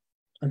भन्छ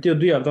अनि त्यो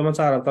 2 हप्तामा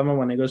 4 हप्तामा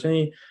भनेको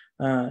चाहिँ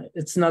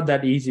इट्स नट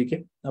द्याट इजी के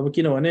अब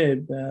किनभने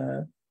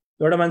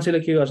एउटा मान्छेले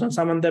के गर्छ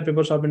सामान्यतया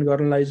पेपर सबमिट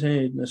गर्नलाई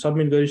चाहिँ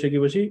सबमिट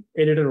गरिसकेपछि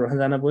एडिटर भट्टान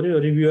जानु पर्यो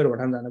रिभ्युअर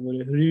भट्टान जानु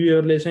पर्यो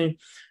रिभ्युअरले चाहिँ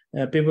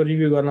पेपर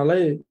रिभ्यू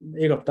गर्नलाई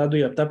 1 हप्ता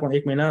 2 हप्ता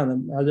 1 महिना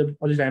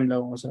अझै टाइम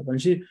लगाउँछ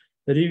भनेपछि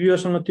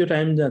रिभ्युअरसँग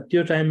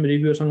त्यो टाइम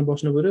रिभ्युअरसँग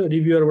बस्नु पर्यो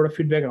रिभ्युअरबाट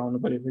फिडब्याक आउनु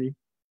पर्यो फेरि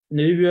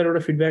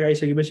रिभ्युअरबाट फिडब्याक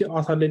आइसकेपछि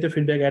अथरले त्यो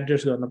फिडब्याक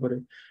एड्रेस गर्नु पर्यो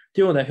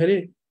त्यो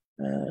हुँदाखेरि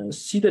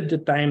सिधा त्यो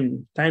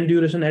टाइम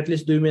ड्युरेसन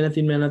एटलिस्ट 2 महिना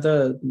 3 महिना त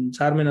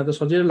 4 महिना त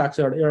सजिलै लाग्छ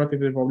एउटा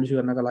पेपर पब्लिस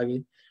गर्नका लागि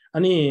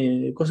अनि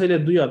कसैले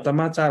 2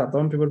 हप्तामा 4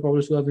 हप्तामा पेपर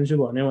पब्लिस गरिदिन्छु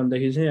भन्यो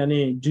भनेदेखि चाहिँ अनि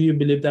do you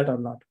believe that or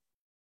not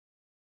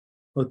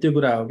हो त्यो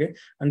कुरा हो कि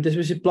अनि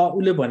त्यसपछि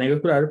उसले भनेको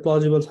कुराहरू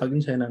प्लजिबल छ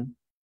कि छैनन्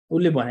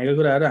उसले भनेको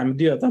कुराहरू हामी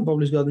 2 हप्तामा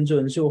पब्लिस गरिदिन्छु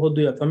भने चाहिँ ओहो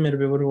 2 हप्तामा मेरो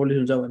पेपर पब्लिस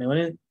हुन्छ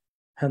भने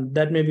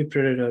द्याट मे बी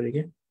प्रेडेटरी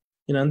के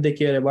किनभने दे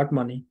केयर अबाउट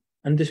मनी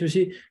अनि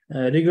त्यसपछि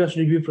रिगरस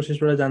रिभ्यू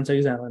प्रोसेसबाट जान्छ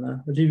कि जाँदैन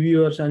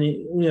रिभ्युअर्स अनि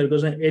उनीहरूको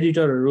चाहिँ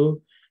एडिटरहरू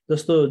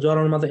जस्तो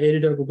जर्नलमा त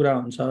एडिटरको कुरा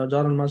हुन्छ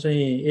जर्नलमा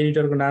चाहिँ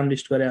एडिटरको नाम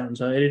लिस्ट गरेको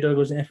हुन्छ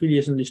एडिटरको चाहिँ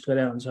एफिलिएसन लिस्ट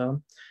गरेको हुन्छ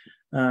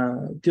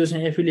त्यो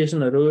चाहिँ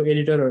एफिलिएसनहरू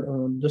एडिटर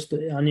जस्तो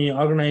अनि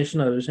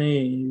अर्गनाइजेसनहरू चाहिँ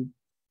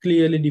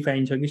क्लियरली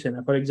डिफाइन छ कि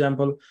छैन फर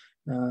इक्जाम्पल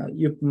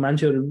यो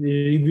मान्छेहरू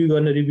रिभ्यू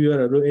गर्ने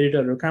रिभ्युअरहरू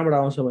एडिटरहरू कहाँबाट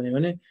आउँछ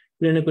भने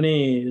कुनै न कुनै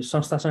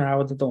संस्थासँग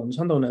आबद्ध त हुन्छ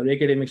नि त उनीहरू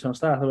एकाडेमिक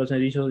संस्था अथवा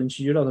चाहिँ रिसर्च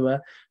इन्स्टिट्युट अथवा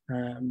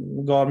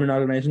गभर्मेन्ट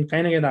अर्गनाइजेसन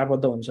काहीँ न काहीँ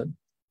आबद्ध हुन्छन्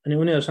अनि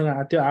उनीहरूसँग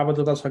त्यो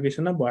आबद्धता छ कि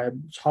छैन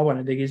छ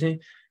भनेदेखि चाहिँ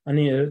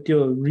अनि त्यो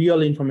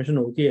रियल इन्फर्मेसन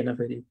हो कि होइन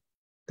फेरि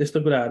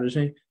त्यस्तो कुराहरू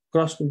चाहिँ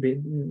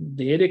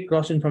धेरै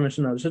क्रस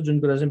इन्फर्मेसनहरू छ जुन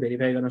कुरा चाहिँ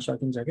भेरिफाई गर्न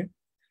सकिन्छ क्या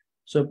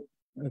सो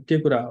त्यो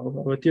कुरा हो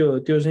अब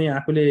त्यो चाहिँ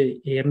आफूले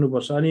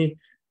हेर्नुपर्छ अनि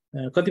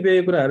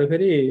कतिपय कुराहरू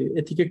फेरि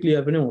यतिकै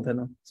क्लियर पनि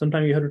हुँदैन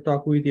sometime you have to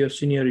talk with your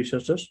senior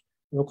researchers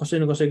अब कसै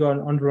न कसैको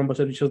अन्डरमा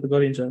बसेर रिसर्च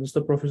गरिन्छ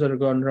जस्तो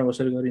प्रोफेसरहरूको अन्डरमा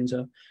बसेर गरिन्छ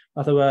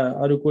अथवा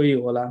अरू कोही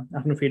होला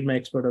आफ्नो फिल्डमा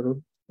एक्सपर्टहरू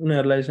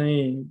उनीहरूलाई चाहिँ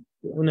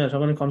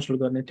उनीहरूसँग पनि कन्सल्ट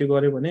गर्ने त्यो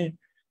गर्यो भने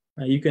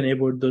you can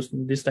avoid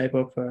this type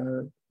of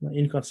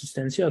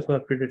inconsistency अथवा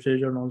predatory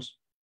journals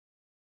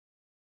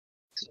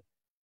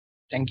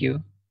thank you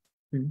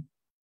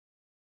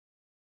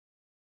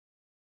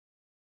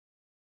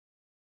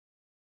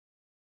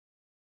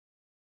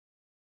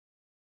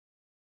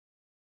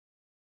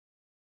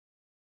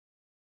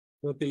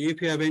Okay,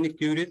 if you have any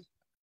queries,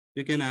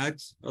 you can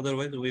ask.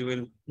 Otherwise, we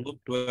will move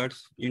towards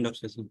end of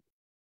session.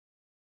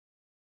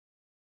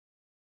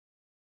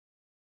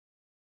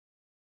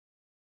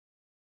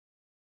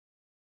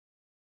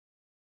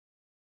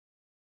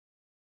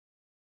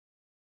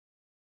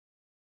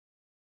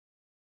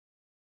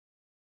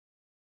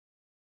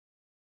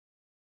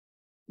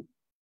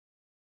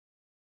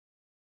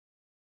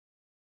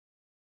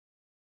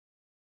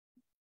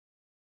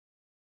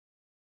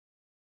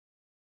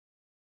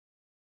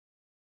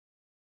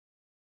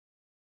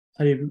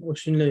 Are you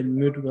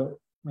mute?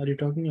 Are you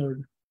talking or?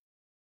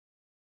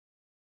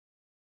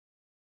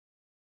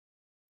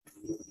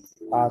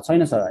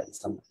 छैन sir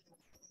अहिलेसम्म।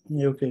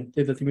 Okay,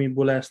 त्यही त तिमी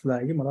बोला जस्तो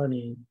लाग्यो कि मलाई,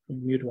 अनि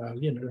म्युट भयो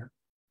कि भनेर।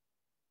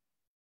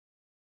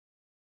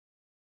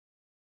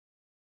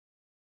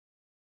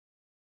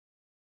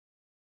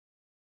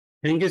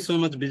 Thank you so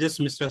much, Bijesh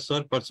Mishra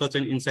sir, for such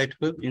an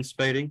insightful,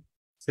 inspiring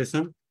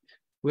session.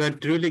 We are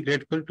truly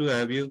grateful to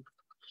have you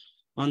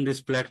on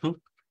this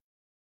platform.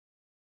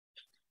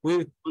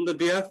 On the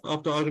behalf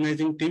of the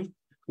organizing team,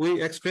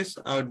 we express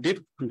our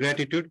deep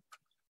gratitude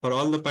for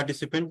all the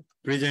participants,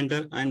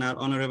 presenter, and our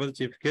honorable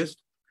chief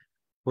guest.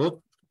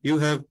 Hope you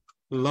have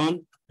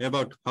learned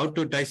about how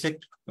to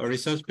dissect a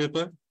research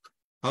paper,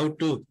 how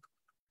to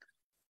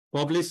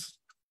publish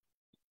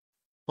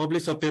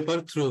a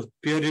paper through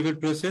peer-reviewed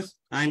process,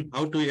 and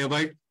how to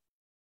avoid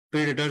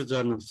predator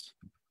journals.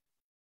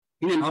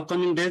 In an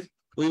upcoming days,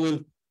 we will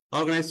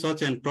organize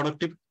such a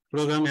productive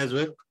program as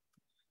well.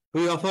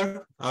 We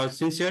offer our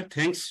sincere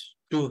thanks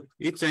to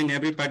each and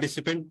every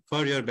participant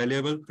for your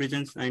valuable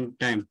presence and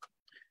time.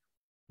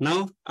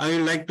 Now, I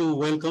would like to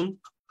welcome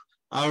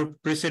our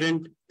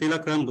President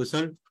Tilak Ram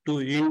Bhusal to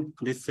end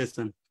this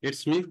session.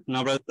 It's me,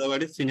 Navraj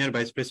Dawade, Senior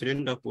Vice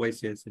President of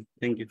YCSA.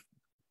 Thank you.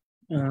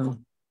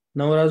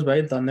 Navraj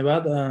भाइ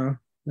धन्यवाद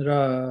र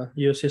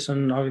यो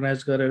session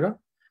organise गरेर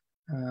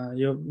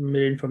यो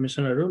मेरो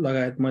इन्फर्मेसनहरू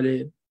लगायत मैले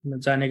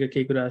जानेको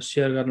केही कुरा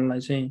सेयर गर्नलाई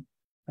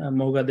चाहिँ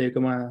मौका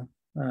दिएकोमा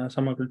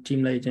समग्र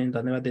टिमलाई चाहिँ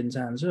धन्यवाद दिन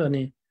चाहन्छु।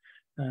 अनि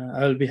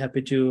I will be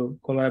happy to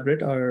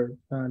collaborate or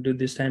do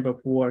this type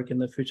of work in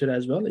the future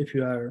as well if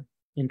you are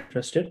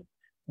interested.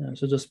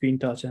 So just be in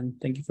touch, and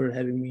thank you for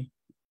having me.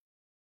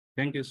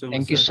 Thank you so much.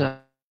 Thank you,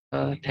 sir.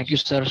 Thank you,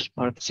 sir,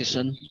 for the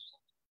session.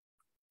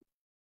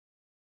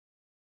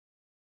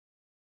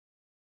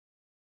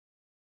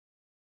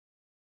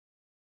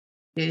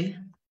 Okay.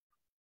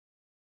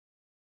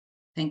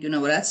 Thank you,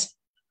 Navraj.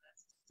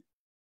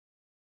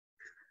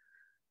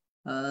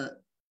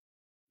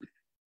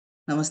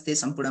 नमस्ते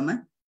सम्पूर्णमा,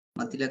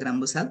 म तिलक राम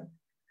भुसाल।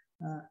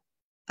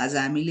 आज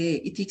हामीले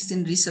ethics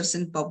in research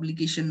and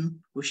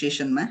पब्लिकेसनको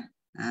सेसनमा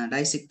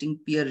डाइसेक्टिङ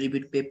peer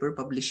reviewed paper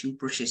publishing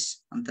process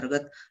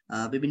अन्तर्गत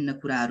विभिन्न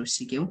कुराहरू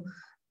सिक्यौं।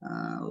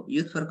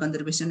 Youth for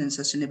conservation and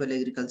sustainable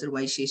agriculture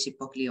YCSA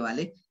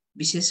पक्लिवाले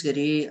विशेष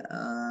गरी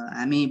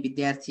हामी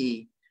विद्यार्थी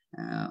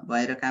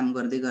भएर काम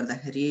गर्दै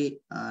गर्दाखेरि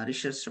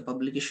रिसर्च र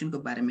पब्लिकेसनको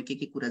बारेमा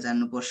के कुरा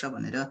जान्नुपर्छ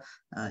भनेर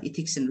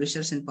ethics in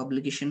research and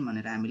publication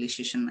भनेर हामीले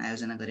सेसन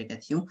आयोजना गरेका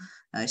थियौं।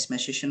 यसमा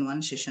सेसन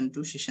 1, सेसन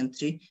 2, सेसन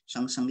 3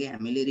 सँगसँगै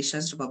हामीले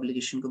रिसर्च र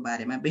पब्लिकेसनको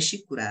बारेमा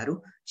बेसिक कुराहरू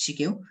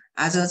सिक्यौं।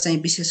 आज चाहिँ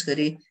विशेष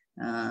गरी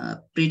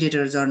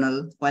predator journal,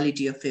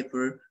 quality of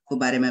paper को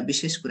बारेमा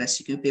विशेष कुरा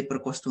सिक्यौं। पेपर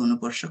कस्तो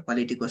हुनुपर्छ,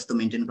 क्वालिटी कस्तो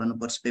मेन्टेन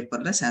गर्नुपर्छ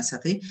पेपरलाई,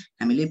 साथसाथै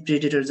हामीले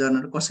प्रेडेटर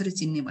जर्नल कसरी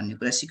चिन्ने भन्ने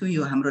कुरा सिक्यौं।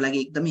 यो हाम्रो लागि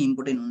एकदमै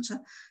इम्पोर्टेन्ट हुन्छ।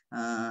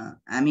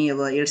 हामी अब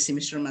 8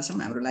 सेमिस्टरमा छौं,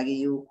 हाम्रो लागि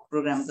यो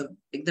प्रोग्राम त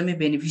एकदमै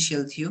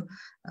बेनिफिशियल थियो।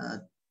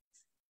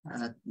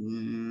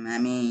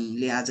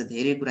 हामीले आज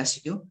धेरै कुरा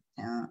सिक्यौं।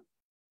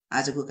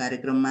 आजको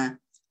कार्यक्रममा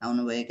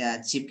आउनुभएका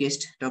चिफ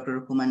गेस्ट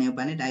डाक्टर हुमा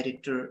Neupane,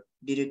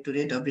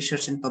 डाइरेक्टोरेट of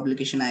research and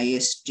publication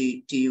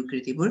IASTU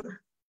Kirtipur,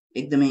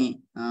 एकदमै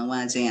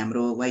उहाँ चाहिँ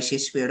हाम्रो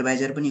YCSA को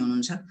एडभाइजर पनि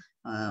हुनुहुन्छ।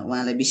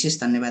 उहाँलाई विशेष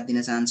धन्यवाद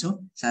दिन चाहन्छु।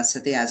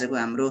 साथसाथै आजको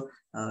हाम्रो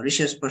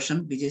रिसर्च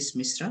पर्सन बिजेश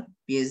मिश्र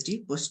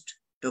PhD, post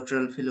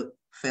doctoral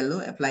fellow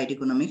applied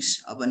economics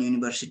open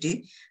university,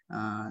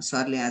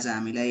 सरले आज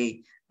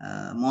हामीलाई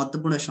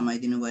महत्त्वपूर्ण समय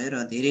दिनुभयो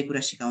र धेरै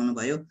कुरा सिकाउनु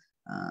भयो।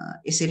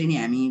 यसरी नै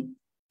हामी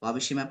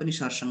भविष्यमा पनि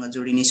सरसँग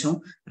जोडिनेछौँ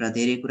र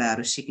धेरै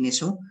कुराहरू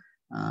सिक्नेछौँ।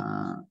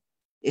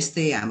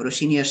 यस्तै हाम्रो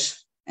सिनियर्स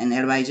एन्ड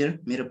एडभाइजर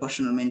मेरो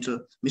पर्सनल मेन्टर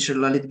मिस्टर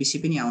ललित विशी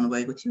पनि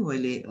आउनुभएको थियो,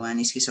 अहिले उहाँ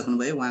निस्किसक्नु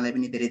भयो, उहाँलाई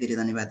पनि धेरै धेरै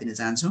धन्यवाद दिन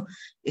चाहन्छु।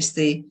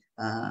 यस्तै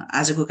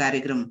आजको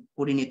कार्यक्रम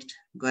कोअर्डिनेट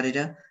गरेर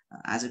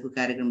आजको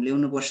कार्यक्रम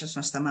ल्याउनुपर्छ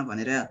संस्थामा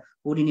भनेर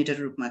कोअर्डिनेटर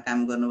रूपमा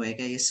काम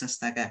गर्नुभएका यस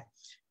संस्थाका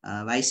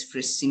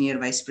सिनियर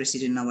भाइस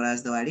प्रेसिडेन्ट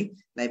नवराज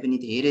दवाडीलाई पनि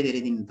धेरै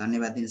धेरै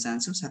धन्यवाद दिन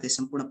चाहन्छु। साथै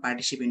सम्पूर्ण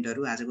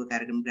पार्टिसिपेन्टहरू आजको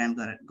कार्यक्रम ग्रान्ड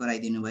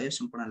गराइदिनु भयो,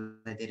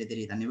 सम्पूर्णलाई धेरै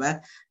धेरै धन्यवाद।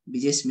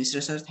 बिजेश मिश्र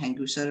sir, thank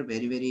you sir,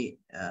 very very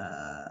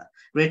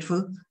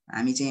grateful.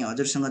 हामी चाहिँ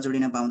हजुरसँग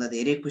जोडिन पाउँदा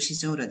धेरै खुसी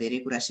छौँ र धेरै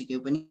कुरा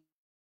सिक्यौँ पनि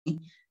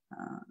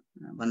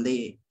भन्दै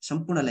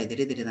सम्पूर्णलाई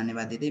धेरै धेरै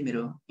धन्यवाद दिँदै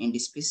मेरो एन्ड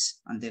स्पिच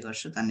अन्त्य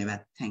गर्छु। धन्यवाद।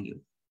 Thank you.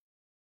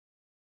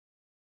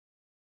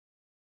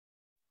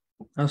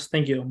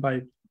 Thank you.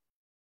 Bye.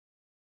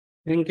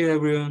 Thank you,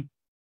 everyone.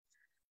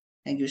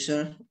 Thank you,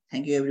 sir.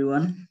 Thank you,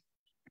 everyone.